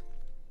correct.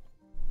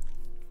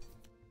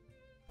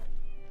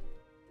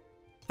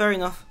 Fair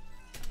enough.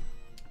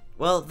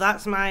 Well,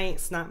 that's my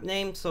Snap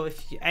name, so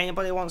if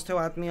anybody wants to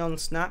add me on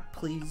Snap,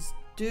 please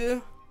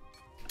do.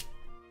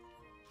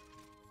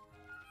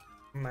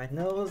 My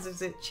nose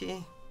is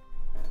itchy.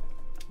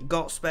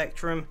 Got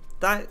Spectrum.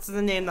 That's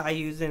the name that I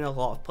use in a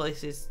lot of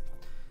places.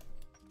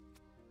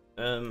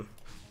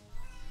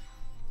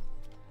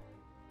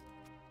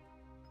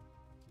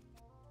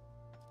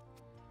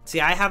 See,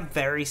 I have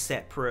very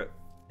separate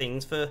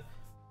things for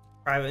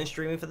private and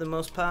streaming for the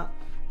most part.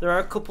 There are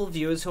a couple of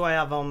viewers who I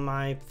have on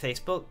my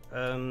Facebook.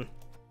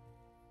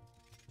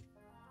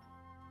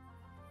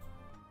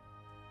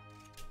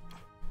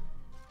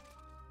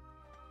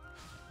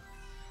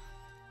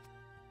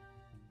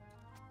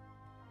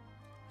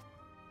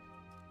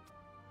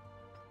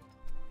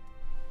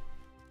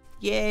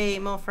 Yay,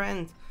 more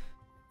friends.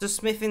 Does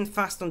smithing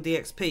fast on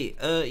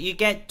DXP? You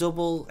get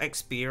double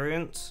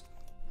experience.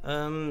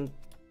 So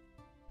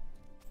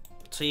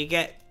you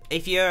get,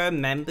 if you're a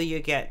member, you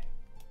get,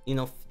 you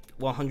know,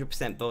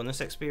 100% bonus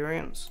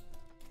experience.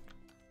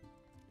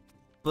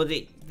 But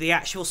the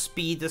actual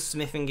speed of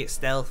smithing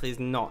itself is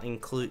not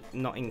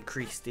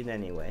increased in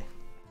any way.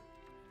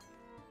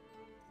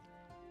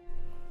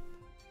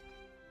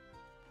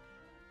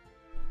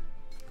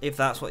 If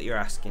that's what you're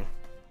asking.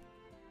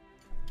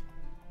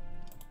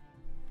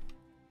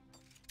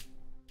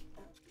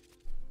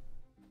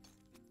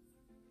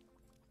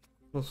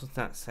 Also,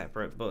 that's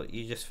separate, but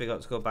you just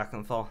forgot to go back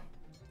and forth.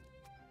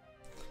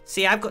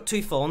 See, I've got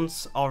two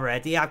phones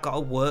already. I've got a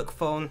work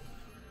phone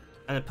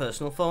and a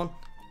personal phone.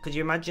 Could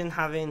you imagine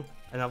having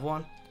another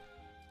one?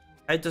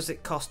 How does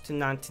it cost to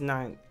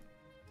 99?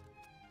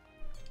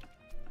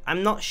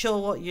 I'm not sure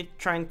what you're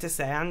trying to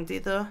say, Andy,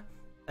 though.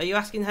 Are you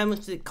asking how much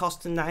does it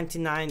cost to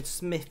 99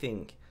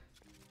 smithing?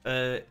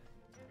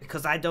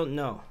 Because I don't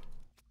know.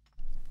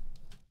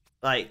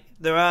 Like,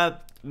 there are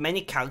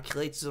many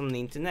calculators on the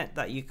internet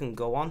that you can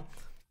go on.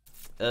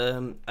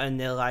 And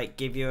they'll, like,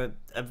 give you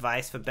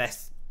advice for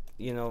best,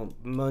 you know,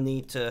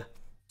 money to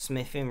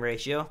smithing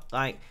ratio.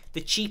 Like,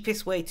 the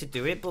cheapest way to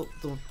do it, but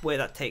the way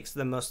that takes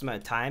the most amount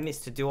of time, is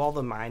to do all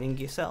the mining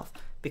yourself.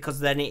 Because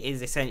then it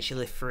is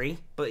essentially free,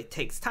 but it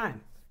takes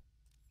time.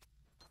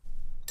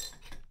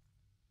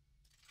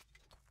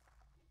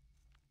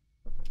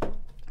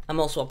 I'm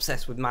also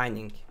obsessed with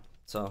mining,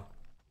 so.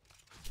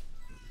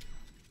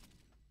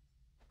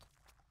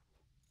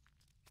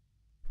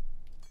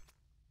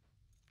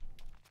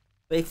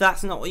 But if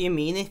that's not what you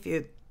mean, if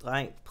you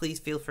like, please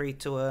feel free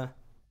to,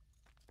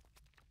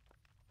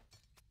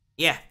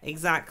 yeah,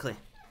 exactly.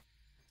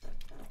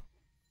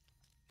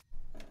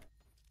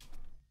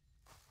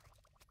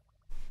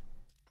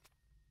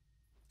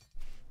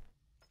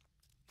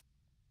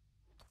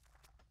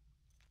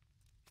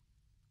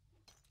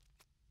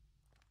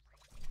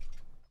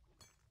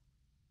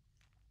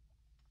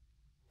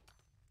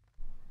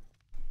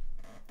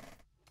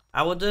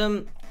 I would,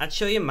 I'd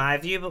show you my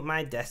view, but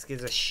my desk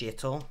is a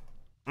shithole.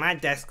 My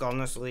desk,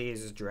 honestly,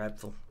 is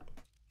dreadful.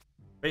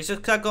 But it's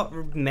just 'cause I got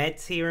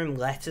meds here and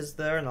letters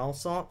there and all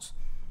sorts.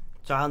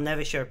 So I'll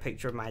never show a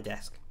picture of my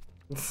desk.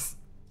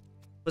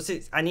 But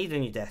I need a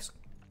new desk.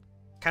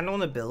 Kinda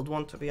wanna build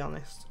one, to be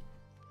honest.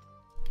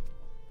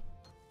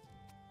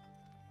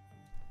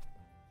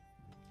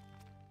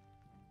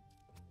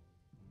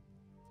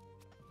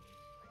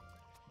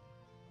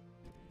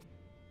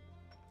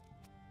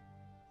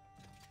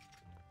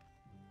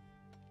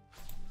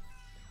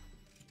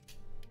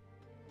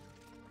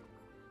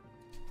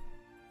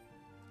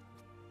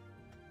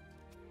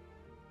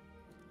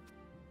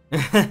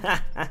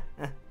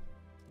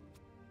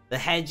 The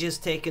hedge is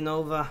taken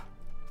over.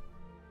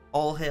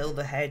 All hail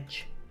the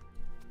hedge.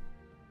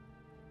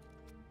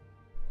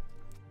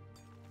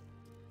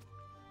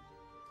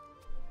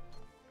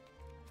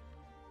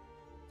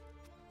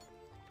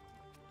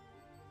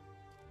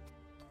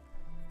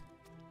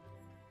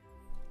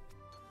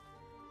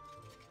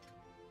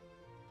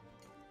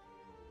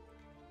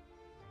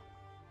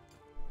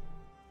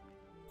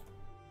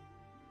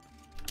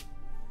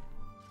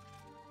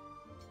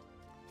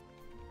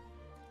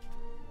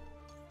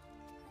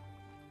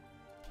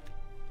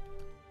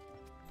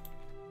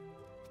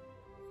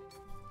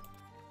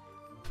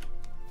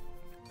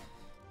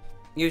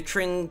 You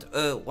trimmed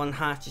one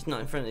hatch is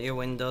not in front of your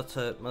window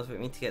to motivate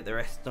me to get the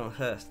rest done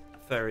first.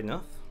 Fair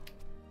enough.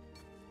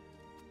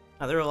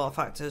 Now, there are a lot of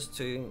factors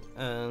to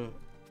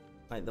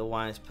like the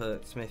wise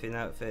perk, smithing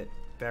outfit,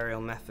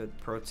 burial method,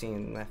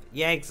 protein method.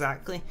 Yeah,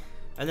 exactly.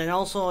 And then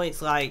also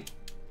it's like,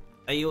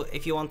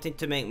 if you wanted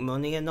to make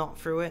money or not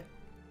through it.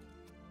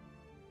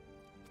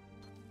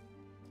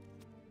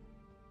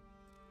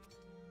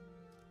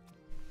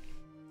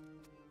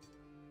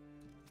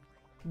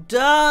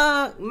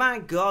 Duh! My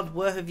god,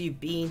 where have you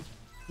been?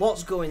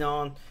 What's going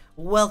on?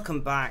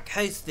 Welcome back.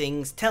 How's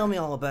things? Tell me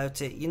all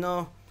about it. You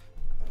know,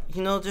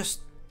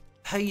 just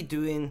how you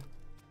doing?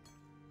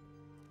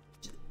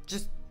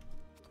 Just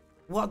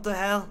what the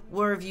hell?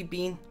 Where have you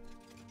been?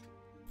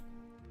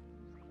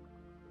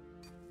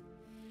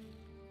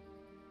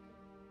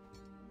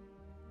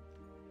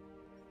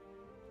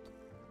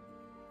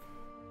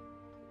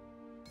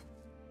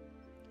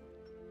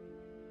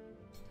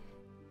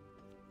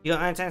 You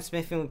got 9 times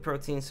smithing with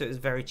protein, so it was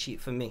very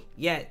cheap for me.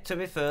 Yeah, to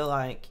be fair,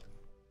 like,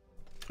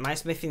 my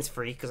smithing's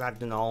free because I've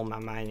done all my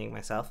mining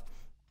myself.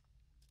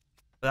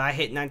 But I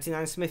hit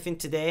 99 smithing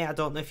today. I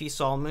don't know if you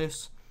saw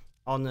Moose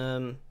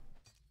on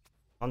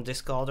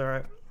Discord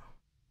or.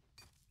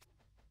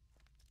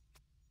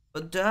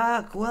 But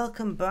Dark,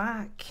 welcome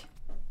back.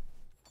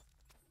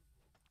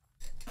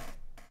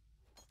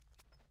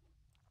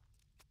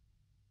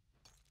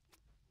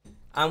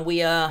 And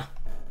we are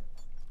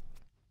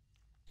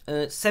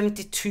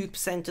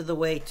 72% of the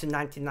way to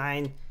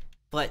 99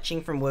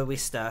 fletching from where we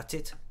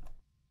started.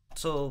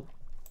 So,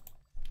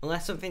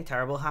 unless something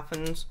terrible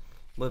happens,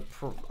 we're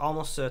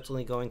almost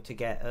certainly going to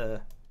get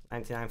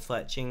 99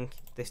 fletching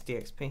this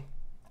DXP.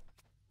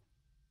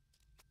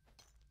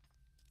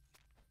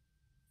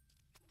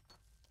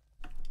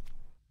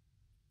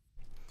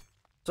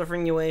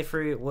 Suffering your way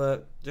through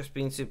work, just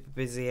being super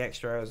busy,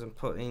 extra hours, and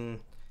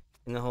putting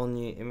in the whole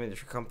new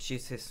inventory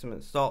computer system at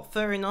the start.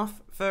 Fair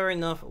enough, fair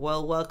enough.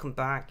 Well, welcome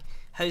back.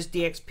 How's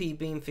DXP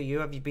been for you?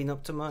 Have you been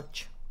up to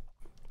much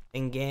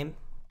in game?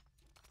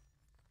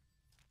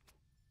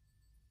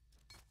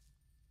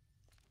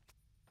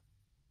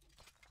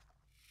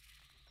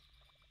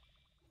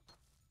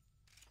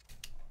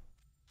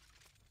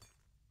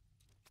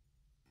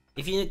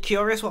 If you're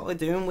curious what we're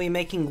doing, we're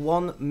making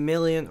 1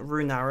 million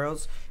rune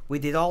arrows. We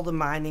did all the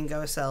mining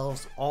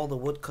ourselves, all the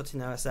wood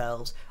cutting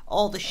ourselves,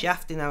 all the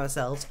shafting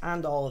ourselves,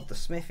 and all of the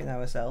smithing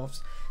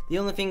ourselves. The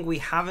only thing we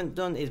haven't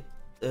done is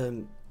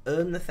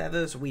earn the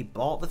feathers, we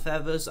bought the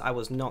feathers. I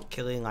was not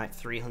killing like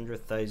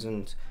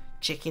 300,000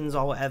 chickens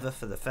or whatever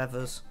for the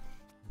feathers.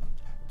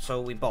 So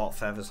we bought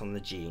feathers on the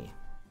G.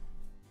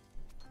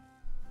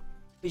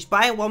 Which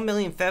buying 1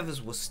 million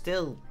feathers was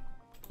still,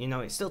 you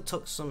know, it still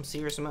took some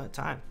serious amount of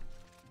time.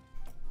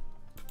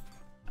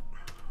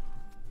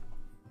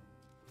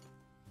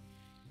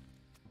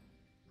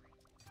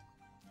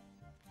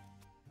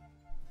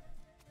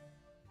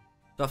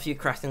 Got a few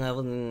crafting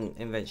levels and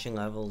invention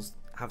levels.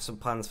 Have some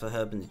plans for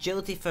herb and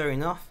agility, fair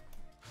enough.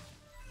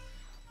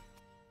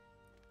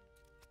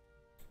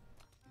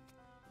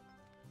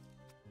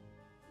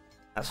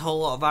 That's a whole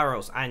lot of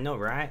arrows, I know,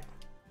 right?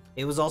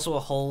 It was also a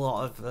whole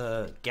lot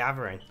of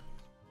gathering.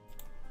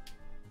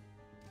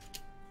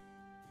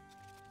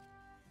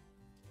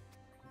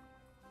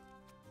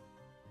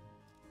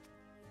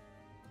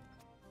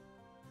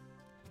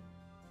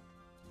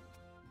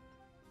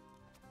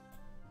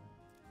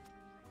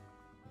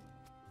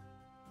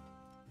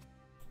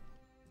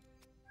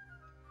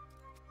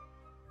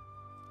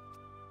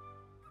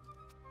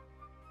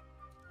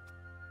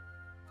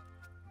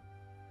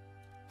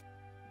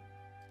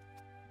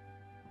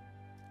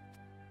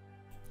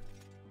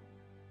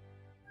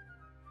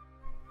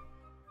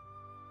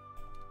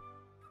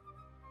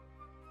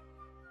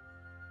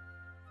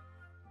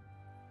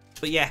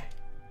 But yeah,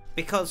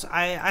 because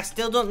I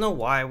still don't know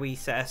why we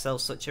set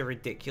ourselves such a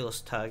ridiculous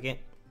target.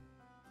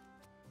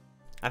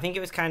 I think it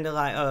was kind of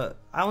like,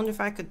 I wonder if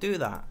I could do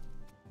that.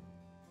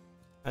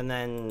 And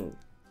then...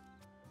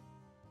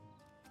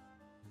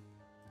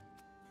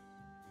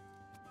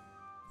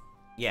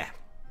 yeah.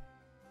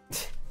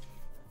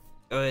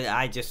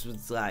 I just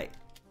was like,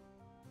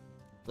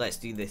 let's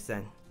do this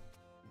then.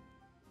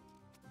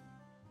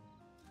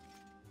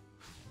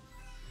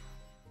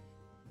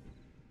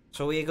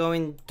 So we're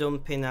going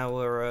dumping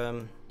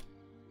our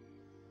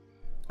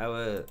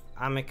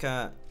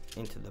Amica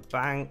into the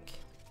bank.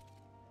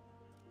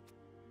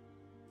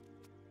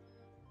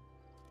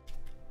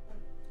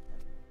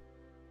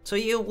 So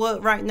you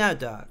work right now,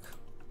 Dark?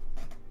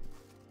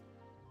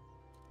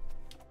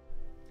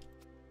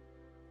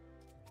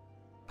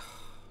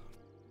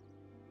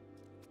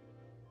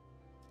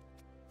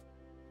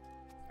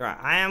 Right,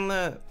 I'm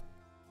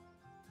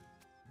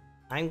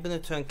gonna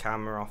turn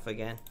camera off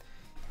again.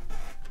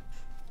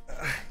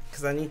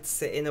 Because I need to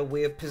sit in a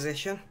weird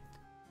position.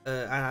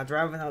 And I'd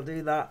rather not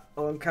do that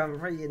on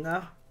camera, you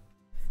know.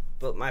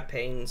 But my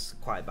pain's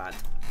quite bad.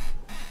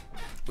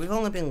 We've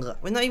not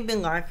even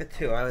been live for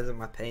 2 hours and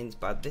my pain's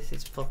bad. This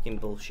is fucking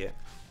bullshit.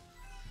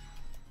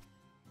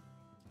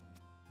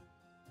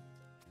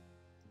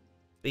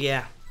 But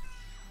yeah.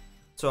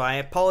 So I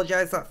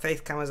apologise that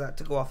face camera's had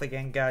to go off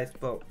again, guys,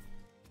 but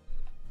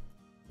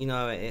you know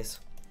how it is.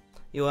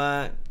 You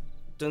are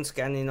done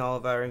scanning all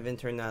of our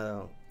inventory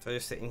now. So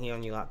just sitting here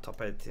on your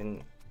laptop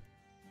editing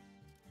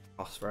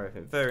OS for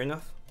everything. Fair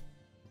enough.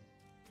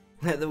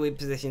 The weird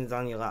positions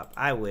on your lap.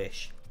 I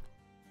wish.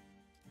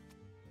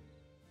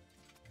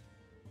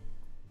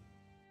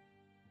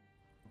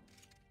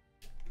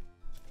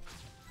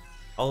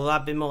 Although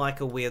that'd be more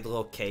like a weird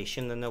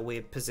location than a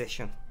weird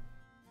position.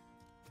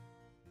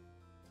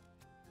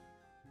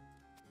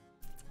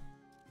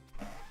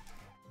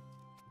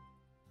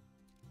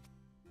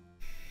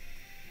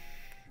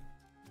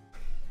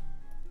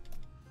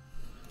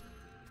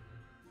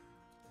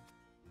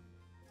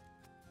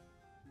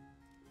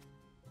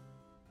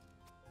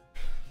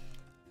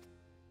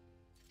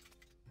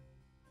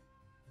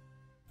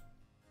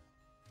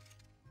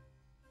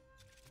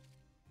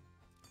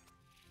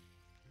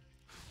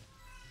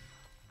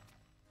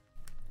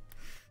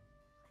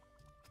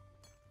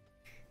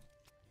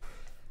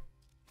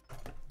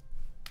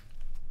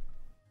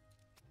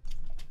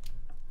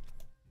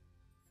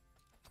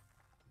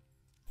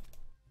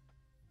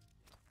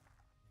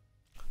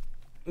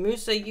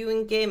 Moose, are you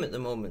in game at the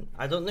moment?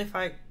 I don't know if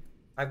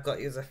I've got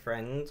you as a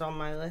friend on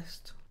my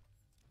list.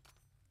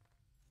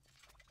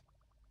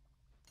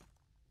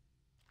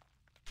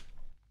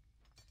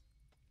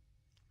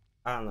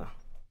 I don't know.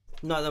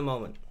 Not at the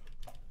moment.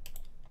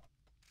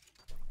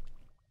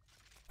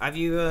 Have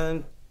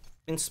you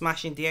been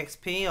smashing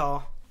DXP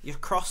or you're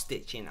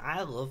cross-stitching?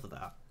 I love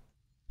that.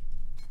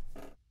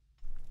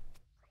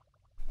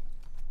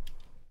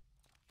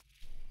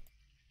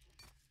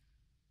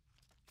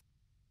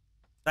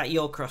 That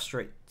you're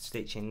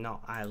cross-stitching,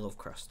 not I love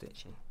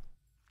cross-stitching.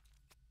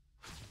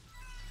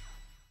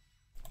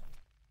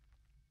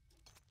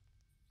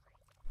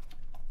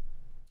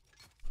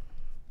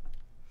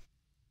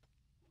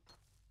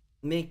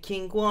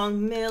 Making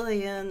 1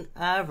 million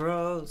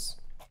arrows.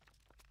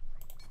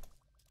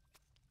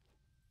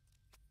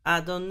 I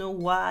don't know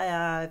why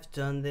I've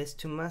done this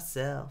to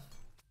myself.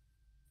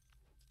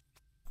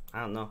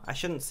 I don't know. I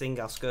shouldn't sing,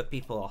 I'll scare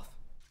people off.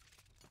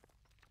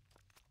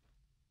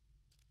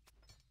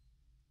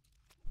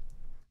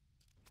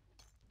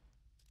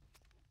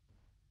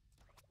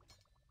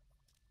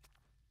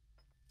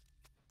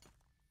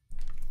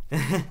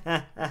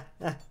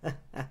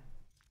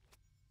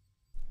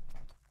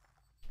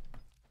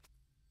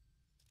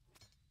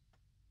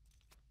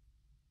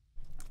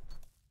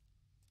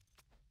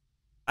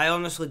 I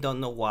honestly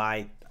don't know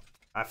why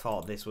I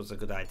thought this was a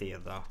good idea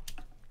though.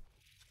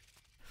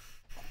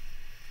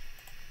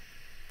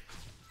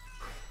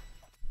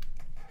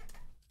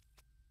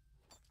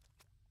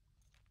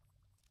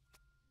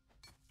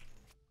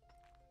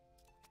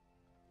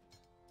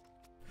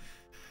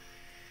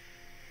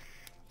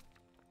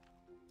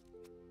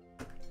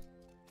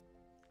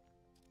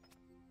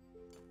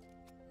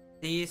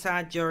 Do you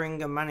decide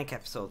during a Manic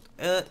episode?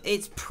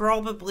 It's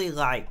probably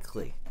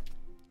likely.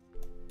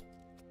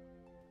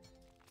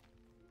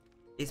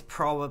 It's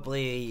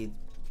probably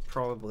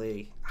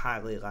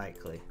highly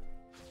likely.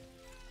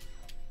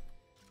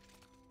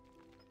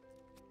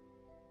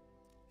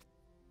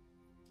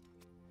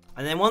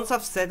 And then once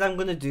I've said I'm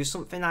gonna do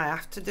something, I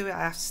have to do it. I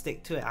have to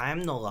stick to it. I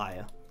am no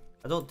liar.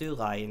 I don't do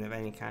lying of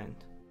any kind.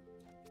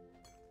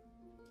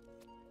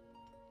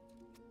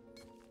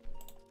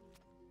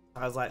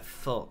 I was like,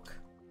 fuck.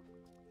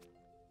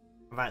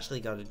 I've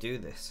actually got to do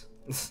this.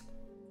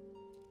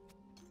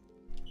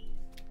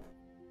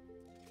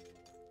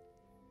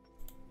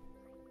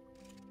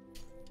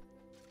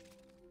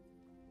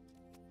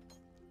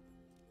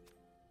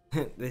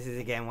 This is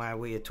again why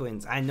we are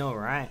twins. I know,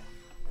 right?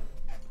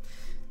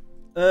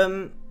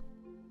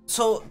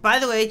 So, by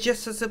the way,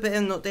 just as a bit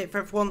of an update for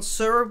everyone,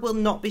 Sarah will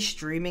not be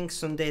streaming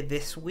Sunday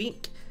this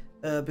week.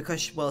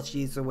 Because, well,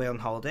 she's away on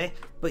holiday.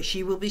 But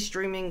she will be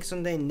streaming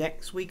Sunday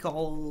next week,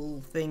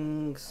 all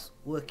things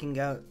working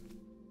out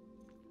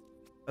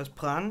as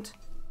planned.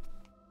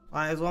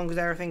 As long as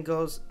everything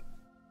goes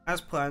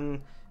as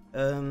planned,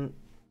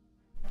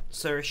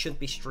 Sarah should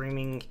be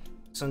streaming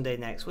Sunday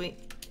next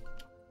week.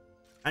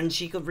 And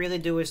she could really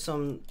do with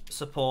some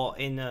support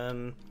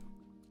in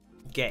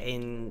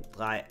getting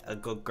like a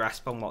good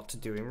grasp on what to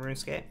do in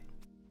RuneScape.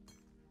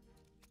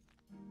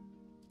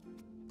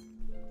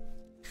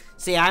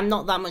 See, I'm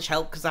not that much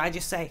help because I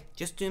just say,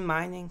 just do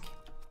mining.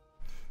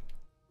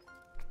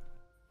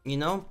 You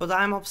know, but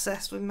I'm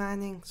obsessed with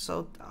mining,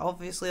 so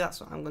obviously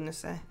that's what I'm gonna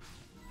say.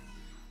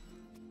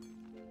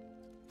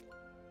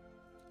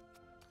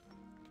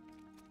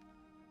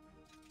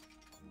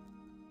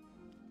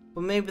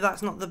 But maybe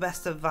that's not the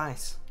best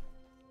advice.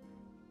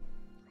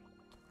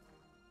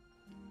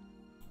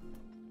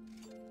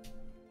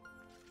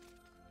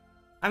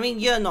 I mean,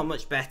 you're not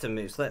much better,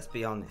 Moose, let's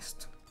be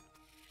honest.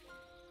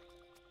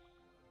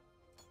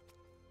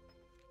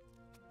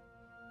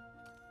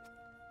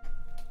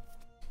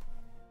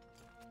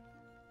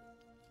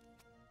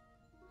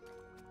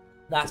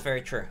 That's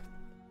very true.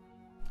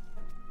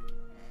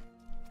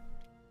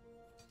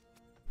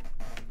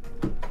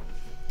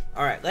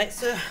 Alright,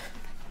 let's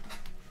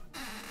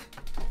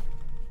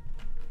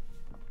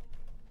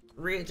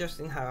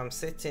readjusting how I'm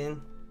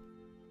sitting.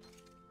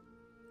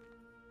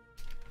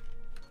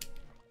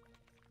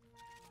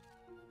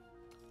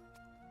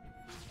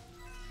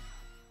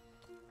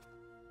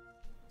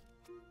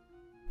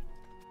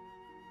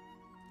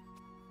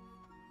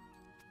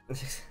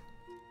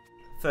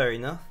 Fair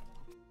enough.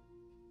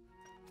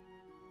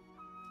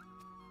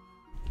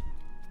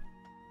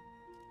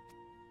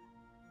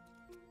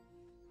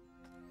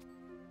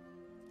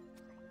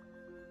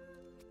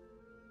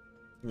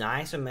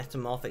 Nice, a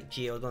metamorphic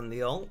geode on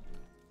the ult.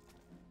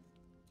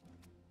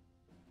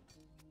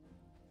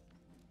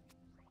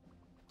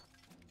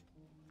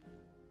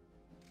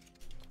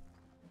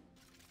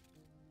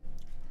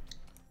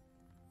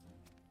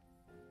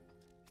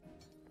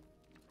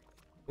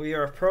 We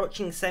are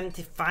approaching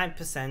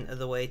 75% of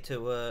the way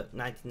to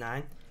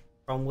 99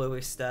 from where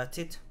we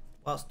started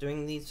whilst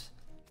doing these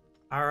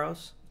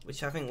arrows,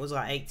 which I think was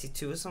like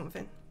 82 or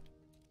something.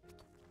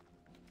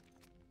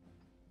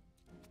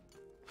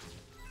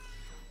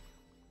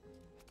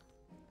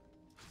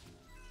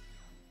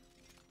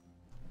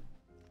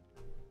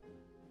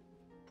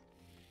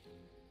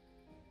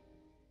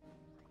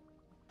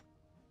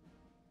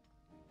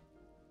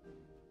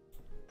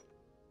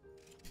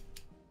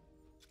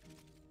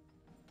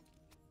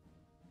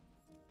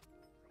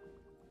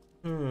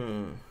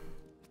 Hmm.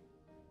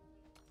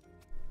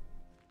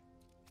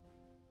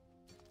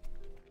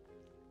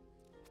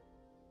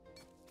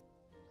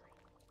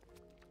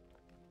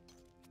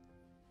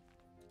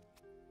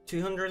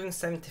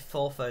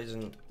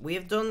 $274,000. We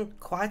have done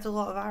quite a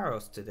lot of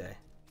arrows today.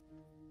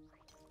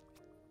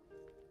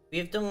 We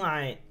have done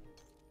like,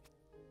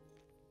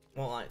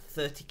 what, like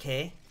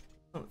 30k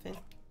something.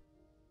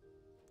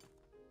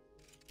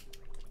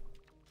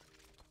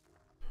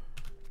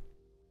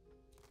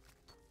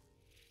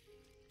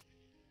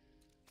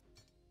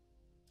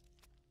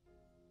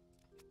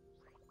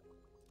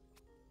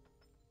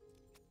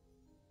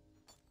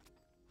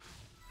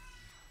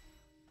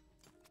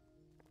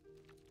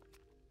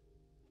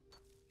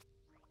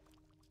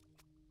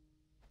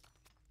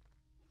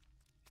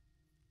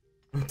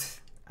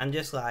 I'm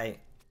just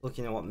like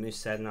looking at what Moose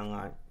said and I'm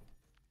like,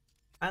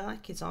 I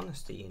like his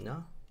honesty, you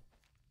know?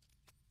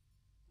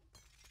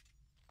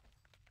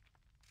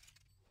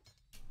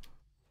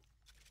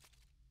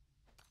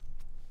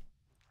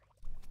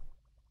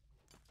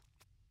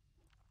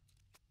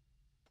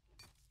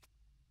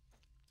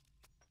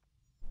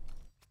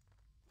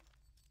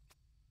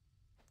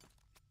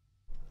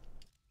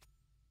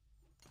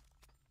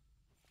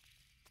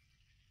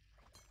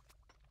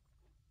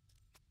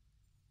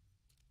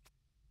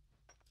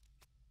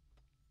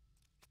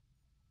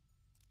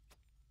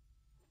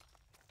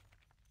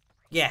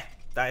 Yeah,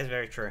 that is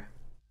very true.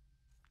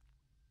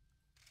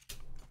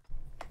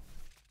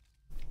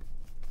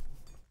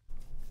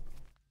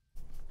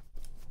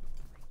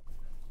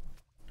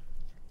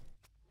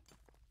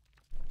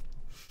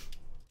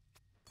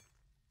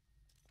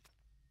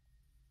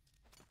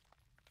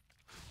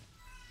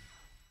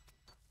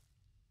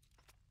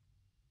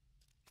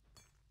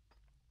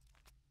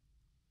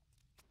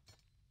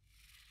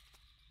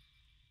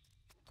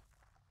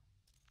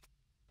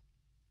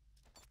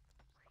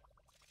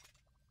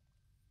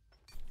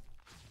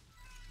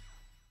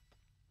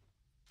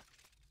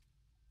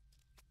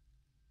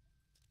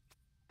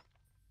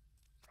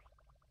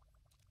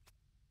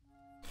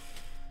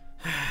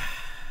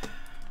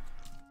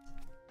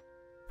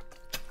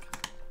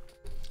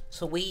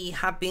 So we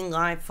have been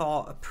live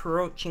for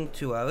approaching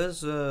 2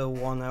 hours,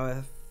 1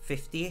 hour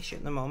 50-ish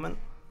at the moment.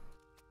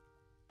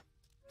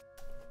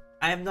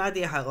 I have no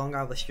idea how long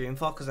I'll be streaming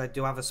for because I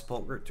do have a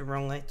support group to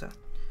run later.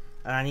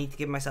 And I need to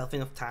give myself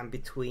enough time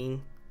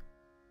between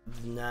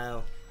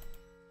now,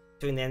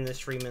 between the end of the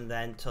stream and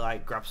then to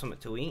like grab something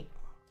to eat.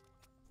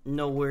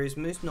 No worries,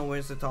 Moose, no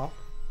worries at all.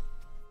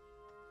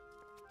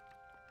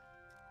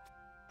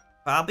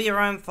 But I'll be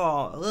around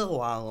for a little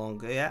while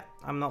longer, yeah.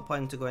 I'm not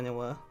planning to go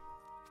anywhere.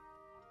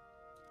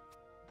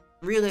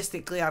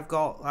 Realistically, I've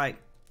got like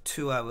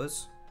 2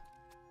 hours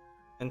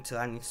until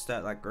I need to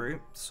start that group,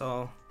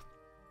 so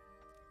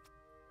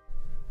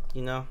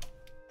you know.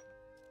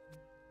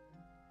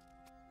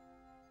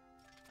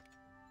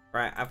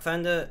 Right, I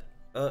found a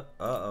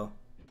uh-oh.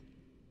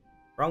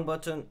 Wrong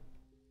button.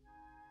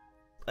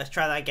 Let's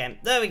try that again.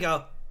 There we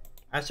go.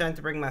 I was trying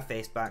to bring my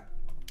face back.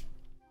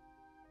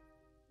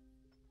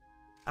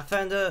 I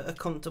found a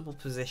comfortable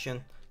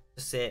position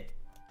to sit.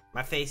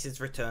 My face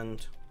is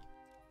returned.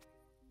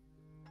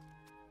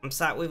 I'm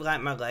sat with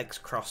like my legs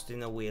crossed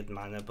in a weird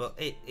manner, but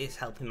it's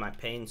helping my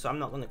pain, so I'm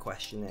not going to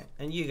question it.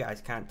 And you guys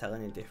can't tell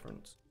any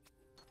difference.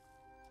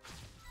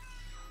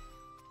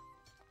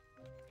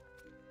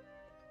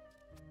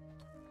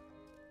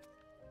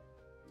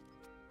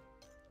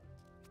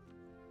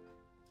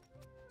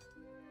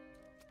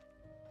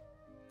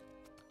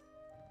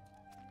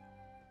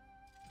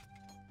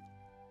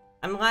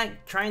 I'm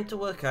like trying to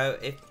work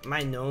out if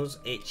my nose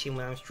itching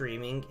when I'm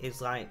streaming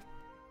is like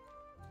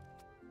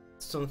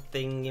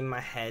something in my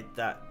head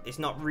that it's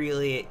not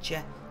really itchy.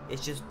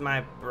 It's just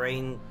my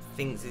brain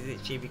thinks it's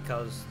itchy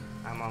because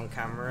I'm on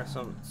camera.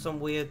 Some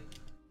weird,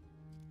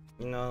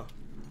 you know,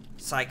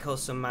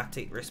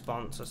 psychosomatic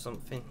response or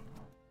something.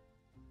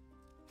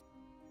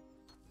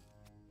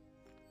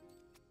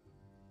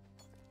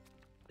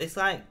 It's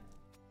like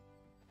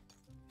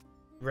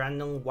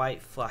random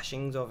white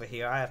flashings over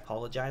here. I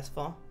apologize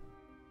for.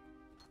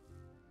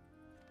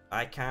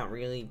 I can't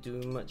really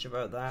do much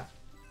about that.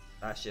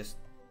 That's just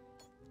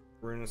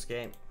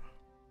Runescape.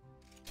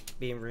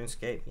 Being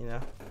Runescape, you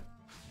know.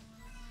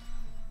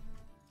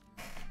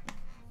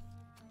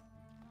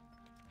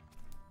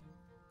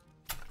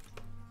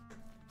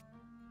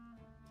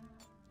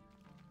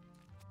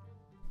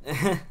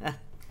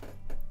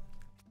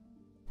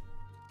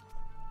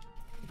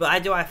 But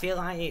I feel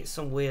like it's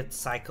some weird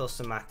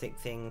psychosomatic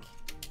thing.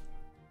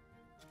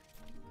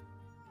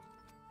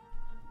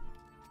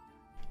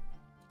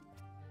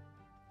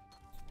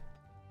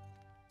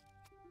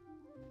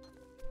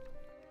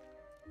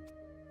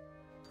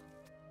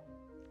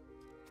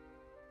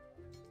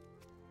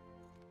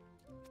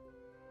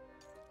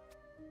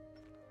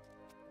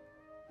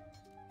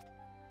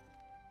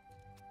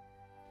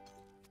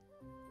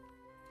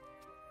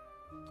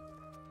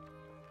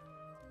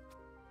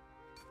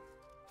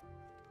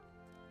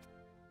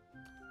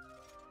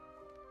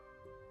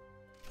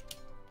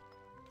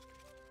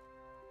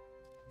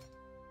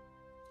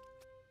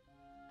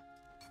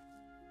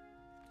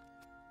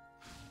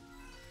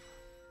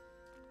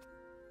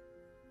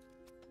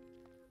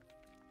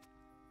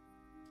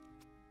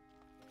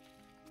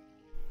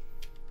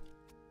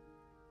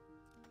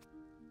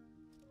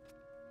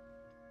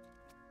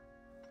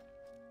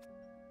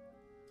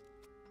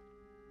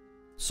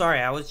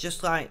 Sorry, I was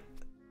just like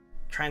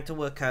trying to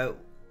work out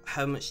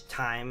how much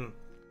time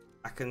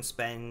I can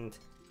spend,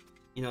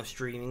 you know,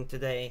 streaming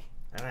today,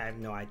 and I have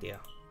no idea.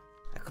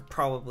 I could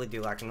probably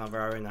do like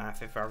another hour and a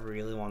half if I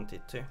really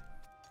wanted to.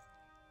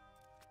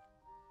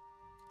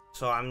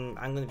 So I'm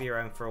gonna be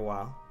around for a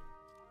while.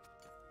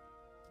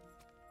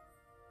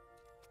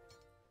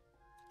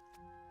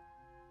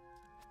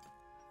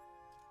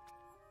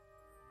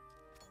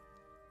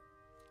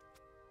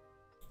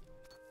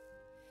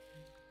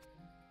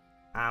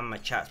 And my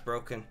chat's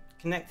broken.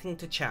 Connecting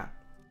to chat.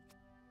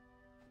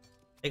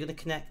 Are you gonna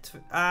connect?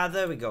 Ah,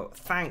 there we go.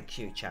 Thank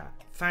you, chat.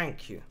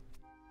 Thank you.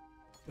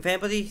 If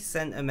anybody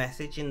sent a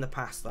message in the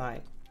past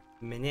like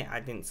minute,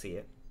 I didn't see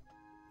it.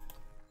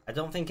 I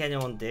don't think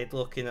anyone did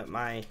looking at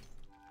my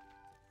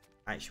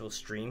actual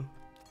stream.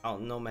 Oh,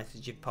 no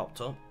message had popped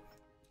up.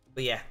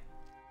 But yeah.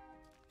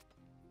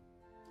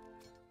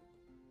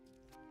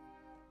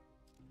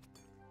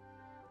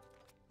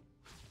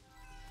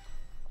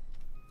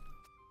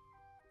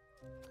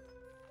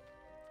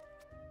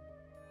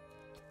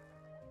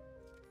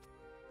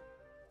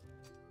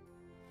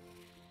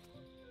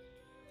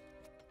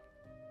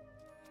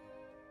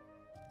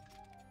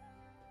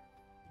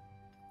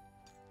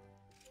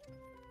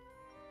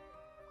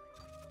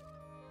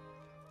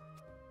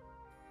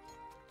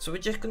 So we're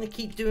just gonna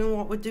keep doing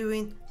what we're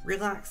doing,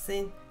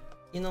 relaxing,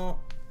 you know,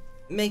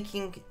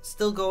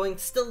 still going,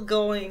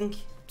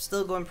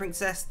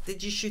 Princess.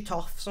 Did you shoot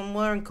off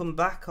somewhere and come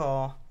back,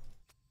 or?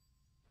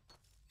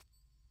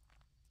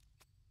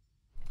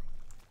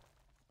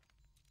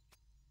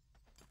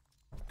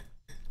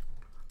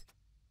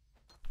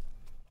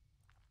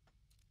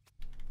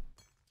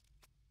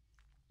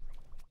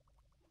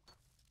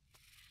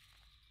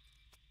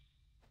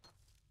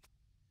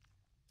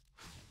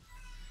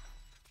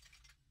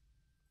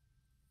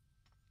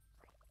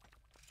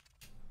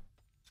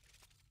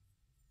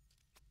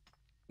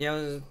 Yeah, I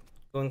was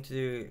going to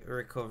do a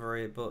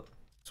recovery, but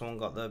someone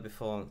got there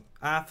before.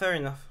 Ah, fair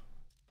enough.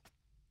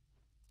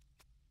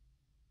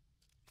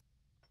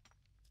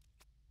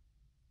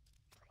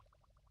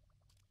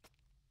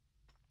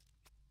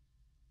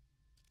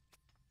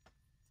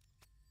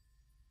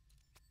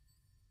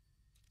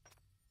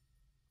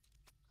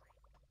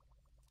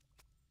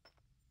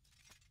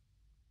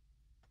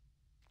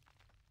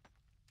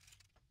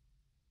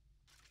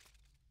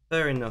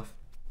 Fair enough.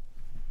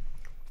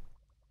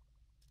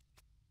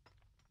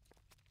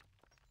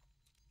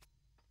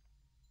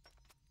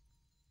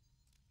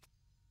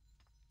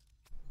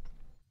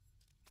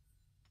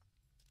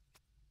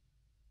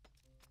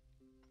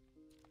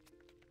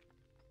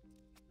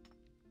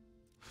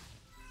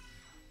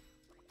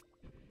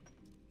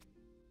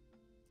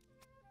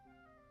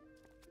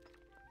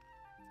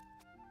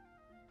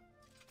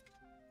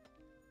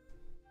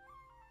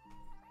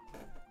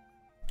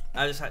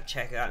 I just had to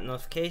check that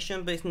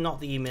notification, but it's not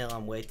the email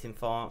I'm waiting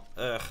for.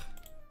 Ugh.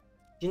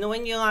 Do you know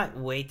when you're like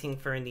waiting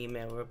for an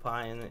email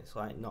reply and it's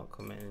like not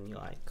coming and you're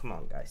like, come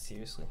on guys,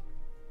 seriously.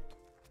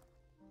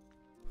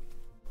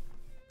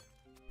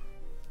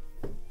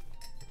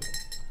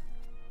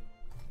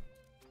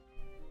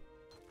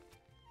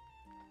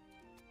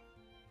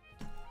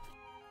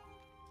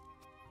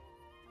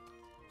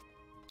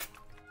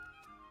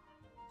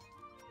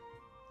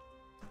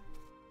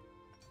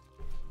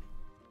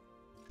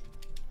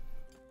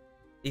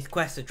 These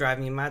quests are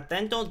driving you mad,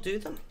 then don't do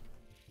them.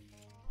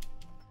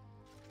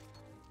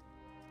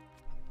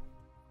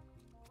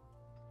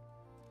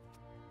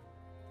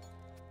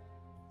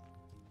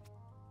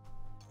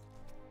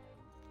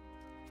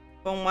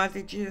 Phone, why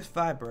did you just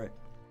vibrate?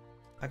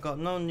 I got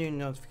no new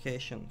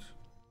notifications.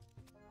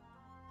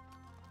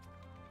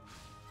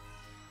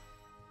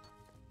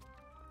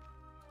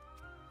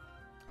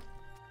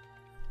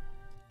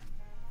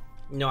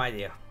 No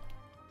idea.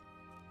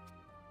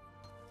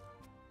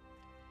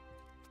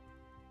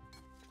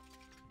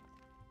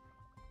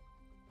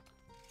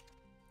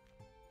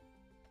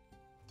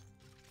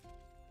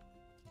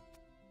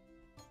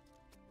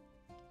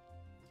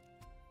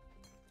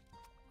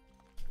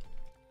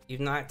 You've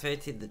not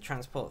activated the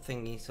transport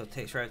thingy, so it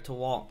takes forever to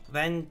walk.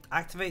 Then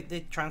activate the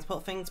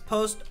transport things.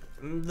 Post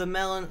the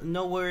melon.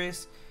 No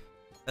worries.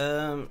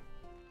 No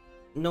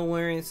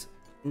worries.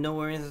 No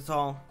worries at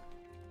all.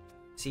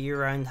 See you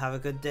around. Have a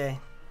good day.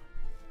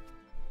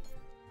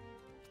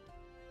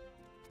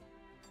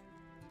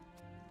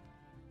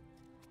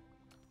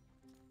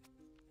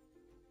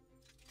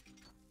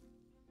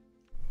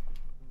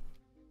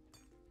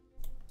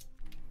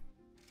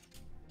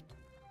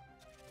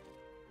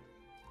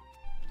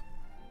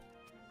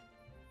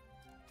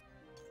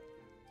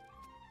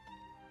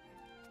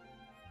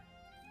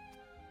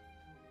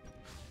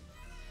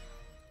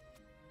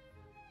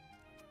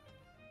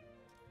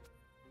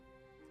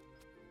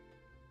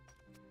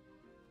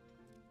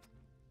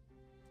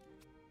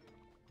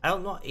 I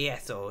don't know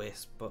ESO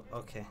is, but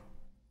okay.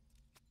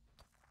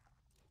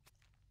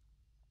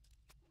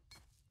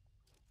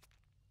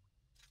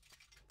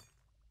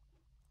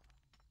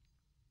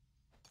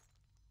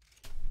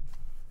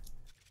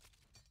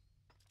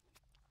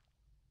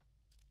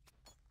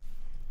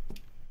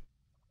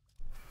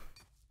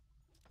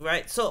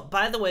 Right, so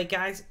by the way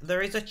guys,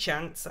 there is a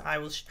chance I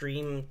will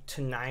stream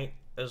tonight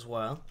as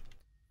well.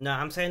 No,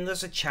 I'm saying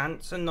there's a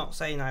chance and not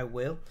saying I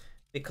will,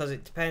 because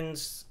it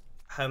depends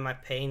how my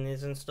pain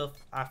is and stuff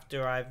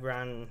after I've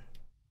ran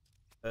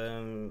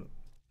the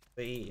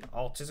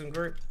autism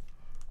group.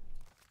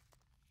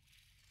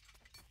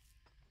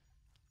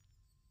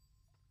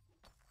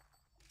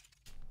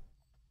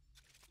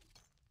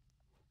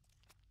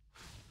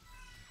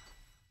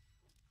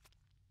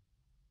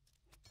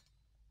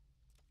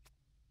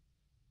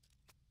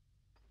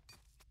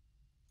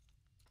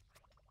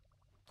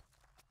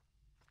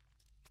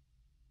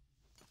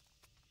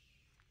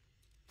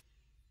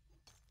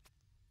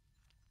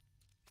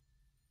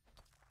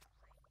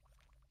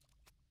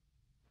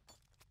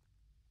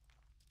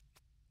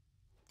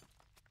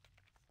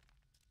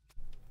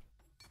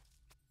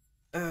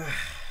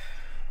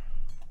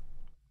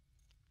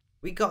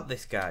 We got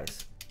this,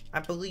 guys.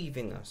 I believe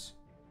in us.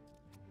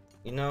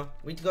 You know,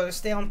 we gotta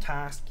stay on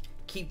task,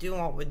 keep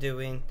doing what we're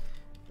doing.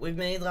 We've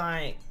made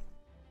like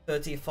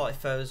 30 or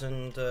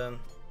 40,000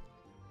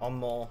 or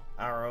more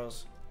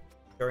arrows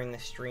during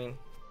this stream.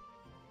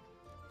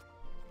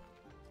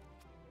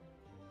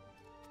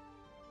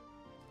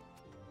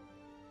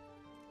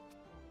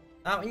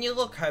 Now, when you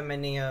look how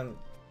many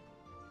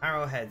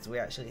arrowheads we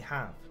actually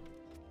have.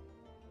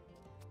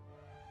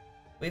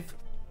 We're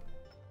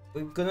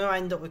gonna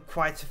end up with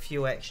quite a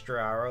few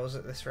extra arrows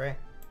at this rate.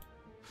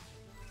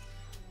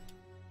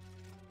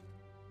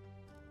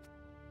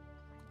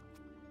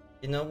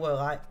 You know, we're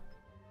like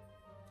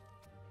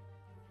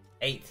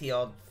 80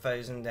 odd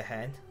thousand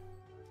ahead.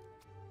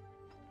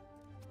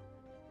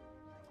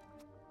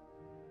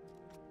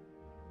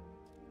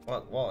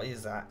 What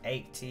is that?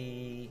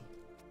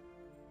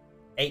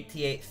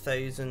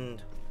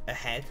 88,000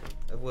 ahead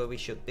of where we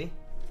should be.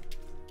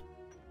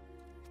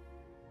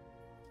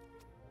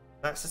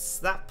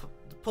 The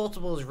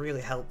portable has really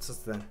helped us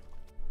then.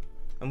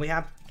 And we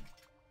have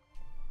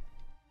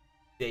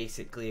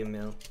basically a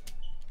mil.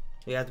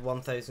 We had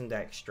 1,000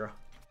 extra.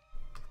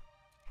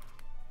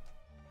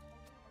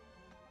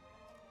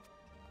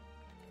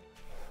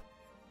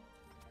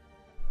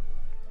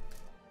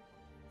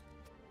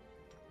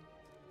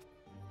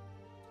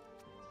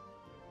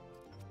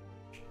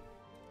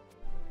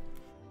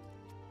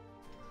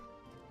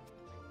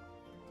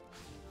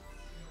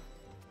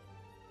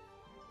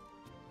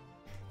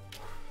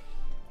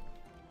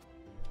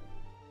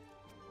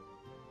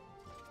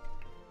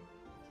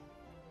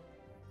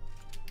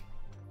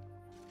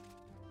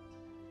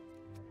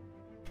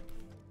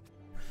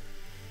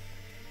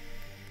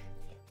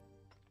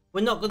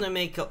 We're not going to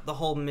make up the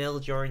whole mill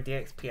during the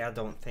XP, I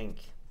don't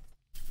think.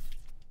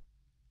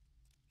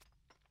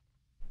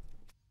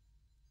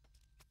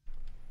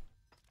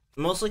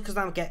 Mostly because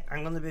I'm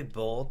going to be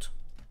bored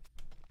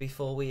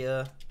before we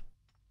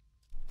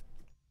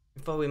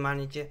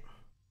manage it.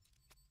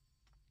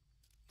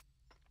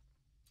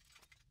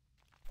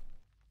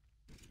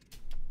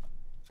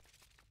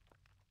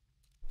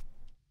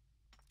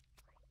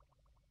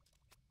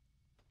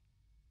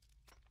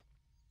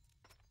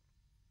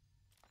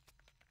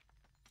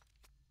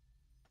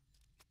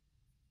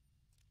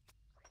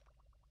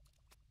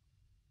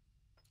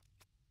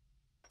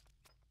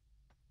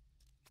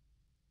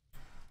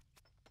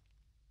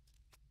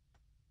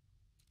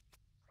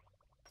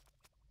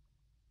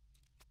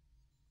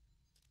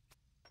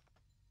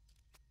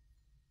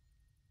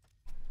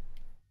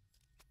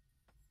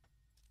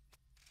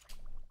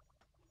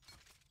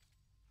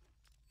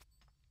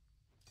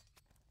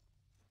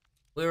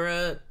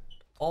 We're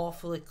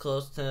awfully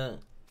close to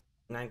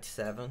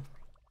 97.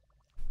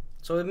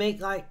 So we make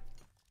like,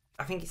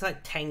 I think it's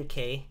like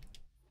 10k,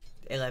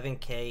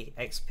 11k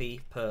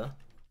XP per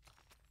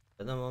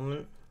at the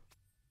moment.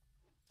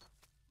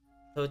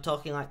 So we're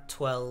talking like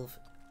 12,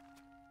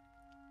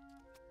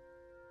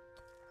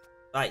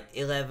 like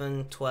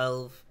 11,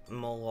 12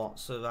 more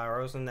lots of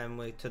arrows, and then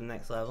we're to the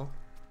next level.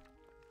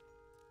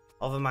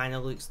 Other miner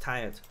looks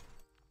tired.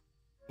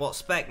 What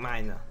spec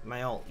miner?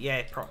 My alt?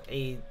 Yeah,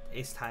 he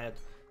is tired.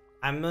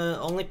 I'm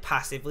only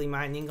passively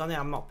mining on it.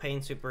 I'm not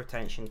paying super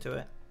attention to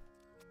it.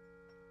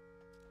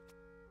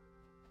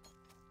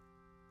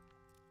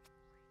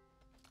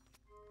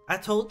 I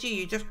told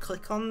you just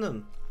click on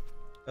them,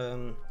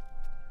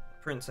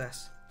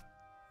 Princess.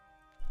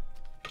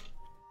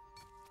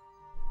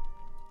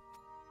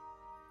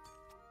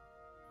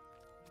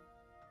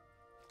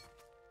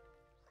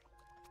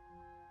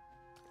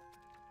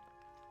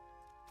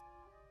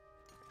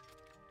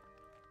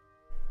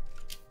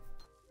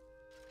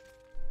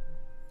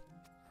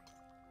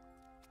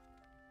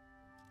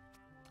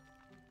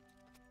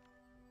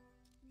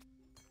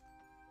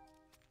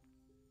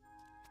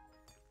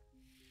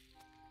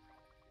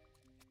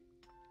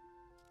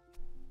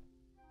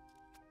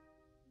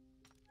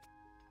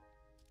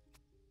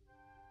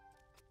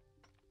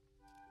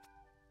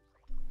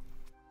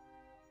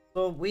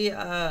 So we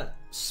are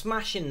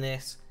smashing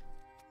this.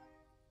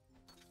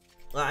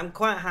 Like, I'm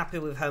quite happy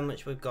with how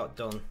much we've got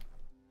done,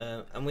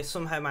 and we're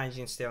somehow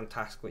managing to stay on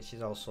task, which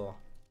is also.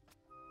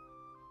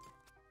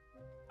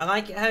 I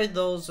like it how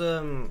those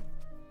I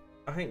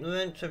think they're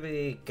meant to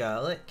be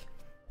garlic,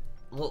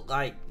 look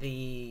like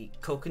the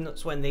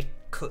coconuts when they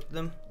cook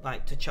them,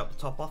 like to chop the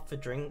top off for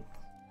drink.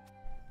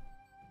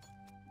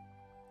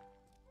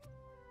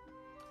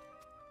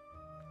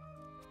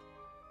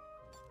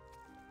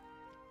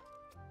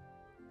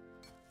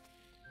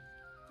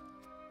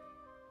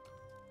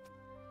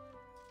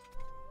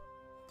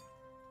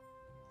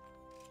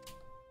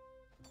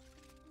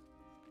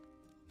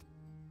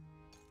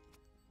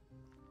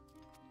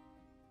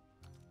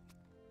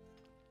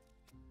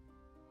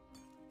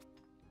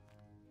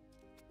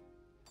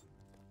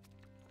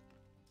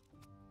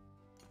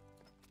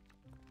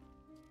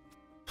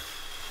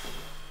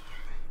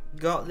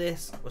 Got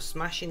this. We're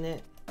smashing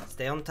it.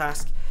 Stay on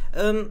task.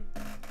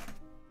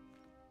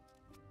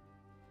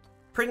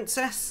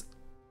 Princess.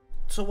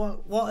 So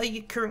what are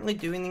you currently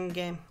doing in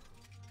game?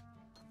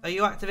 Are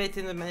you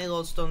activating as many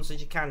lodestones as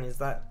you can? Is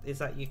that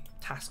your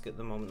task at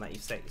the moment that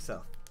you've set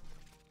yourself?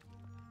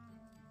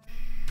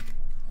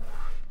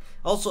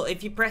 Also,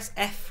 if you press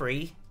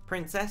F3,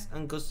 Princess,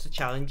 and goes to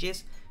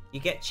challenges, you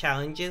get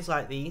challenges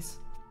like these.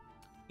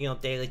 You know,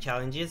 daily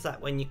challenges that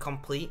when you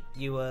complete,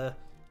 you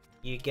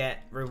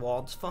get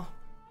rewards for.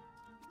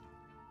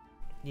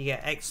 You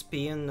get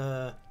XP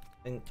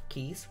and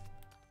keys.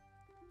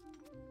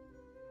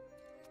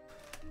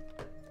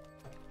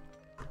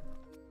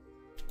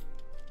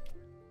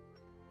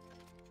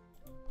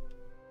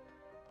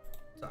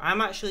 I'm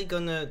actually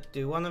gonna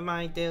do one of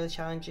my daily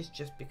challenges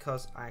just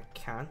because I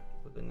can.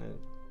 We're gonna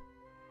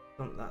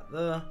dump that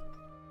there.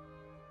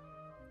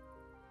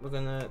 We're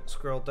gonna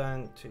scroll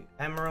down to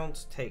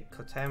emeralds, take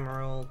cut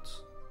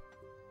emeralds.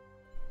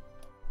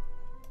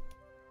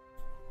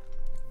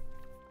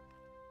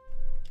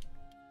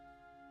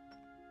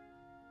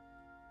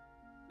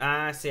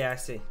 I see, I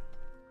see.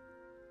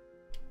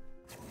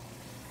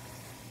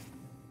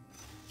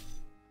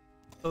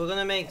 So we're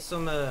gonna make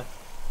some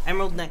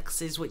emerald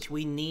necklaces, which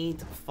we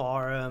need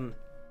for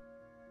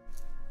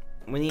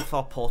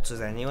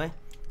porters anyway.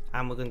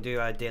 And we're gonna do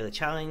our daily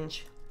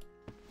challenge.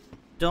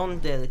 Done,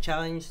 daily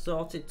challenge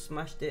sorted,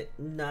 smashed it,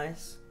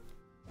 nice.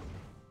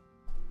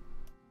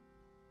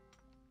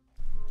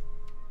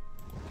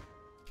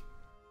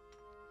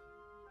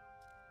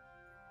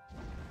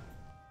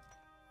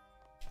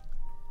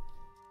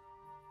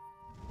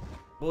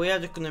 But we are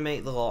just gonna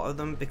make the lot of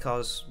them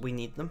because we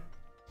need them.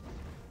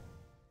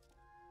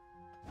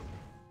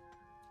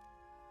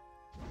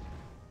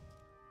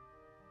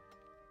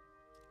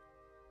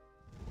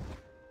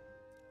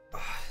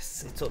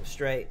 Sit up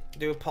straight,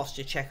 do a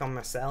posture check on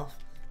myself,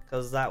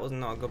 because that was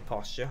not a good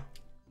posture.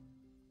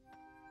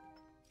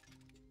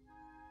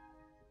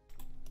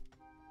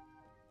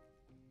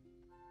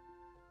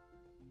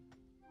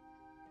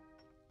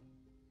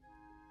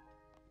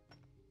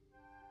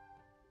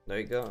 There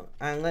we go.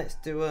 And let's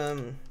do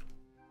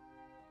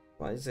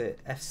what is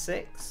it?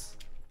 F6?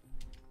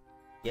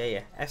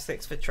 Yeah,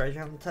 F6 for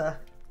treasure hunter.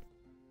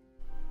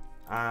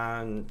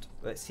 And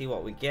let's see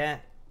what we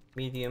get.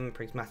 Medium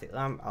prismatic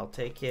lamp, I'll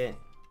take it.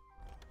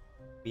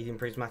 Medium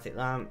prismatic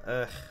lamp,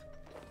 ugh.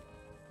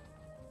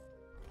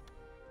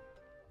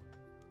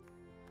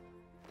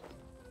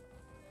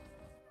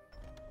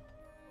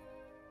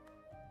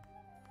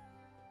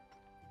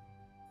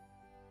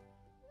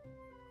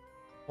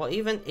 What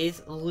even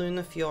is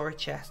Lunar Fury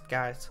chest,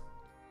 guys?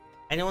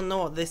 Anyone know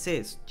what this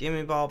is?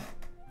 Jimmy Bob,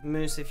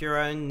 Moose if you're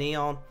own,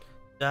 Neon,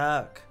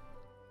 Dirk.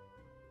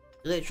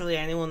 Literally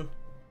anyone.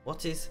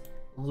 What is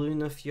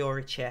Lunar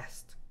Fury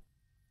chest?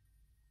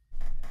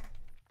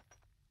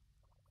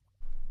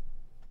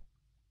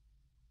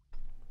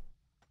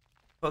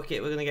 Fuck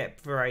it, we're gonna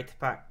get variety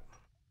pack.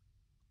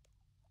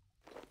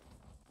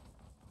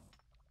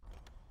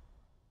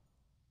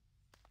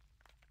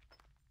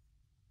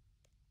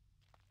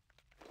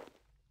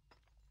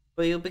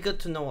 But it'll be good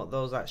to know what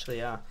those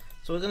actually are.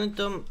 So we're gonna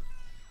dump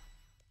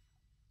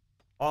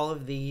all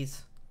of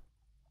these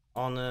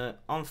on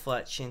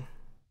Fletching.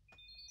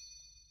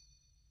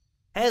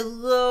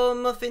 Hello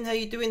Muffin, how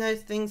you doing? How's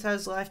things?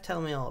 How's life?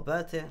 Tell me all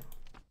about it.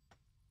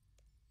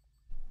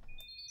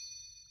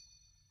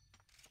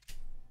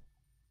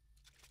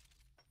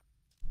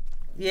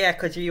 Yeah,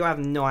 cause you have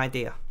no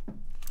idea.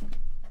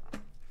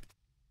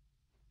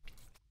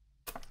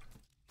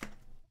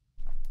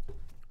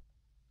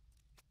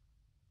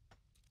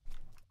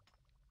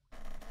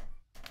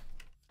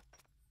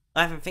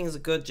 Life and things are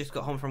good, just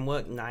got home from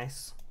work,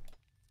 nice.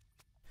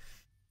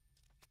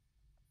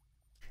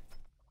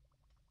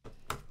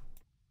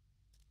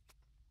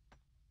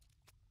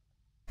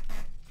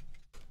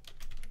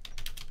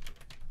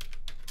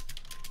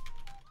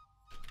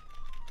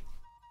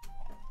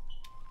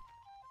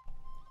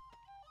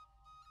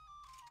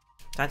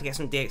 Time to get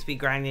some DXP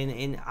grinding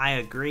in, I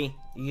agree.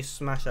 You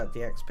smash that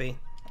DXP.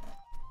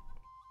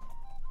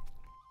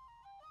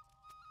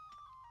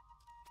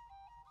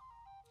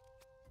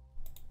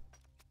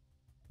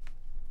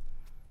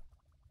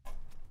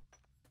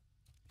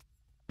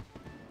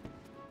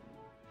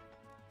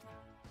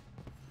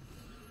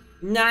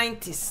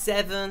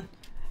 $97.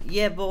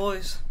 Yeah,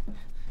 boys.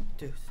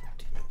 Dude.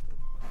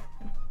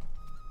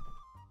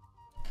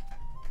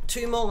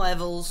 2 more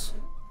levels.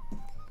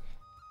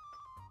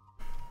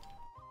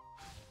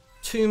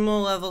 2 more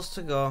levels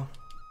to go.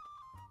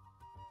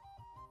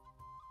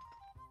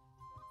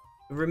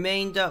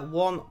 Remainder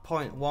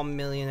 1.1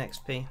 million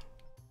XP.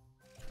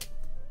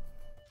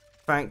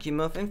 Thank you,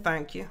 Muffin.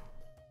 Thank you.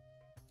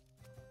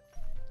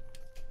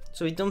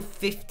 So we've done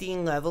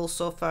 15 levels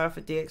so far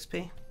for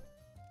DXP.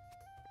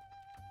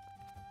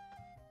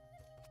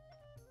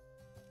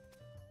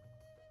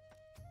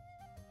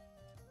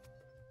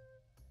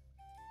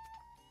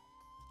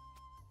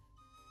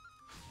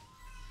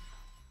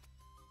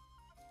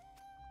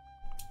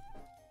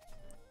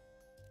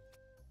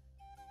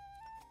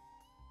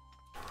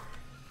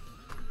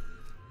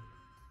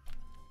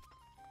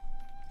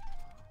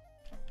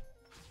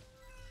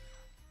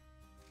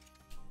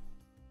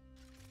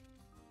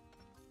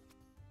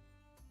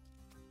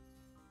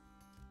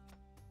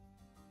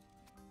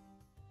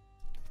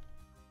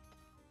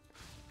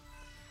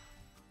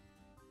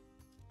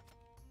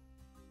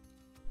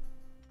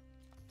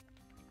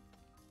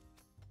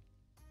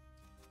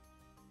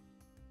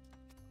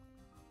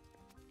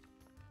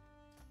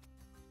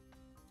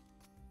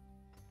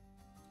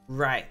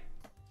 Right.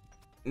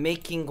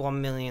 Making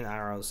 1 million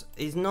arrows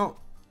is not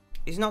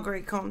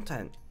great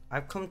content.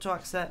 I've come to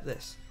accept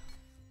this.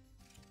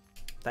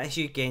 That's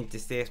you gained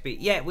this DSP.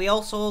 Yeah, we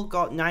also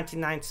got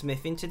 99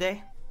 smithing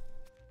today.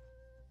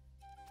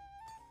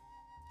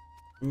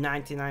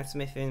 99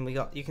 smithing. We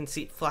got, you can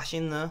see it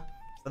flashing there.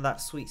 So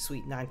that's sweet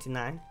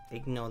 99.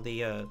 Ignore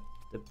the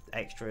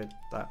extra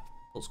that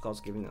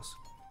Pulsecore's giving us.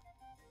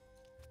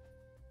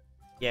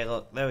 Yeah,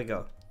 look, there we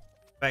go.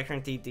 Vector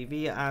and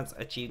TTV adds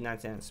achieved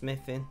 99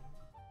 smithing.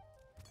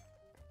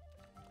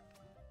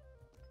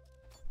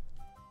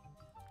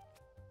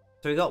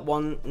 So we got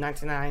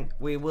 199.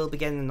 We will be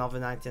getting another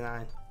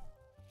 99.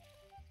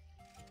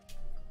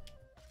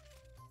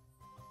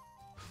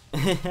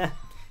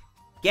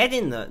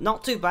 Getting there.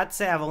 Not too bad to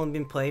say. I've only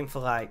been playing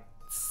for like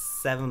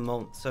 7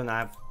 months and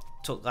I've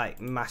took like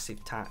massive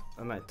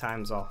amount of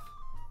times off.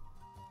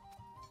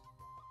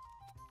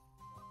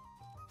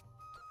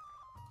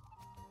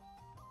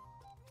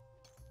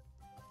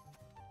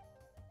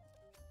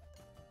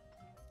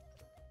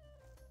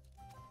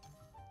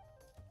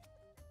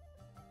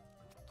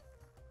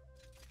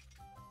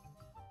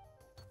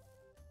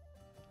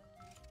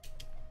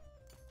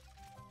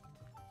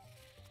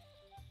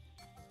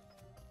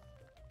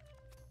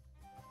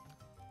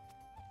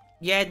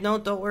 Yeah, no,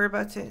 don't worry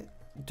about it.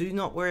 Do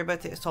not worry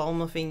about it at all,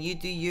 nothing. You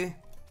do you.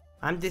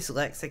 I'm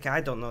dyslexic,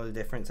 I don't know the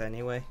difference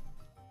anyway.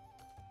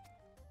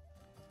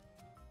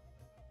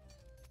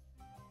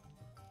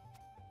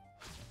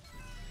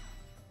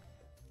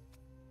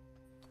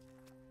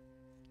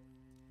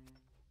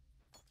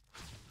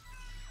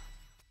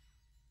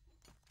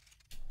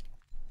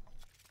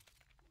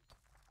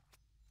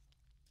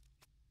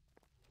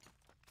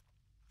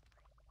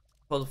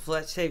 Well,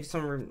 let's save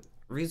some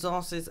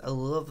resources. I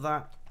love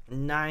that.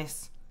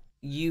 Nice.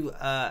 You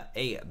are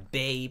a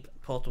babe,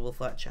 portable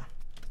Fletcher.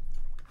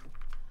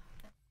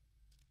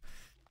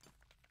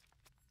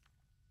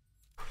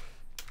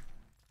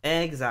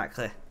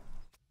 Exactly.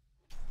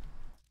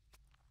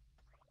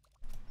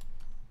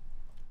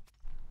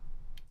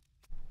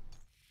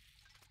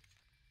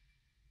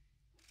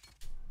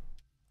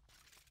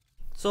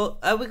 So,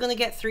 are we going to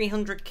get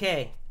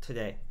 300k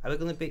today? Are we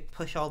going to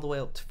push all the way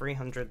up to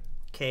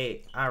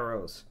 300k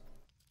arrows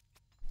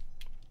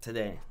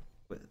today?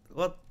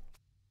 What?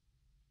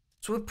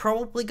 So we've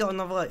probably got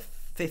another like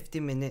 50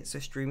 minutes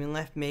of streaming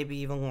left, maybe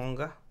even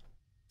longer.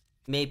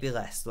 Maybe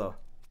less though.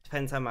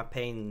 Depends how my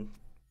pain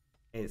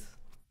is.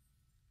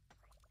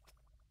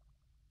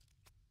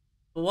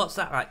 But what's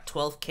that, like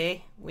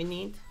 12k we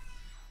need?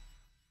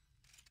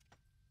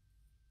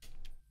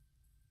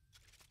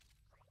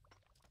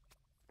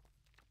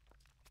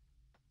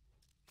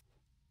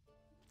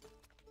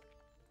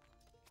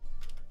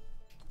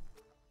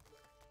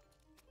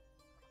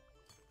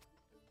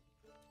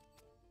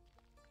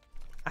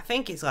 I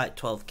think it's like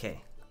 12k.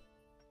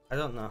 I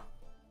don't know.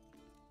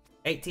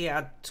 80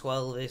 add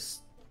 12 is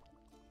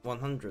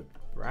 100,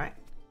 right?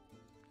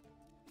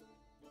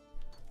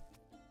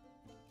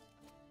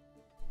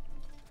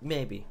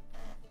 Maybe.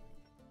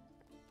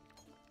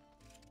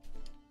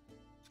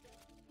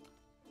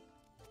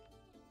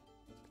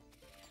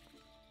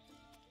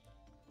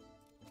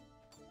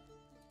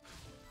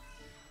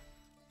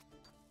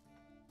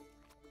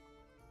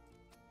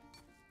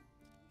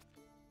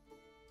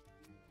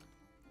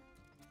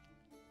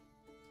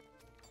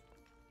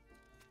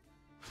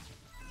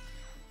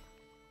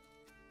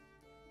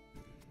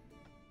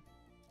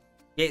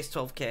 Yeah, it's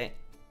 12k.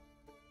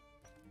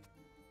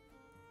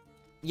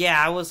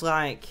 Yeah, I was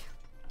like,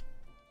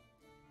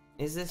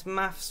 is this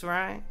maths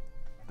right?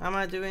 Am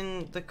I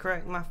doing the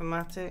correct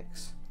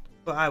mathematics?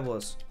 But I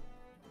was.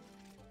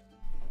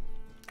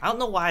 I don't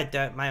know why I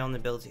doubt my own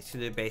ability to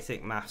do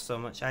basic maths so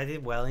much. I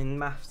did well in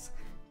maths.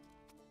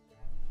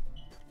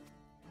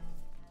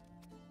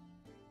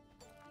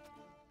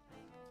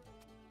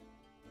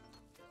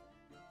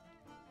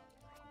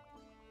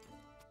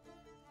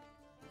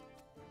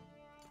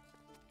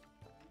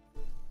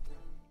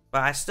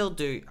 But I still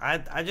do.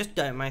 I just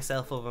doubt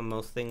myself over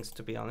most things,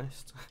 to be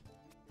honest.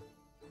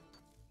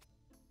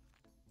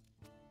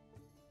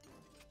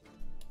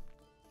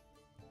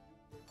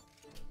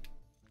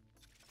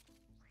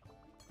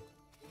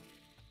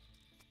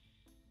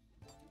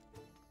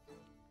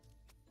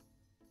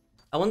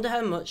 I wonder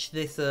how much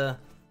this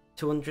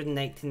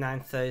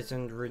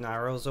 289,000 rune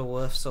arrows are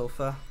worth so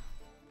far.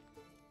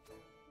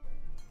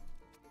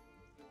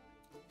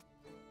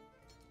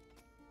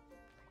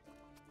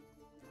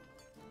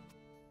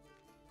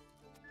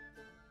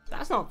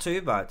 That's not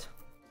too bad.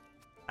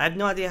 I have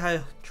no idea how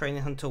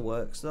Training Hunter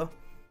works though.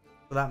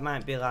 So that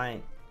might be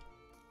like,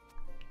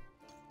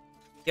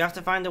 you have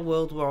to find a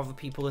world where other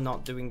people are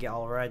not doing it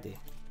already.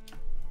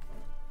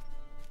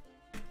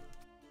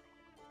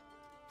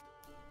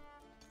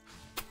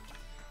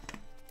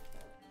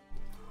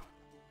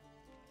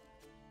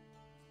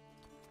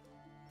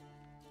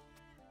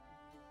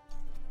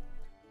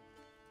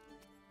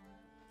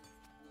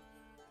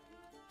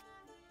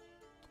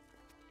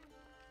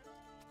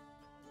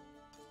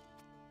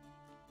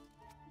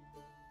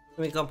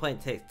 We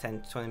complaint takes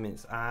 10 to 20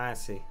 minutes. Ah, I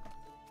see.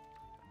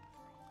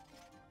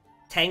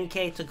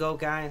 10k to go,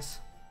 guys.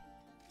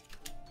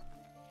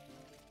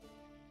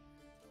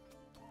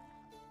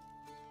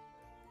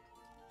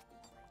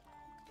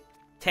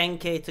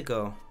 $10k to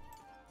go.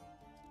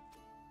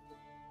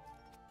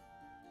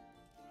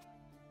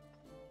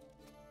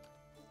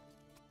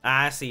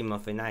 see,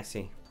 Muffin, I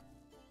see.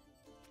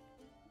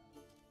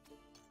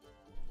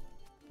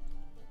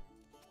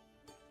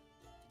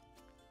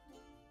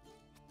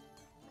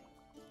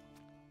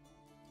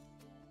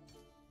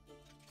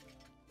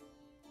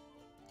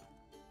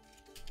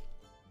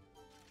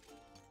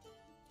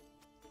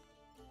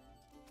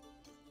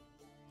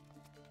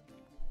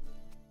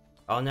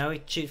 Oh, now we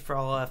cheat for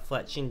all our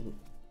fletching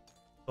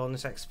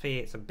bonus XP,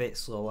 it's a bit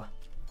slower.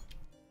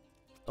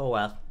 Oh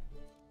well,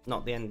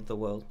 not the end of the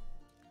world.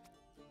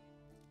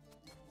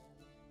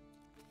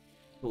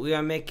 But we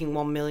are making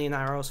 1 million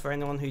arrows for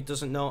anyone who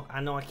doesn't know.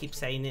 I know I keep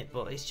saying it,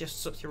 but it's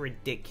just such a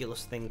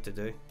ridiculous thing to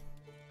do.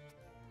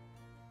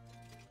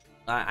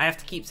 I have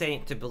to keep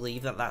saying it to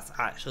believe that that's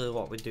actually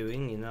what we're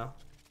doing, you know.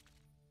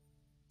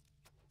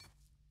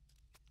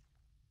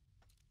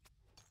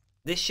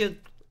 This should,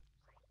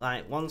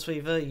 like, once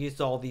we've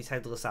used all these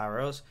headless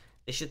arrows,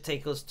 it should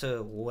take us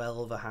to well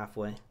over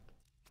halfway.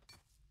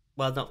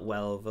 Well, not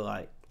well over,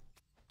 like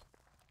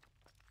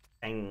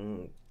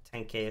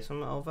 10k or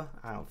something over.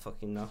 I don't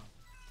fucking know.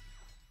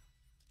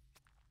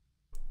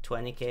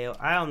 20k,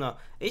 I don't know.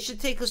 It should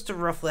take us to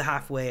roughly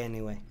halfway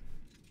anyway,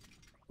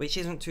 which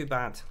isn't too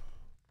bad.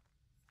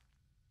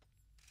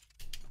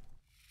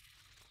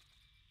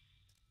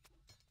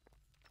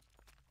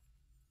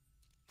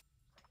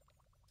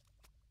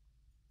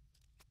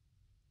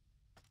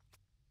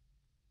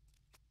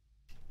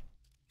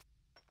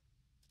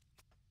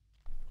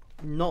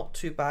 Not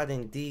too bad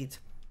indeed.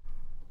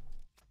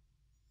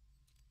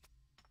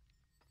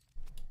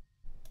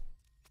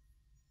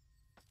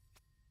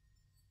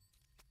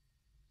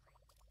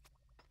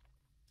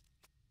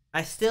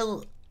 I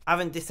still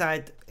haven't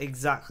decided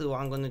exactly what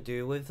I'm going to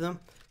do with them.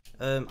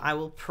 I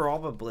will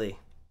probably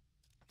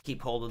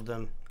keep hold of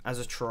them as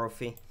a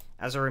trophy,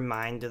 as a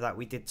reminder that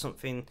we did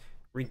something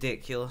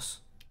ridiculous.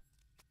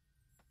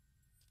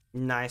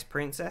 Nice,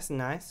 princess,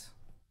 nice.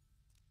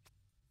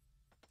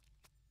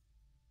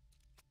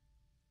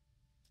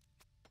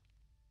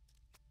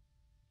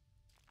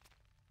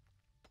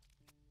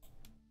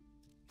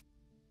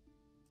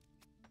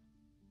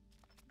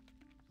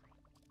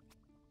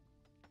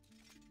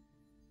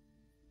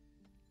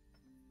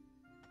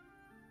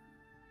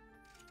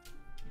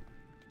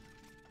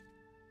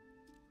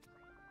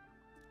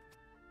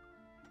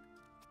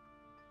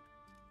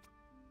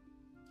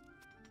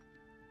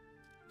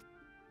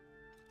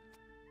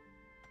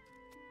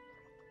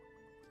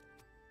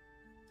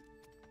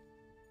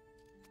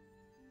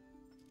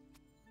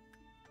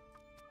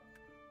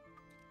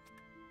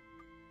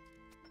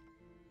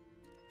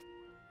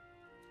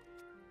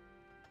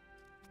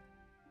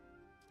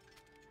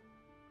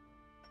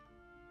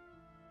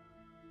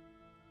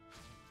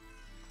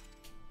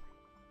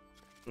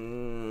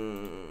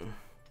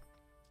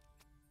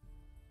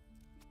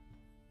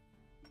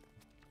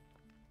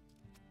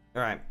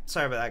 Alright,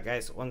 sorry about that,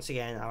 guys. Once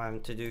again, I'm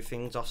having to do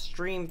things off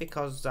stream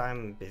because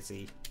I'm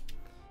busy.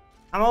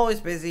 I'm always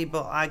busy,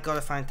 but I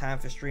gotta find time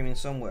for streaming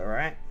somewhere,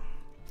 right?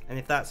 And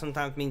if that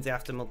sometimes means I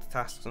have to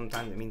multitask,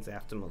 sometimes it means I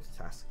have to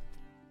multitask.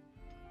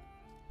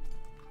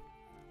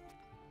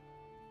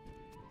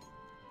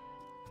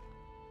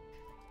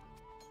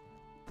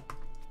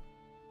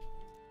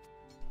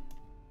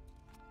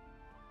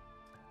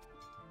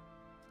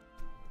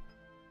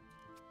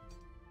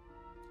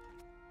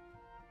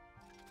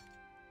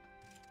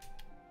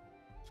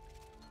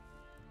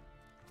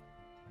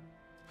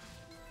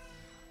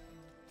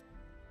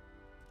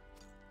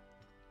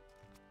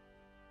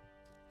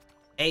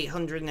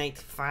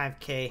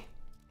 $885k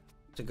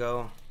to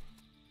go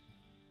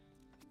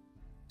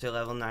to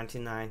level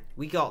 99.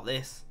 We got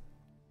this.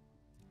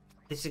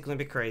 This is gonna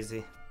be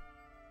crazy.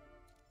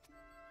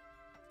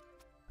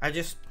 I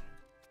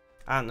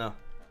don't know.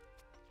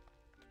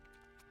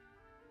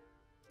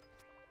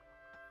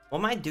 What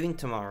am I doing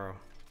tomorrow?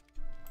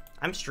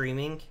 I'm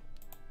streaming.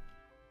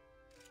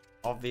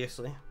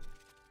 Obviously.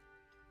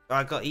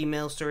 I got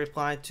emails to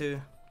reply to.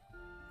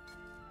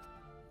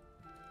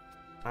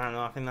 I don't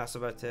know, I think that's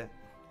about it.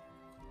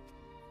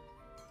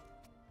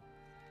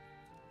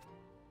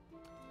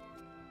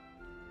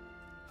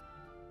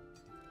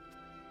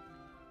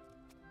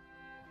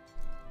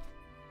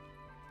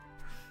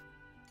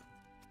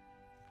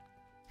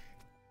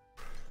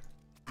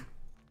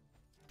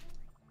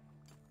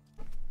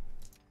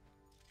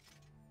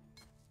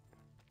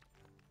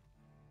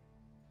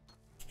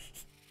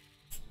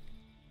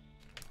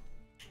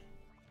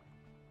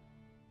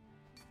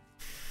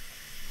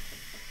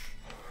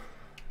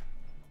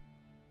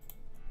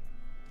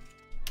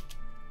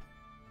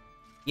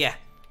 Yeah.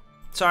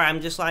 Sorry, I'm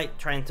just like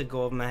trying to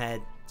go over my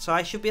head. So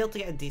I should be able to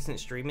get a decent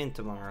stream in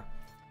tomorrow.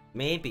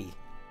 Maybe.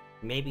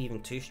 Maybe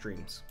even 2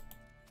 streams.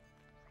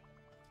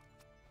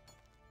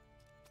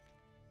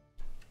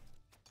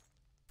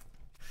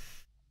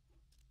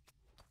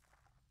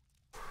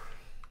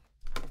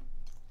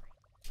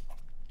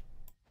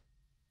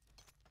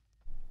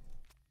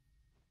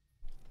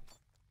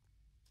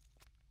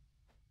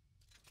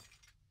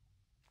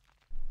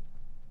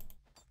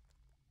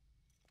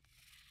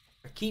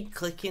 I keep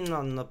clicking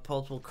on the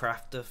portable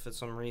crafter for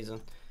some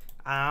reason.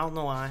 I don't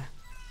know why.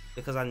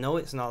 because I know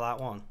it's not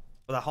that one.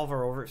 But I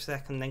hover over it for a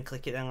second, then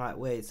click it, then like,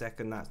 wait a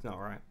second, that's not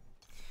right.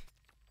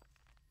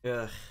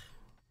 Ugh.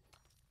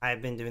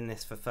 I've been doing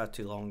this for far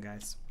too long,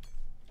 guys.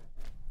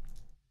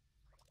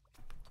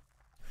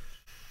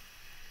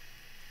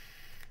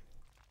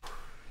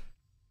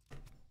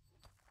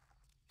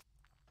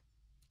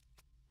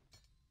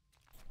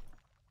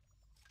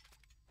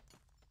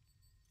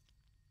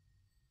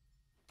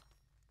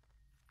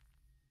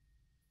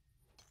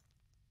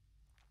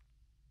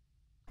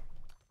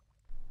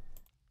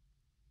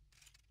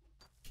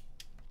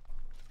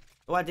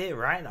 Oh, I did it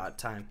right that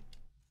time.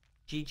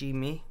 GG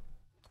me.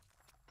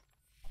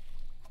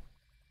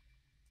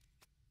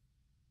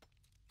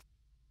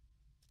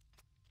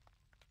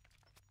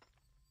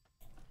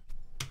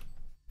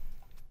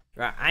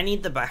 Right, I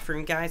need the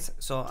bathroom, guys,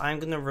 so I'm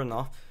gonna run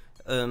off.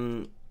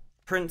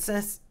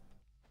 Princess,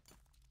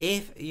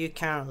 if you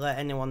can't let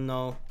anyone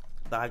know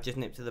that I've just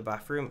nipped to the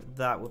bathroom,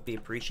 that would be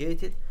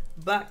appreciated.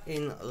 Back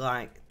in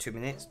like 2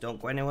 minutes. Don't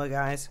go anywhere,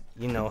 guys.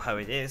 You know how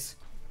it is.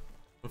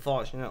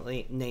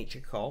 Unfortunately, nature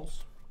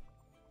calls.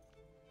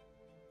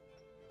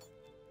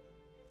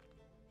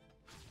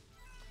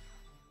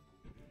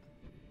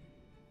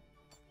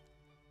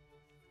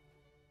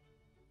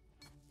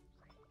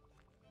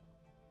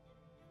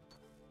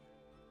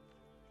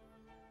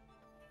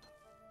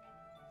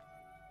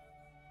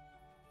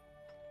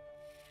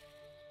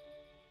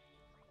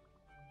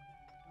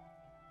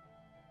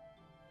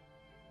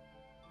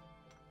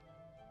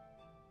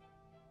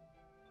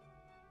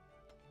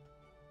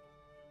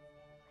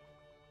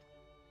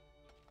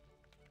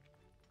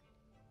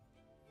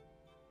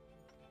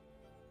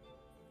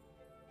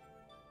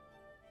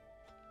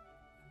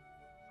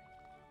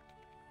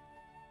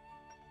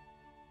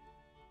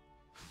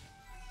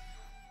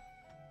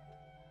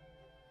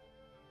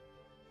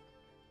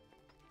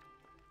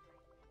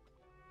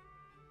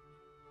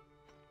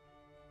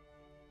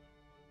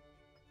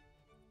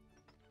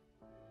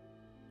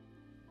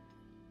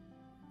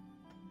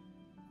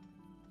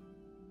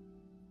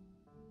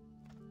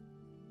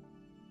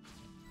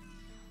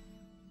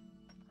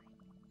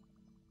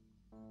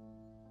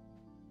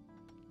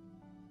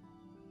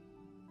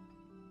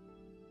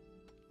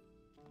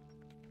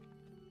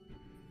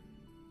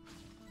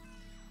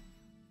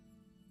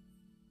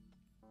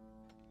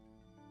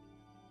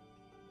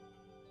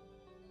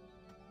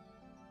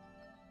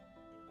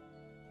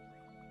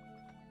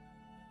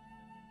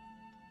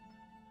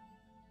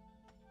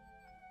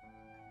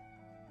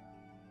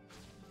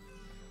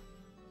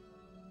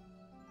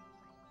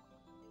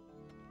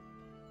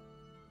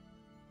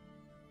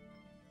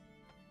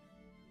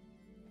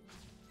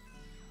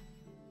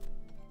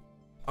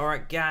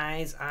 Alright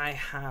guys, I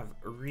have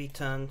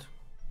returned.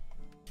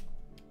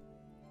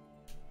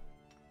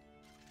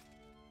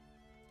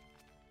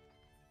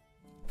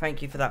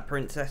 Thank you for that,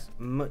 princess.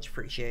 Much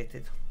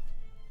appreciated.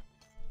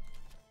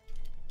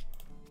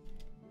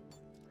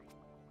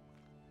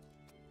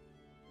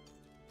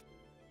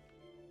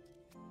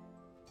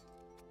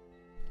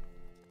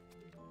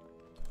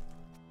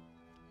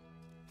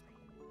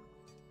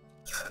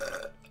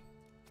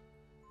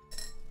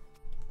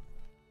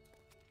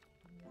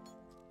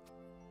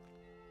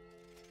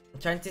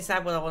 I'm trying to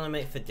decide what I want to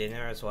make for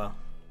dinner as well.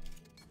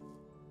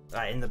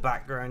 Like in the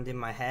background in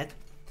my head.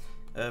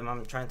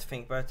 I'm trying to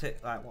think about it,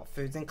 like what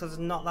food's in, because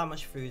there's not that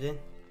much food in.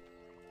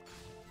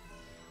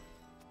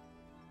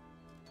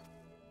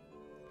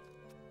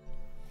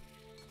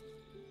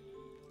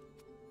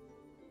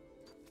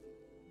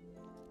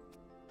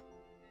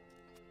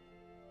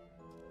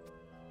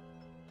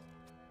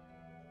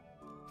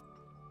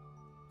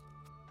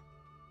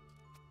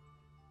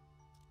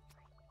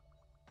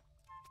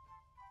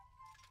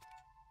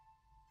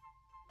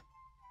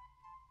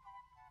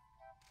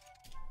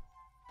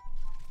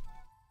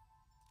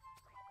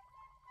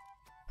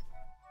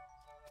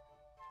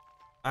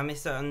 I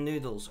missed out on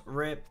noodles.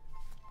 Rip.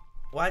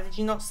 Why did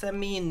you not send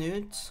me your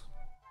nudes,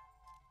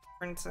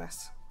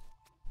 princess?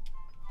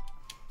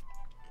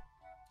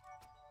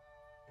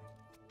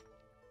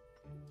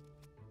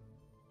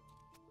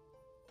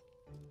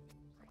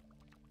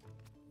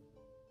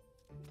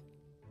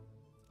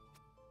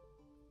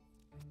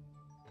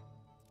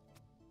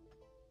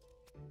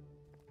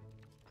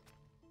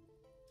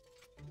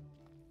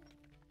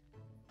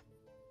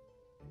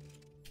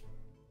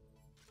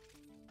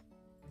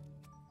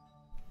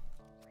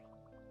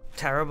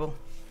 Terrible.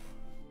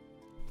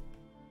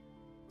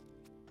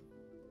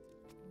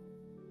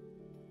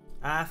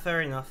 Ah,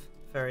 fair enough.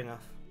 Fair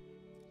enough.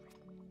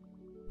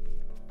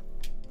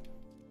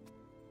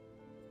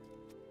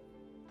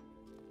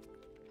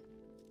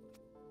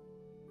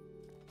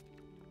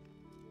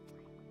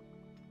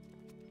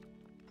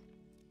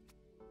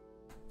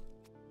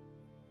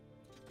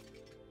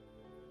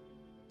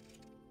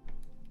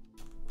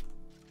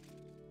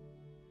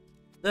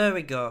 There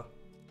we go.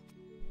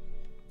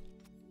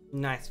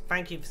 Nice.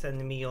 Thank you for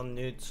sending me your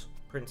nudes,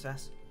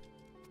 princess.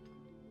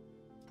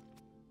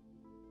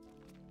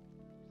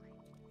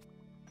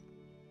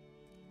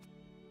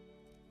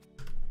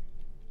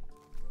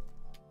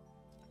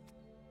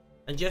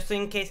 And just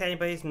in case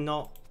anybody's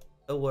not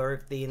aware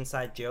of the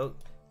inside joke.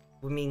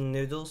 We mean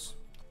noodles.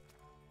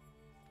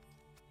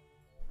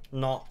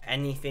 Not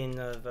anything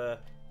of a,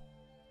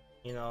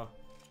 you know,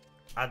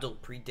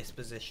 adult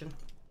predisposition.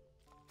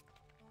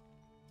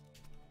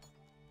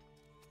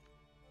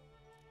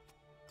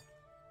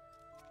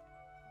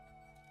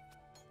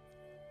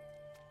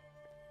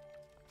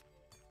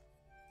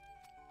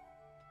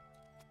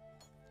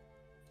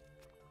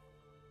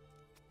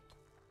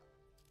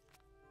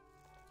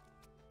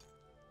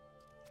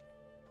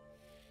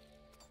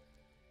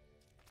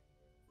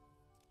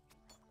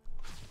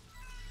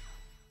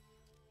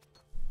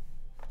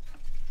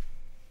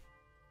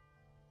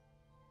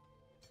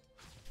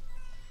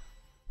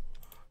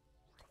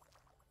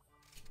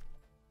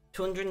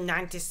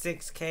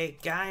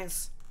 $296K,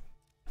 guys.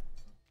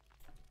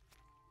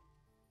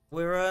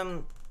 We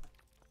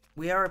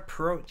are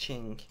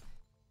approaching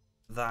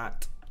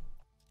that,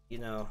 you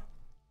know,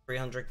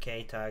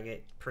 300K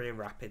target pretty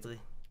rapidly.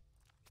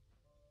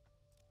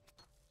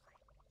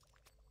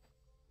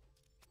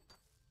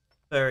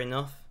 Fair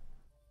enough,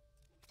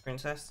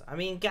 princess. I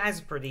mean,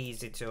 guys are pretty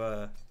easy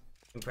to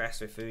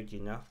impress with food,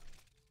 you know.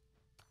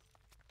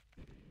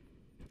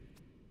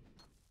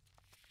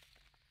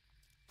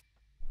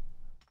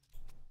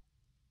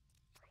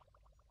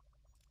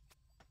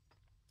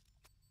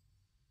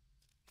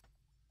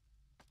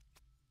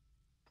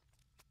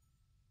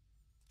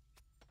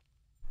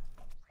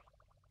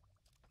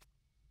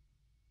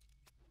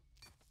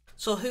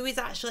 So who is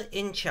actually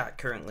in chat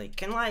currently?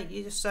 Can like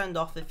you just sound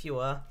off if you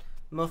are?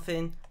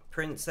 Muffin,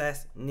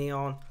 Princess,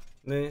 Neon,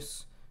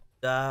 Moose,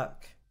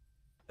 Dark,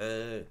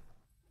 Ande,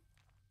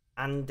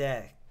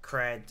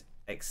 Cred,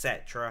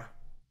 etc.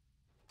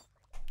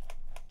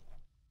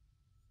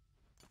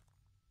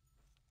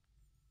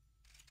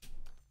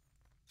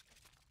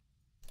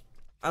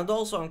 And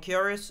also I'm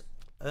curious,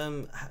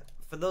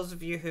 for those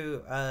of you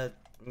who are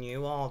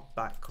new or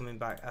coming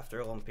back after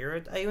a long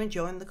period, are you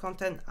enjoying the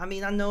content? I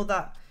mean, I know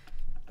that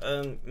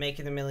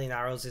making a million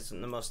arrows isn't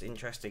the most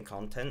interesting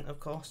content, of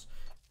course.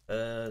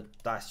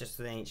 That's just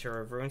the nature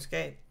of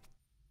RuneScape.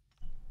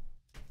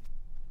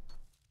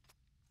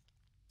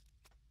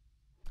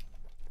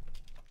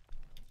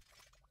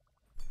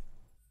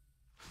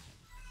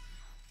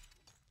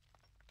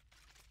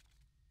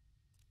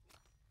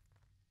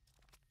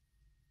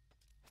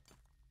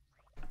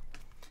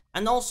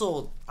 And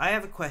also, I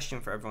have a question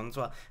for everyone as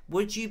well.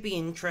 Would you be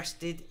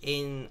interested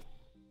in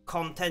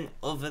content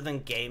other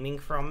than gaming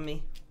from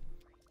me?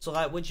 So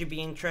like, would you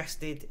be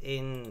interested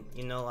in,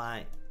 you know,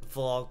 like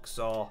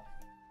vlogs or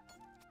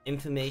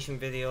information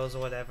videos or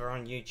whatever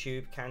on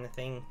YouTube kind of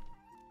thing?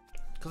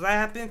 Because I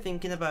have been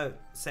thinking about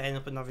setting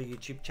up another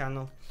YouTube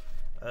channel.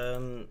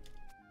 And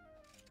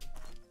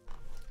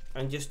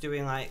just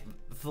doing like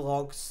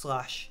vlogs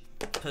slash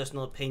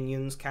personal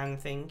opinions kind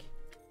of thing.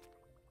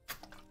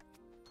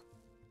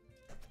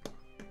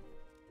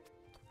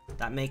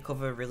 That may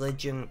cover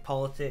religion,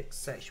 politics,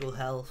 sexual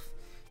health,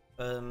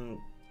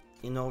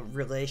 you know,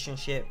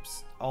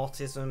 relationships,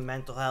 autism,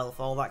 mental health,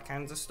 all that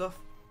kinds of stuff.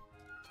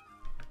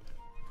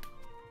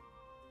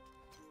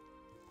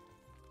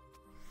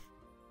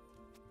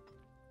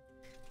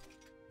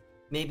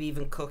 Maybe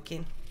even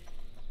cooking.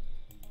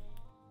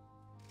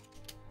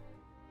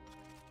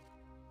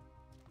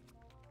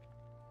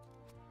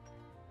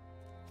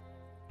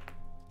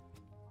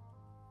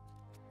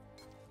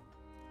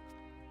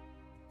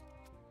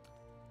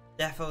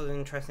 Definitely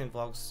interesting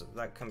vlogs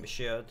that can be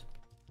shared.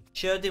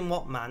 Shared in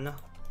what manner?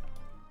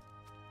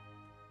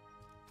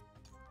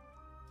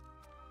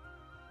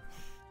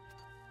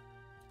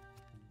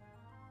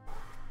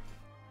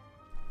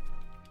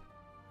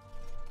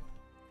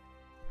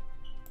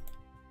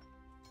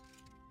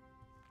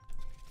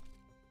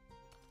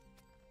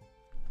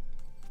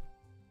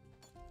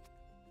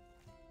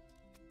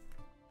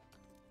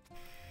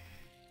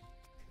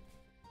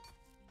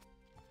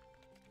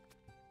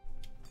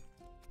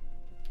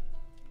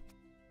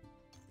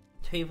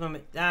 People,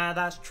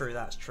 that's true,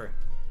 that's true.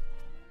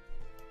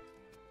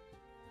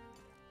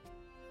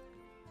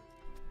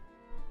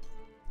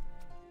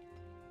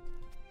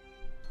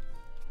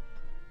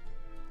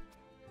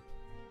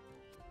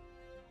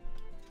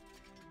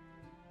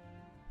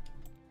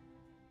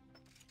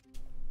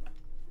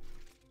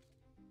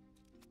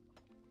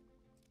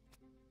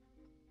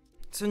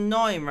 It's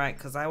annoying, right?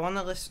 Because I want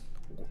to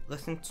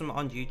listen to them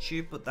on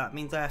YouTube, but that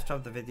means I have to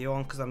have the video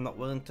on because I'm not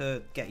willing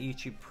to get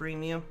YouTube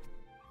Premium.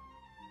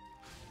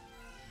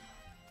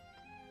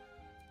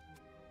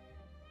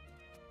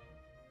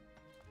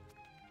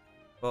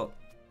 But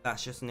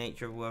that's just the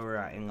nature of where we're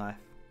at in life.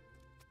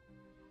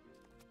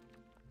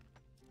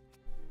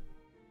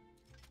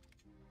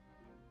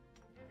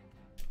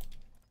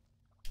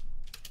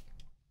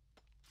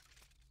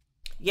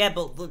 Yeah,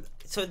 but look,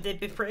 so they'd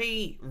be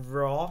pretty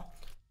raw,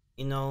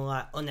 you know,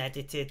 like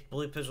unedited.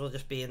 Bloopers will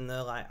just be in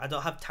there. Like, I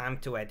don't have time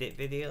to edit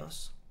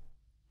videos.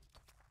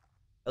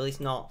 At least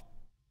not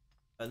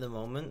at the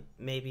moment.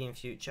 Maybe in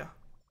future.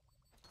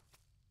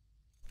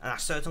 And I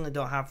certainly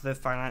don't have the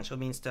financial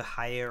means to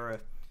hire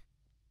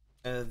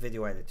a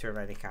video editor of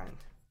any kind.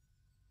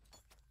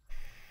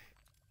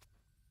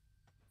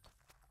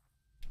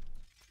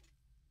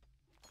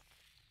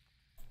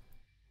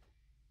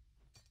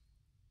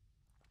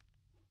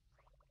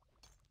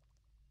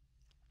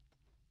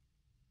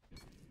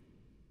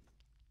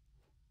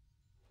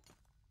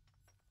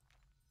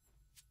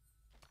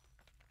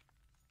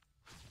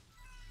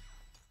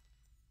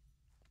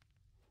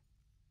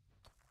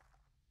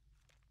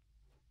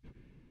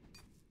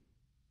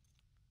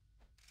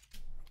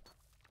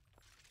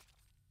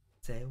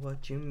 Say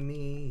what you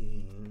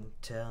mean,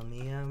 tell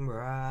me I'm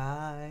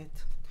right.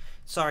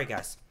 Sorry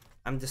guys,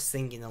 I'm just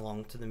singing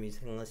along to the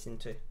music I'm listening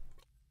to.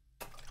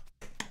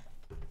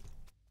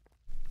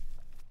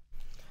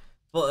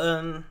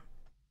 But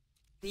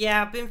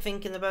yeah, I've been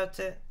thinking about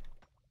it.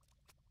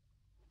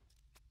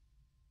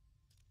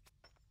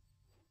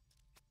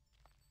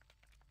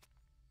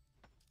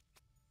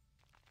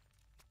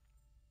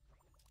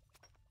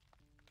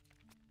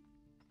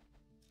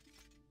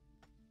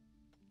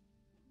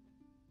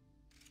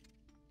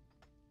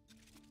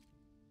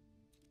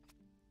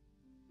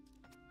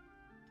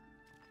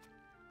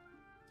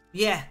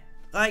 Yeah,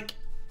 like,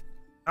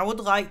 I would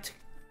like to...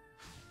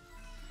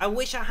 I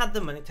wish I had the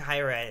money to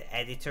hire an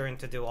editor and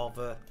to do all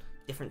the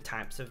different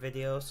types of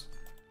videos.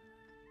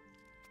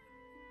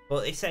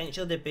 But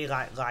essentially they'd be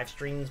like live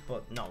streams,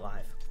 but not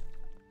live.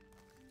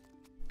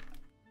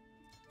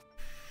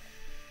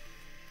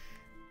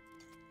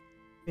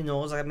 Who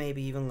knows, I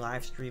maybe even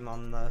live stream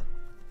on the...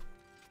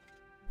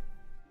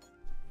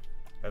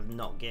 of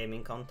not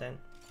gaming content.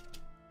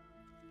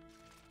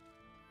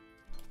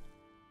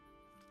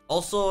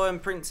 Also,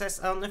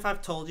 Princess, I don't know if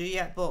I've told you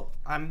yet, but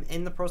I'm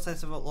in the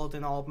process of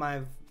uploading all of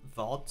my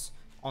VODs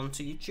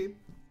onto YouTube.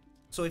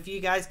 So if you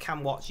guys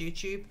can watch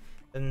YouTube,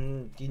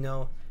 and you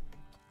know,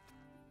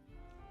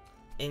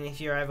 and if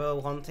you're ever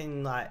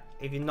wanting, like,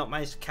 if you've not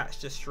managed to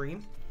catch the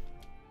stream,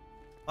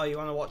 or you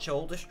want to watch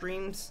older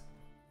streams,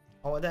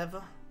 or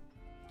whatever,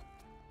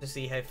 to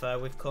see how far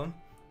we've come,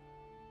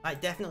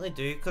 like, definitely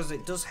do, because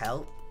it does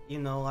help, you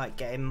know, like,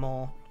 getting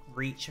more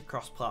reach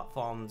across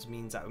platforms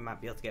means that we might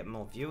be able to get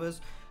more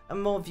viewers,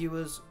 and more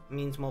viewers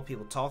means more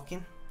people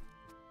talking.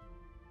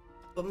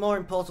 But more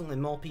importantly,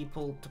 more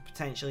people to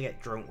potentially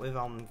get drunk with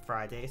on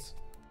Fridays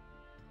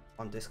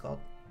on Discord.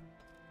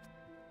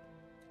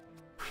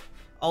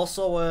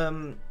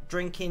 Also,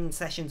 drinking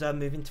sessions are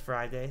moving to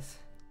Fridays.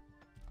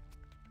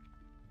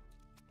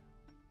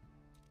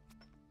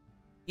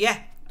 Yeah,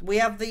 we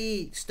have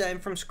the Starting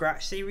From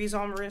Scratch series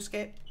on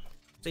RuneScape.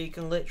 So you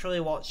can literally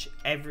watch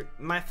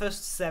my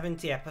first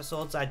 70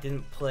 episodes. I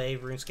didn't play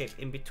RuneScape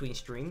in between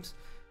streams.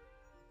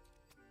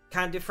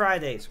 Can't do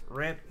Fridays,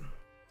 rip.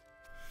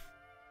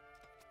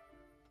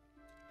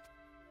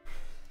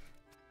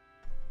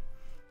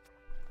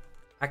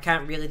 I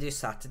can't really do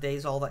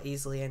Saturdays all that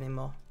easily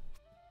anymore.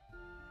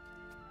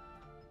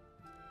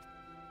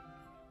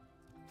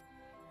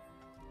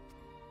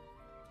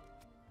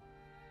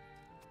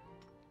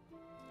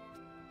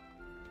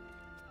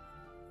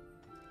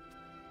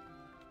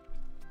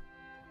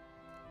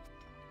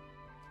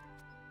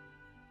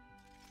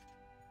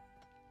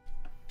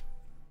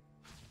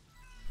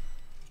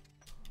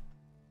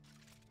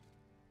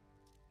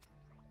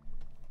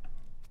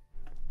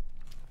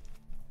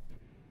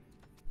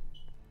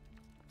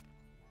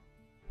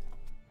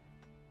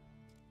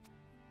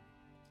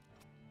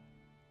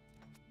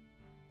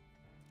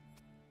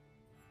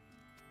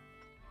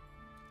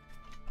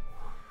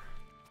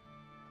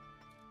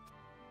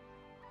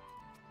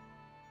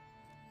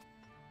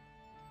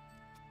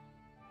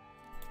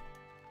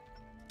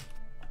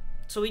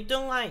 So we've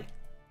done like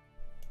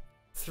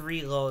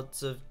 3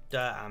 loads of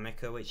Dirt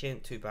Amica, which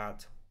ain't too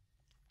bad.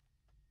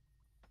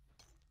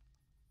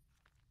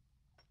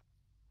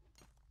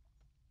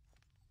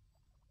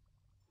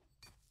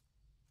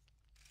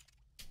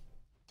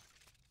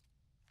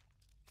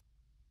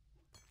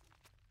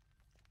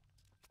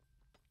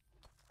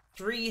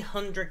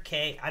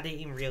 $300k, I didn't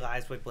even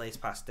realise we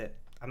blazed past it.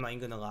 I'm not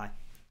even gonna lie.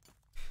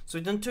 So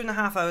we've done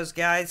 2.5 hours,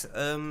 guys.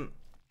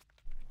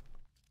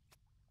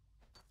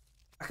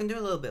 I can do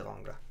a little bit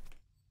longer.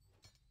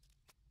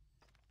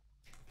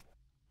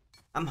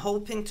 I'm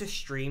hoping to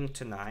stream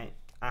tonight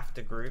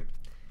after group.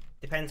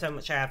 Depends how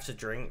much I have to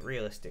drink,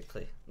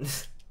 realistically.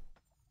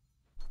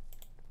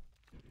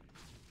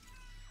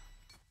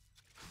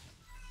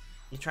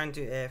 You're trying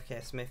to do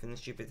AFK Smith and the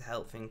stupid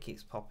health thing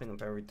keeps popping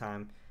up every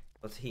time,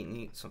 but he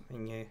needs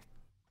something new.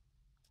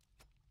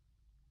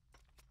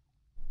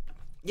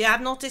 Yeah,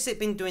 I've noticed it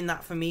been doing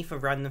that for me for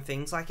random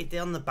things, like it did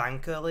on the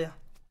bank earlier.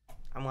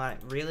 I'm like,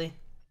 really?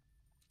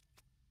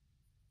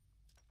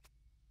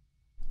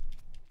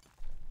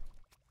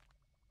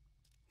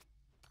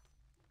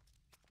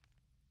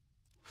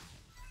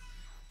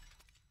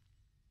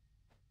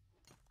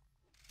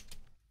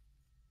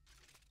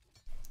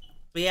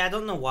 But yeah, I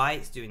don't know why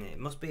it's doing it. It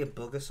must be a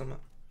bug or something.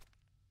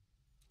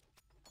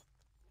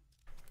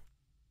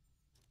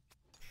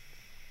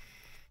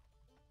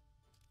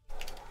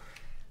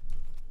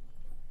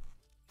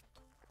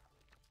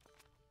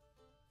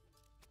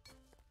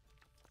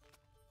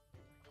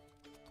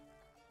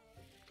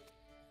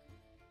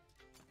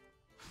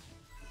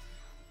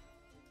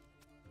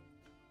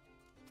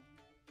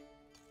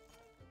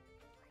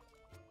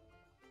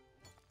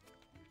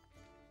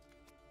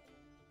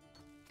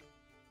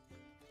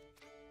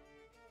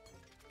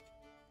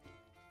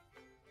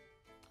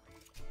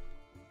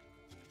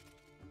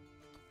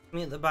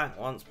 Me at the bank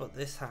once, but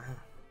this time.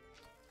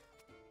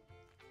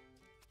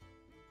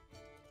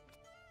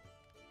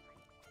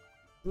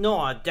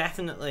 No,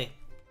 definitely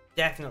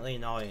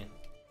annoying.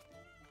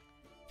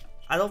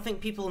 I don't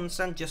think people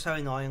understand just how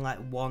annoying like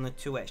 1 or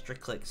 2 extra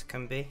clicks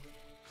can be.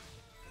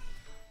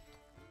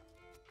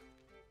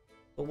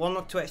 But 1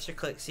 or 2 extra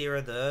clicks here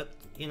or there,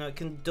 you know, it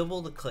can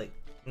double the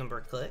number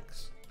of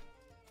clicks.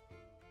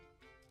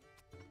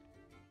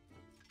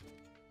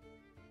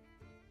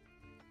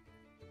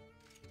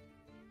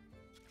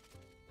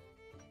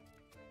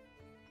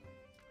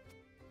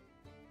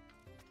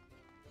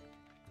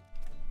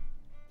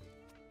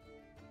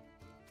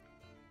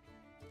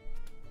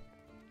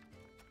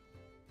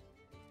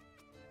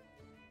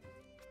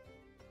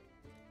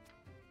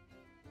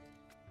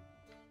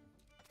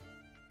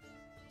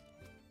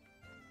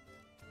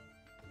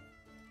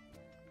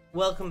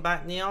 Welcome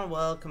back, Neon.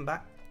 Welcome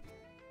back.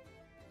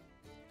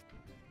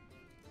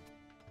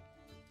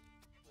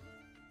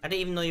 I didn't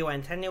even know you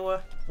went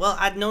anywhere. Well,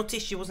 I'd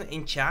noticed you wasn't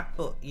in chat,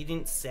 but you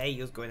didn't say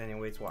you was going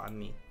anywhere is what I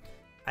mean.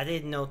 I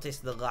did notice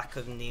the lack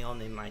of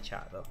Neon in my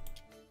chat though.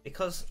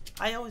 Because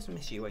I always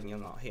miss you when you're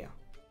not here.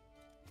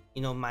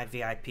 You know, my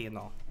VIP and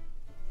all.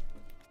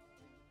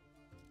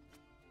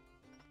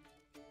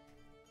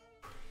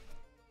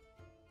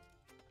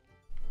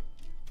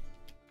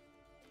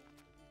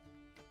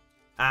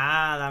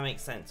 Ah, that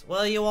makes sense.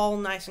 Well, you're all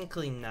nice and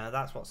clean now.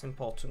 That's what's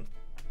important.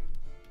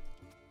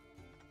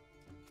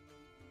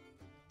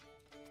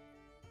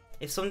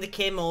 If somebody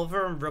came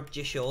over and rubbed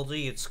your shoulder,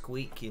 you'd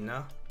squeak, you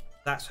know?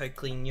 That's how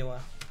clean you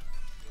are.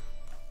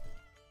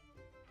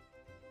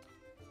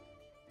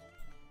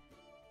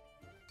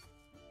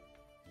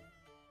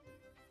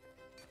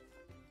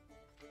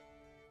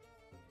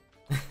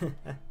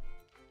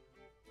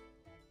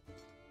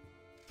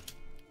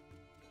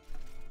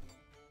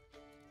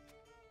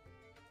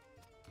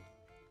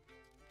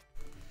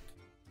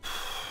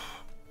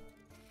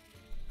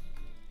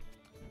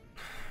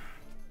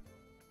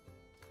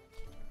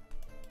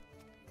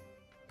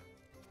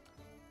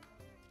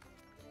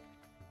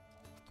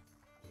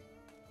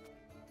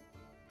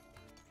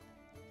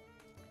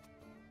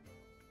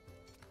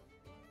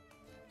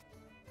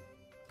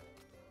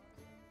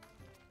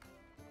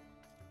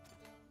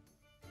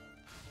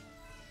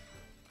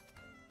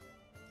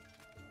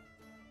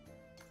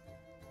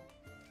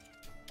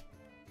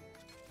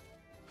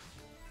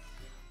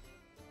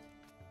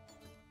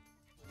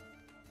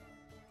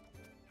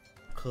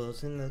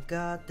 Closing the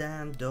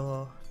goddamn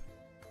door.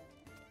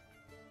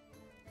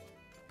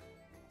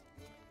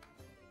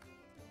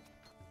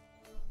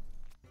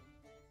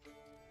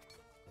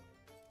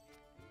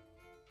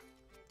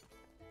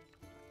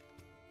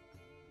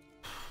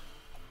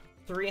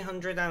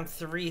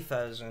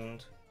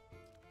 $303,000.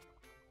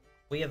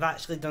 We have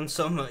actually done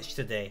so much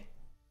today.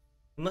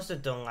 We must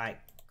have done like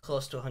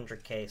close to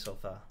 100k so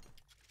far.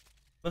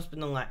 Must have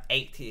done like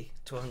 80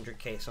 to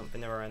 100k,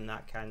 something around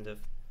that kind of,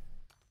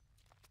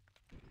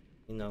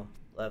 you know,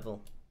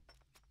 level.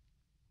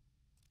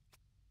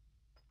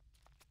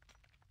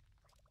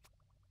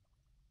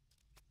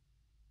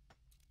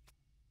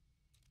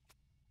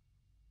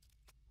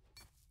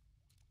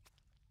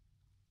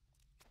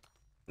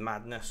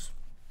 Madness.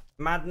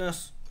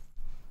 Madness.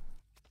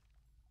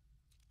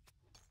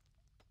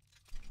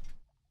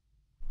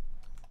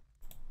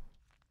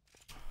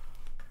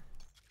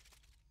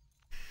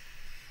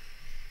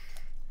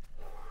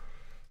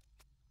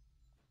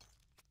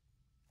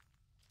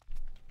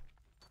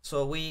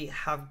 So we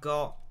have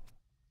got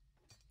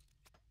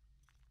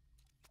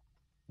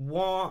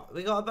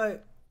we got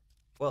about,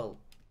 well,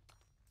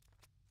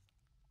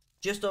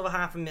 just over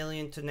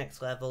 500,000 to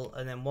next level,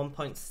 and then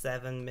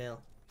 1.7 mil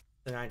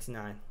to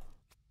 99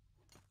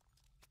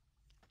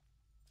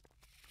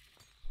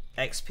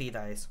 XP.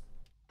 That is,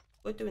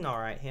 we're doing all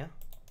right here.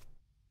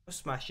 We're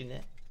smashing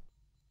it.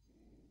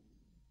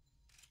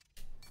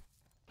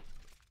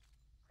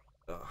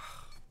 Ugh.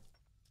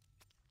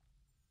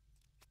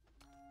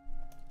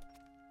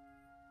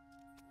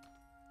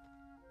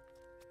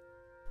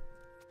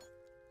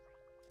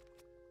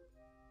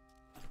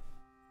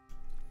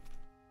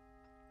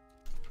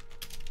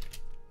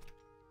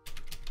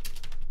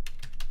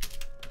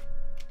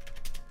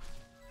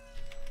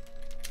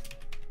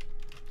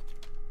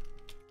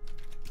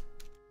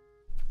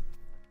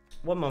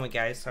 One moment,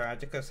 guys. Sorry, I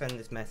just gotta send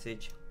this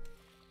message.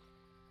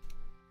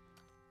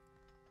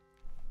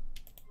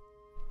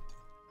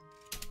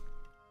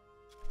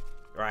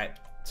 Right.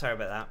 Sorry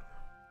about that.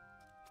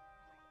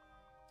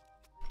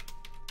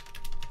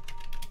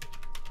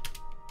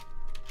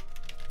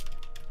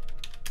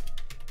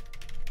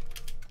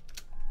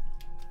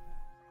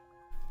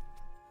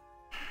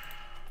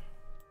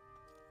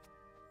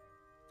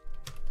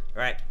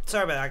 Right.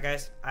 Sorry about that,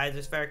 guys. I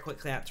just very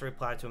quickly had to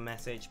reply to a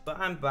message, but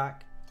I'm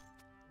back.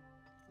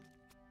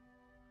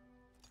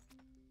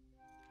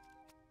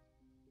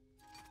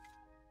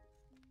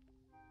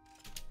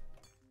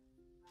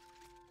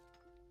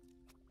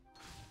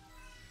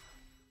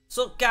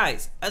 So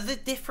guys, are there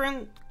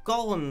different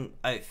golem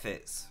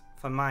outfits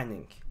for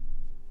mining?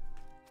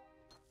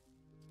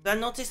 Did I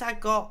notice I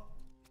got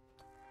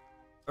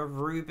a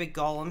ruby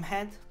golem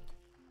head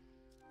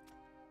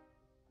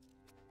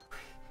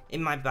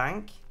in my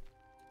bank?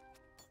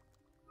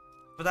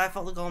 But I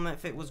thought the golem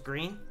outfit was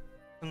green.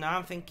 Now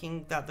I'm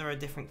thinking that there are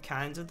different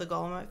kinds of the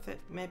golem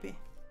outfit, maybe?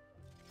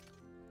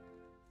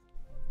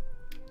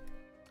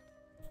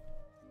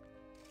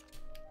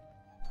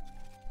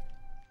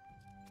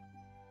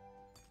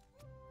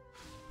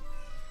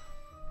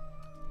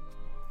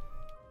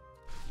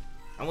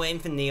 I'm waiting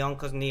for Neon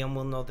because Neon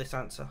will know this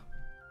answer.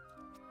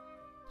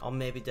 Or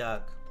maybe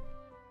Dark.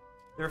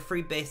 There are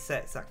 3 base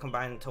sets that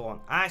combine into one.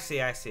 I see,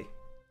 I see.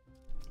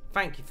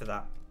 Thank you for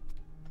that.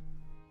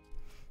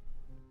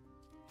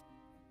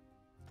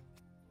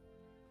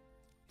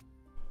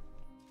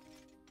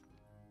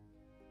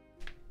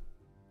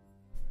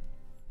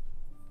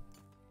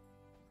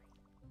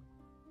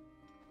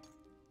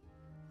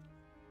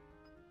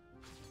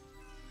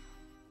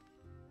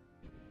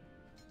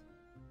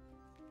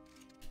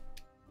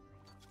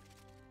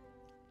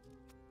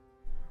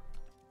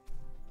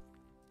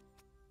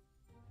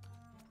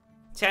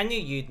 See, I knew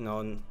you'd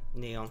know,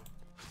 Neon.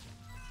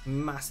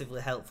 Massively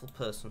helpful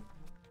person.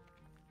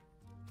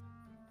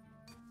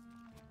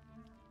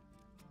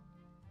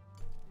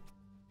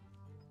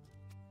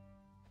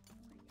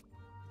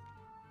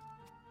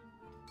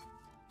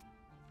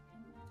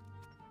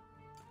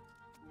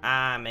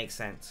 Ah, makes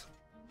sense.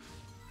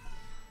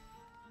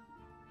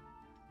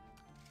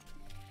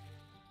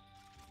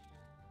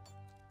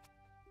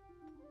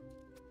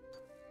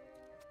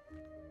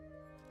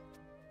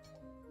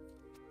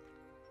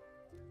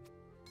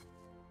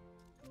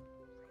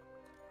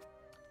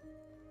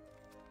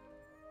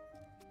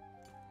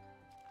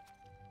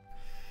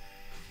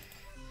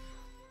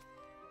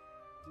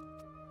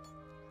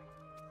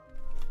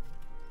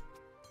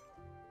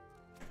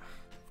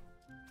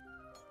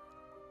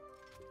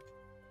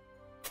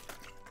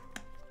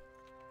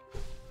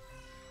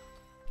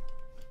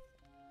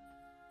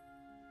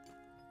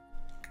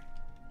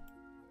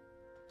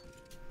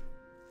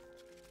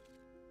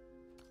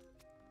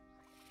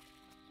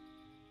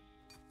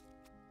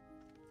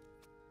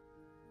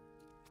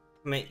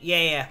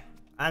 Yeah,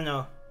 I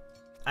know.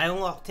 I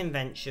unlocked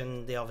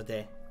Invention the other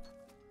day.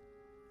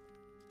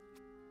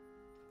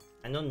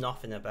 I know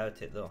nothing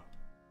about it though.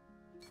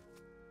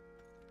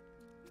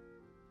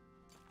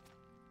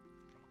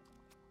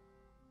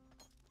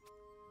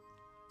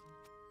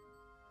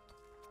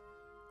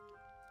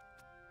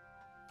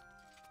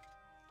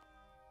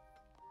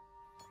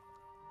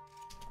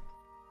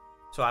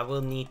 So I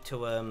will need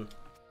to,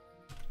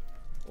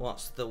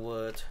 what's the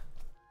word?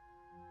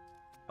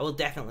 I will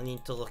definitely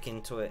need to look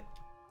into it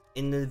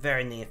in the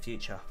very near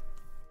future.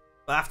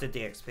 But after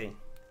DXP.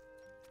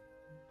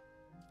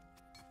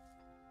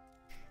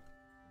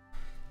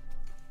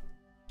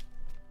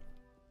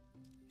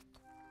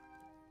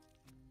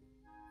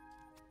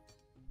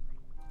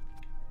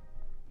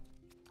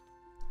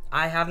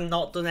 I have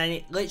not done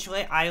any,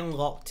 literally I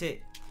unlocked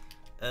it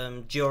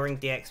during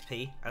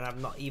DXP and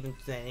I've not even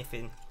done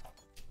anything.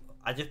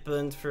 I just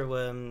burned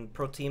through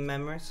protein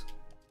memories.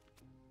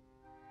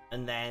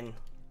 And then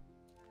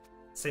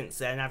since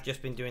then I've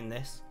just been doing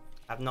this.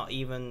 I've not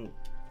even,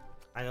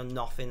 I know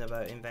nothing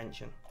about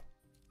Invention.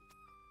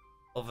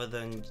 Other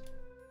than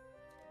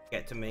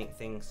get to make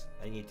things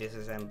and you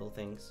disassemble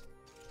things.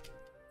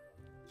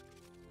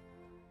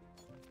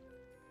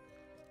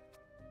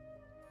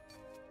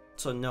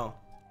 So no.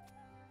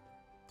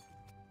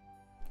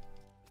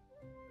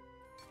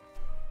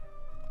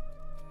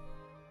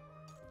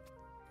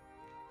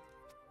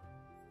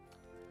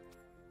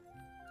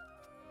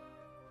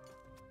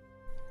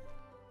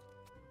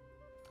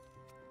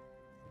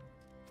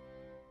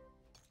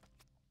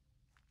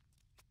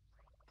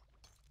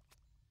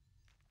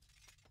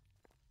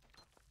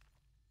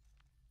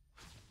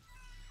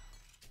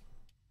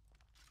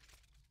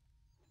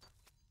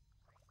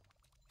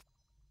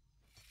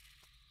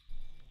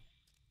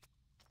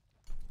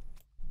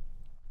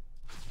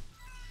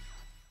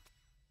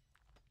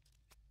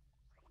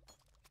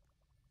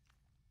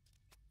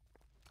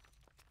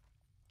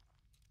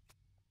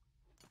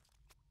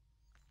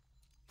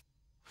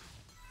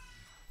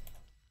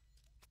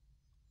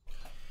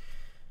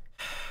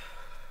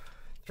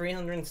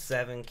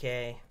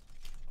 $307K.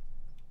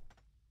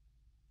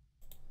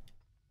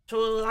 So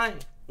like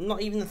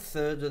not even a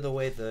third of the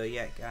way there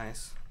yet,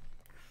 guys.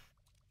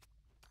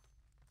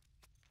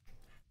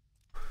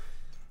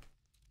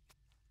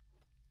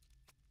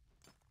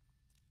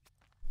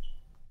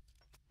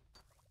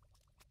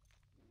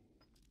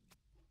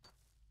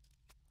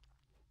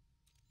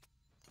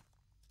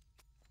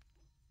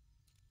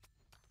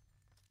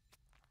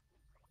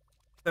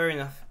 Fair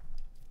enough.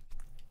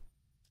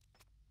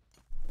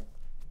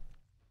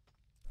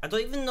 I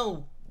don't even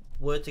know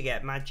where to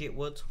get magic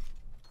wood.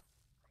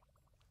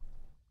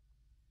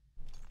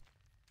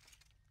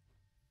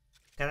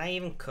 Can I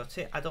even cut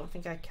it? I don't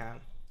think I can.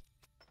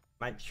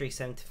 Magic tree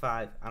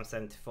 75, I'm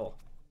 74.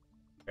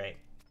 Great.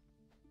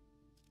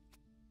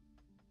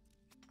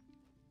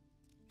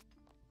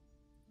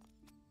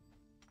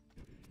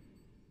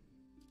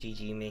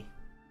 GG me.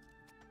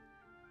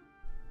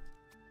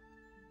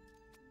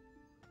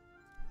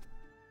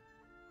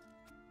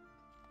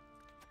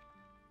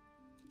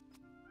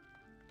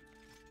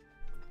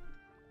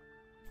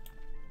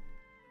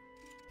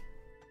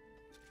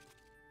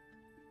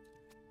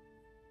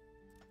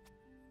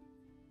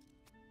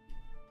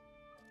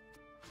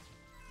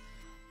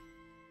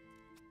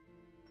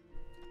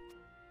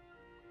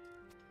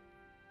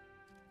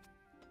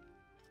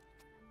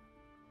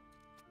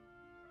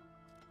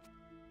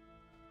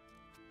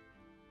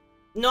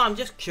 No, I'm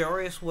just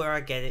curious where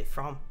I get it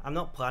from. I'm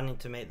not planning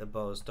to make the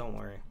bows, don't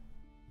worry.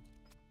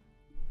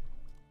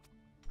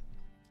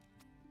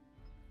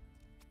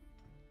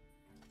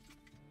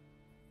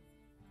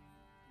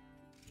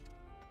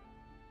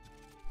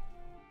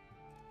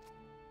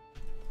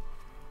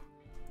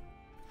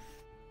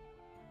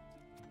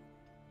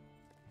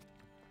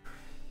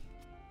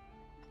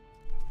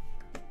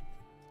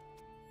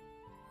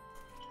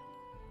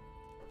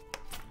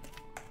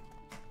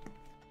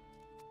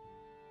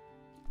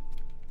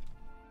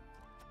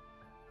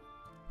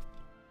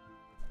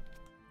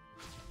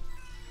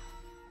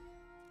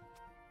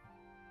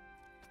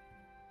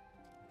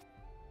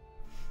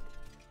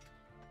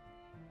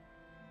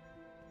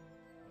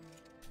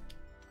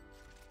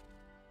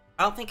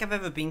 I don't think I've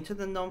ever been to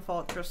the Gnome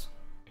Fortress.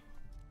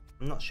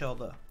 I'm not sure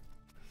though.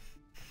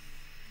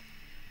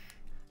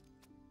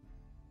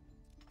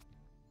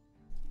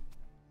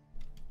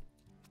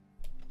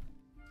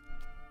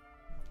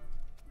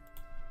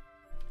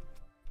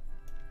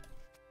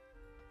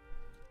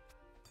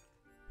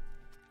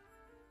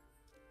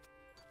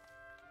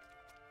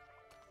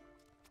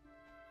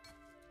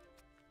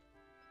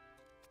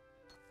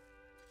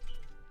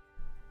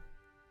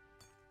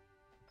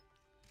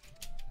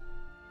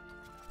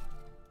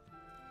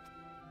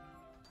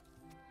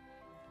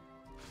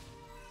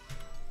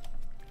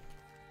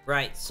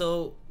 Right,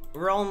 so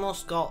we're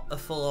almost got a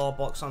full ore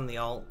box on the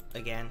alt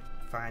again,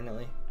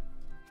 finally.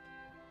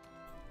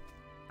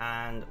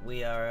 And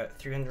we are at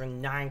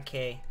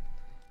 309k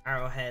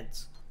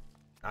arrowheads,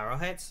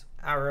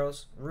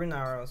 rune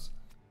arrows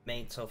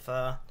made so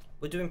far.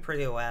 We're doing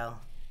pretty well.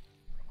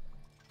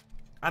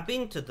 I've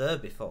been to there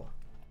before.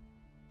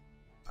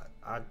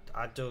 I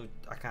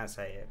can't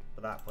say it,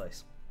 but that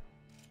place.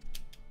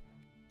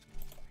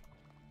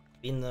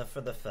 Been there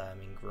for the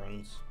farming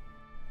runs.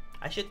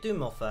 I should do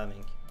more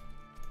farming.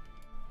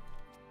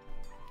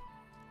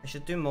 I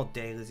should do more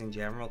dailies in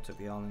general, to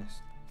be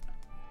honest.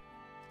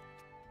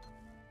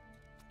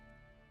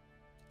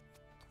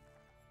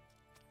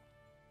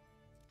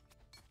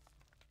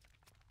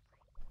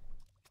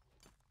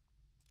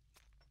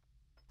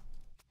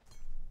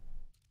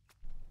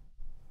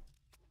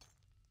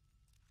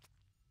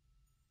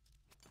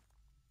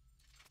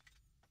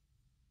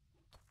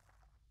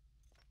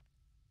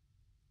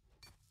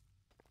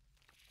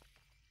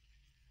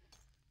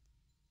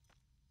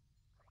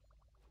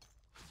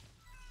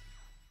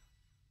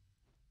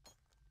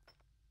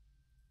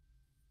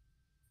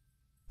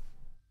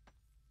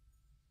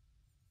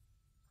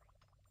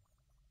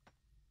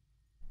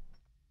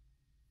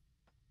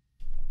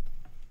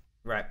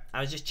 Right, I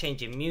was just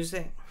changing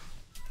music.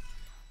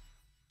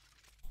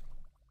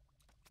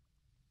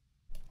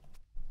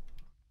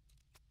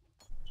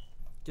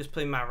 Just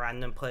putting my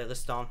random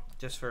playlist on,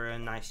 just for a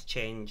nice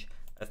change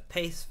of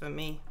pace for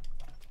me.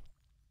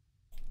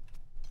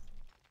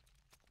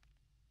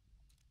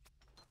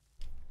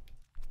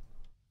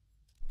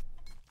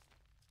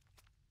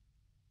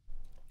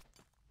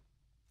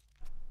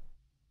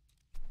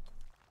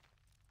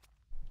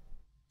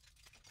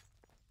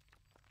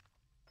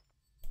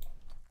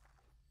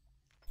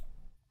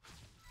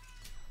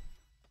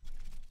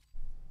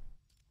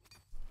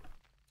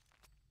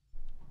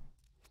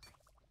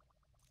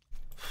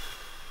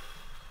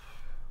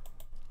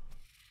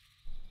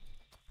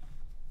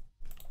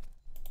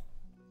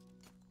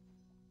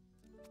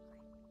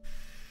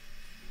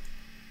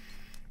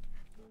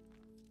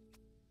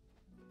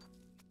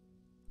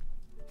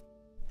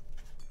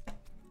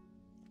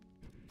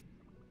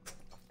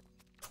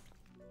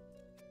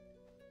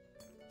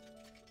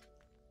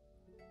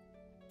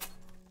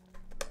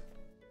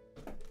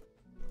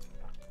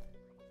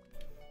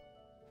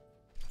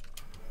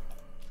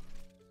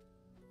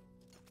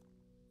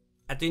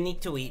 I do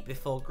need to eat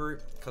before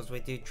group, because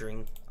we do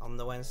drink on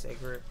the Wednesday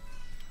group.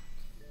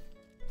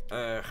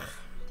 Ugh.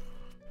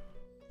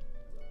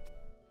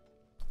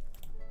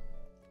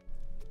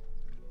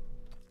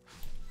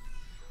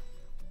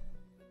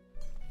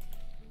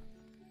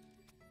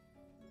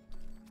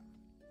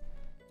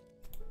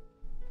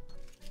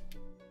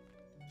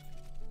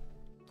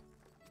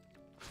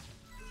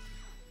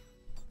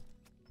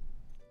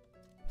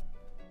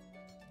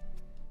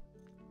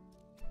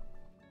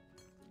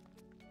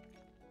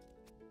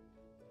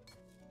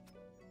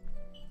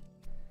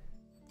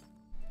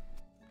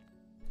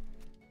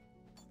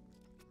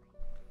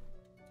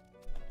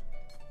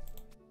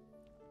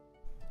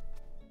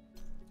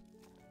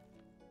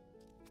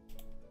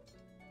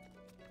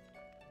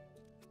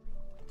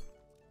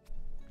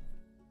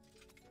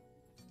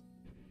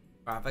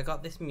 Right, have I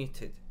got this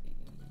muted?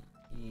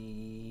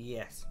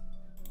 Yes.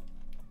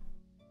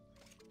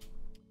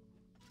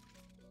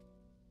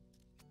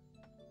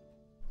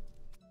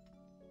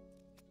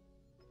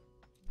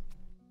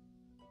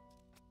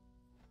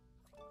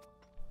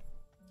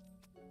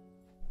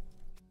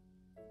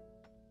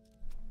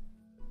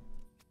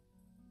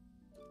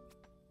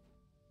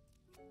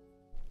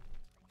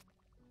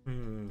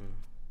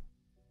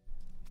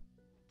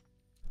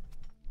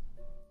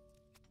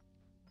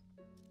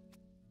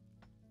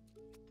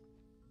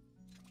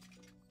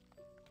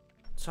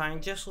 So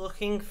I'm just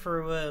looking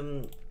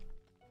through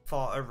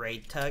for a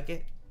raid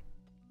target.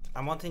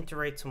 I'm wanting to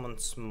raid someone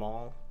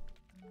small.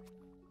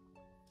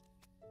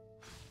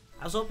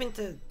 I was hoping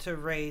to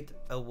raid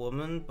a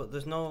woman, but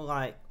there's no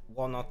like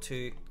 1 or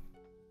 2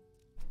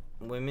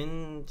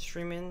 women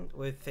streaming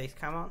with face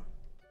cam on.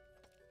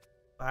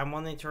 But I'm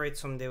wanting to raid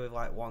somebody with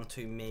like 1,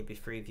 2, maybe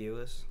 3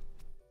 viewers.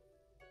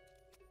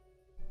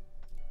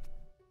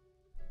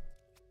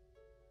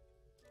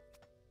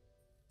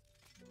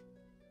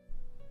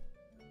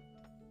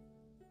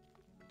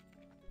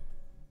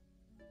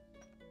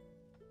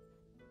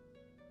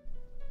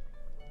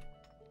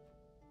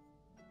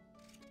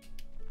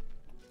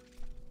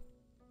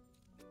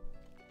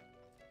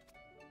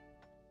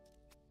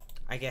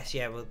 I guess,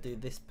 yeah, we'll do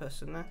this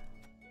person then.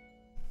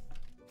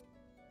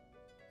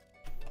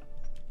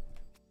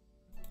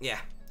 Yeah,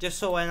 just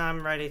so when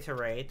I'm ready to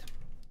raid,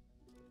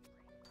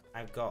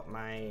 I've got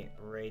my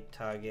raid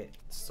target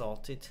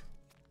sorted.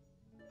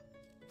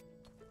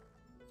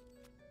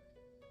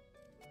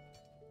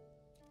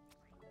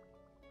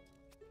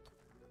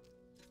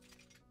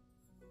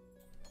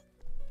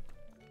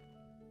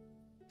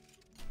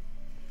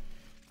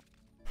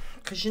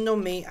 Because you know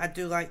me, I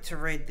do like to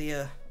raid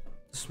the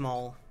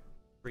small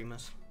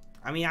streamers.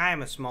 I mean, I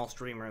am a small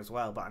streamer as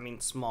well, but I mean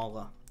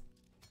smaller.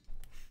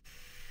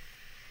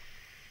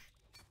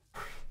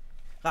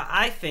 But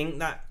I think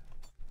that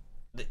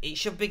it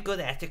should be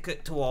good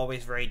etiquette to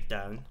always raid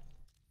down.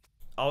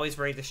 Always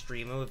raid a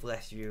streamer with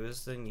less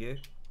viewers than you.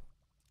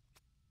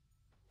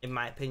 In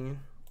my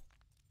opinion.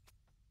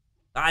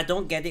 I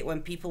don't get it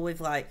when people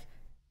with like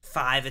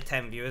 5 or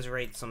 10 viewers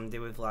raid somebody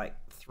with like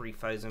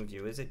 3,000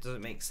 viewers. It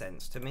doesn't make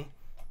sense to me.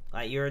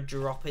 Like, you're a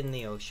drop in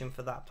the ocean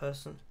for that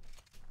person.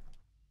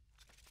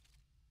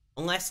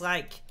 Unless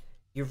like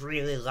you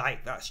really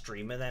like that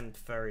streamer, then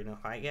fair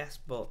enough, I guess,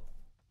 but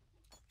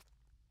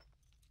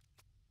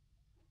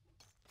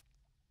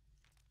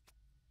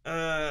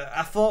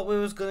I thought we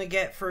was gonna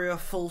get through a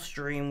full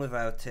stream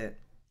without it.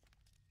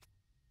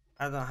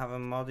 I don't have a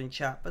mod in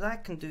chat, but I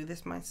can do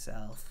this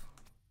myself.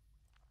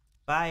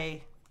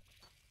 Bye.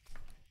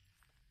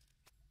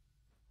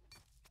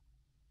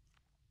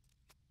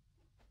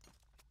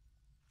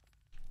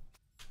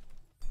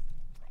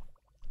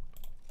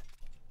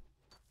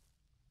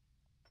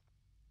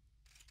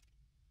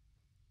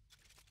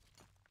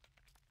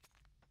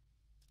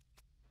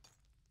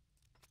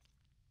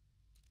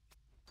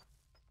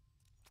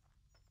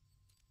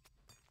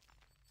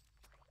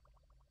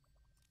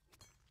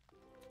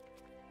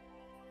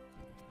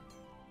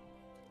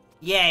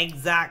 Yeah,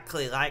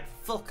 exactly. Like,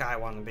 fuck, I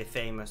want to be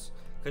famous.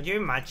 Could you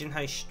imagine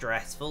how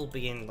stressful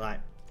being,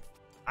 like,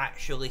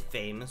 actually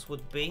famous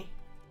would be?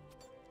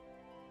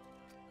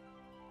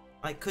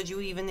 Like, could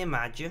you even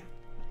imagine?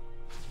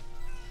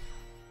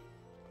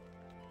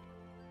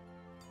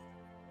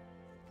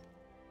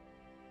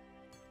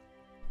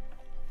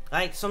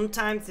 Like,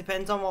 sometimes,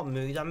 depends on what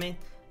mood I'm in,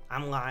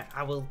 I'm like,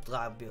 I'll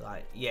be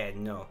like, yeah,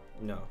 no,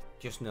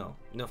 just no.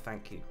 No,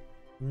 thank you.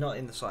 Not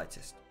in the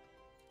slightest.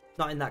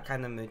 Not in that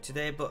kind of mood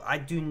today, but I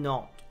do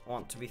not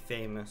want to be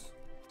famous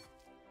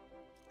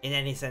in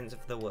any sense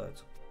of the word.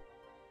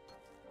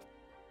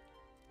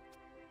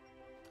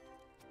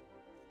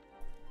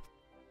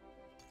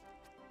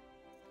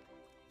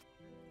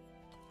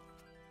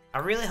 I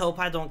really hope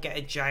I don't get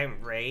a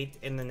giant raid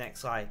in the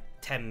next like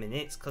 10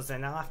 minutes, because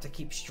then I'll have to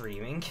keep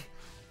streaming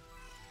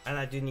and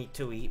I do need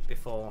to eat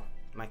before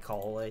my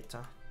call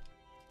later.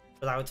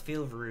 But I would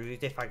feel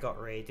rude if I got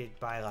raided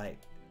by like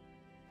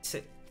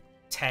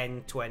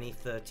 10, 20,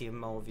 30 and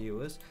more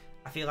viewers.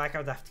 I feel like I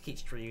would have to keep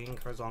streaming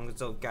for as long as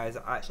those guys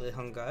are actually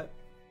hung out.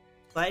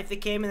 Like, if they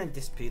came in and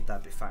disappeared,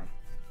 that'd be fine.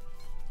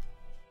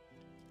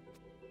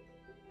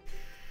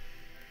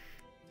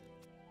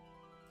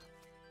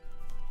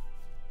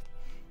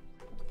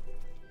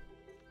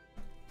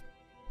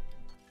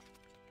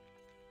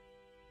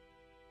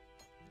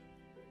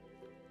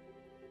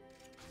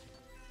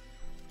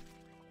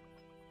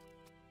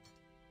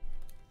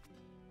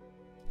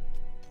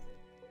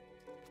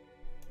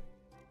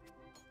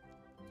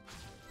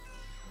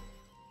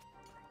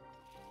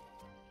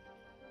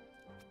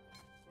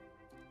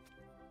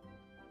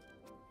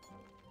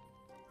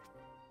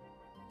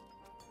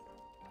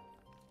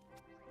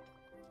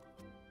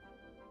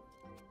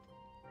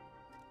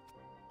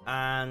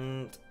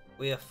 And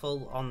we are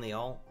full on the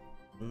alt.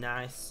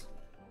 Nice.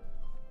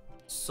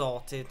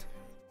 Sorted.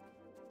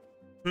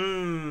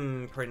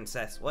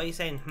 Princess. What are you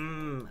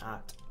saying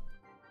at?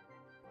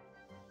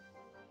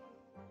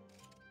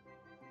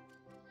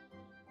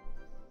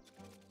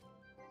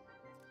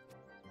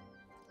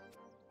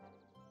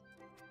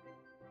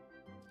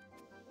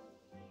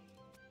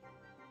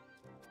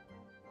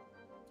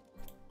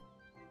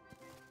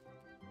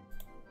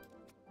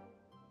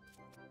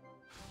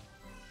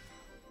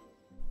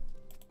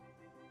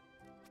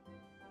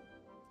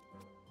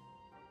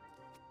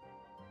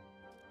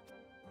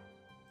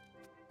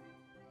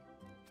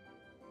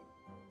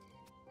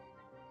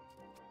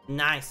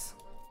 Nice.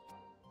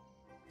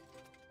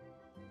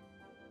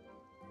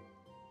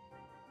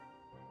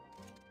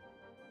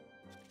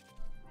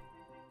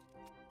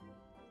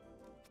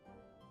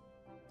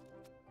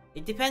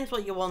 It depends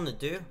what you want to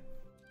do.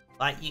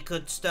 Like, you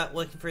could start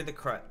working through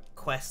the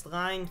quest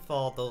line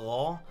for the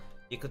lore.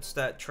 You could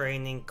start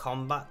training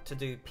combat to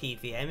do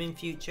PVM in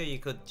future. You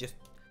could just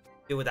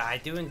do what I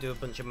do and do a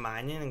bunch of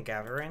mining and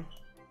gathering.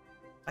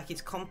 Like,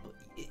 it's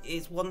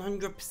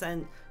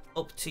 100%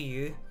 up to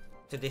you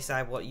to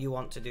decide what you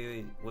want to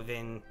do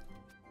within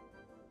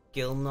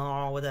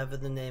Gilnor, or whatever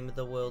the name of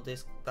the world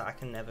is that I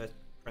can never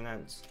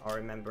pronounce or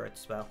remember it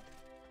to spell.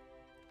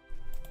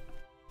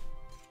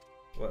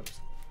 Whoops.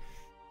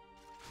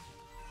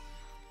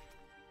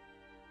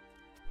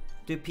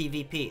 Do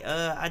PvP.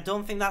 I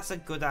don't think that's a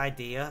good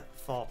idea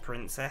for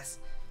Princess,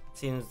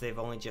 seeing as they've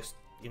only just,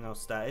 you know,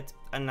 started,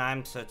 and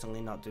I'm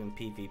certainly not doing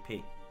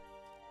PvP.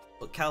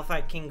 But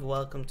Calfight King,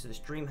 welcome to the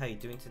stream. How you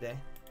doing today?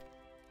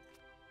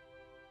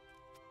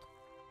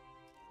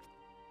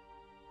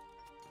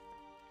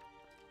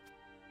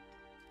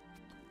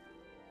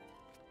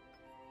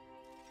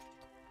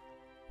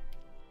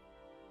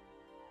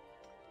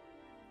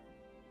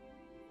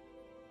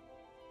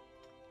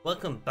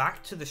 Welcome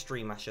back to the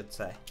stream, I should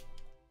say.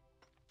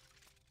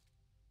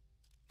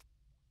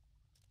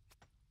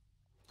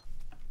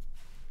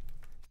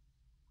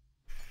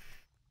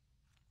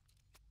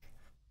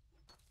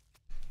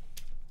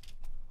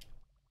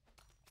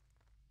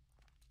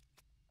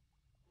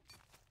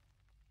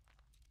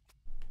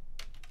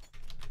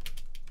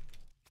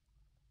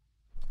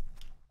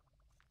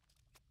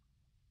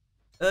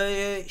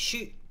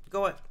 Shoot,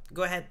 go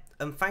ahead.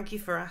 Thank you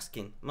for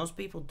asking. Most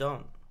people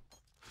don't,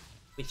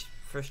 which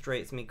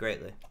frustrates me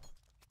greatly.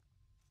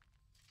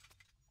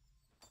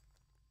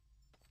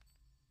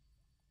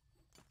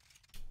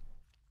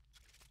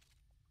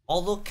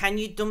 Although, can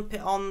you dump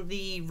it on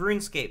the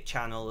Runescape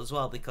channel as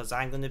well? Because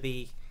I'm going to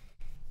be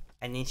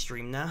ending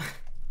stream now.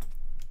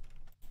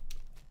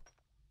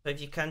 So if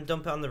you can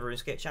dump it on the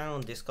Runescape channel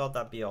on Discord,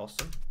 that'd be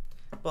awesome.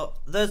 But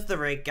there's the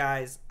raid,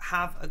 guys.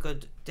 Have a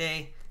good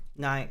day,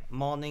 night,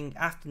 morning,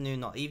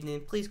 afternoon, or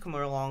evening. Please come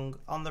along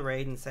on the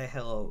raid and say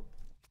hello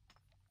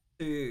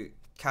to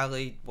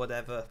Callie,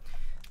 whatever.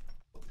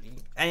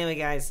 Anyway,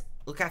 guys,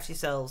 look after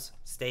yourselves,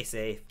 stay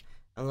safe,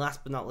 and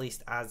last but not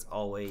least, as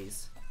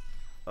always,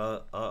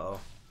 uh-oh,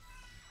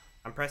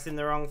 I'm pressing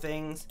the wrong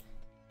things.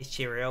 It's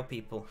cheerio,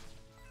 people.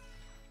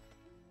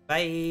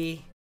 Bye.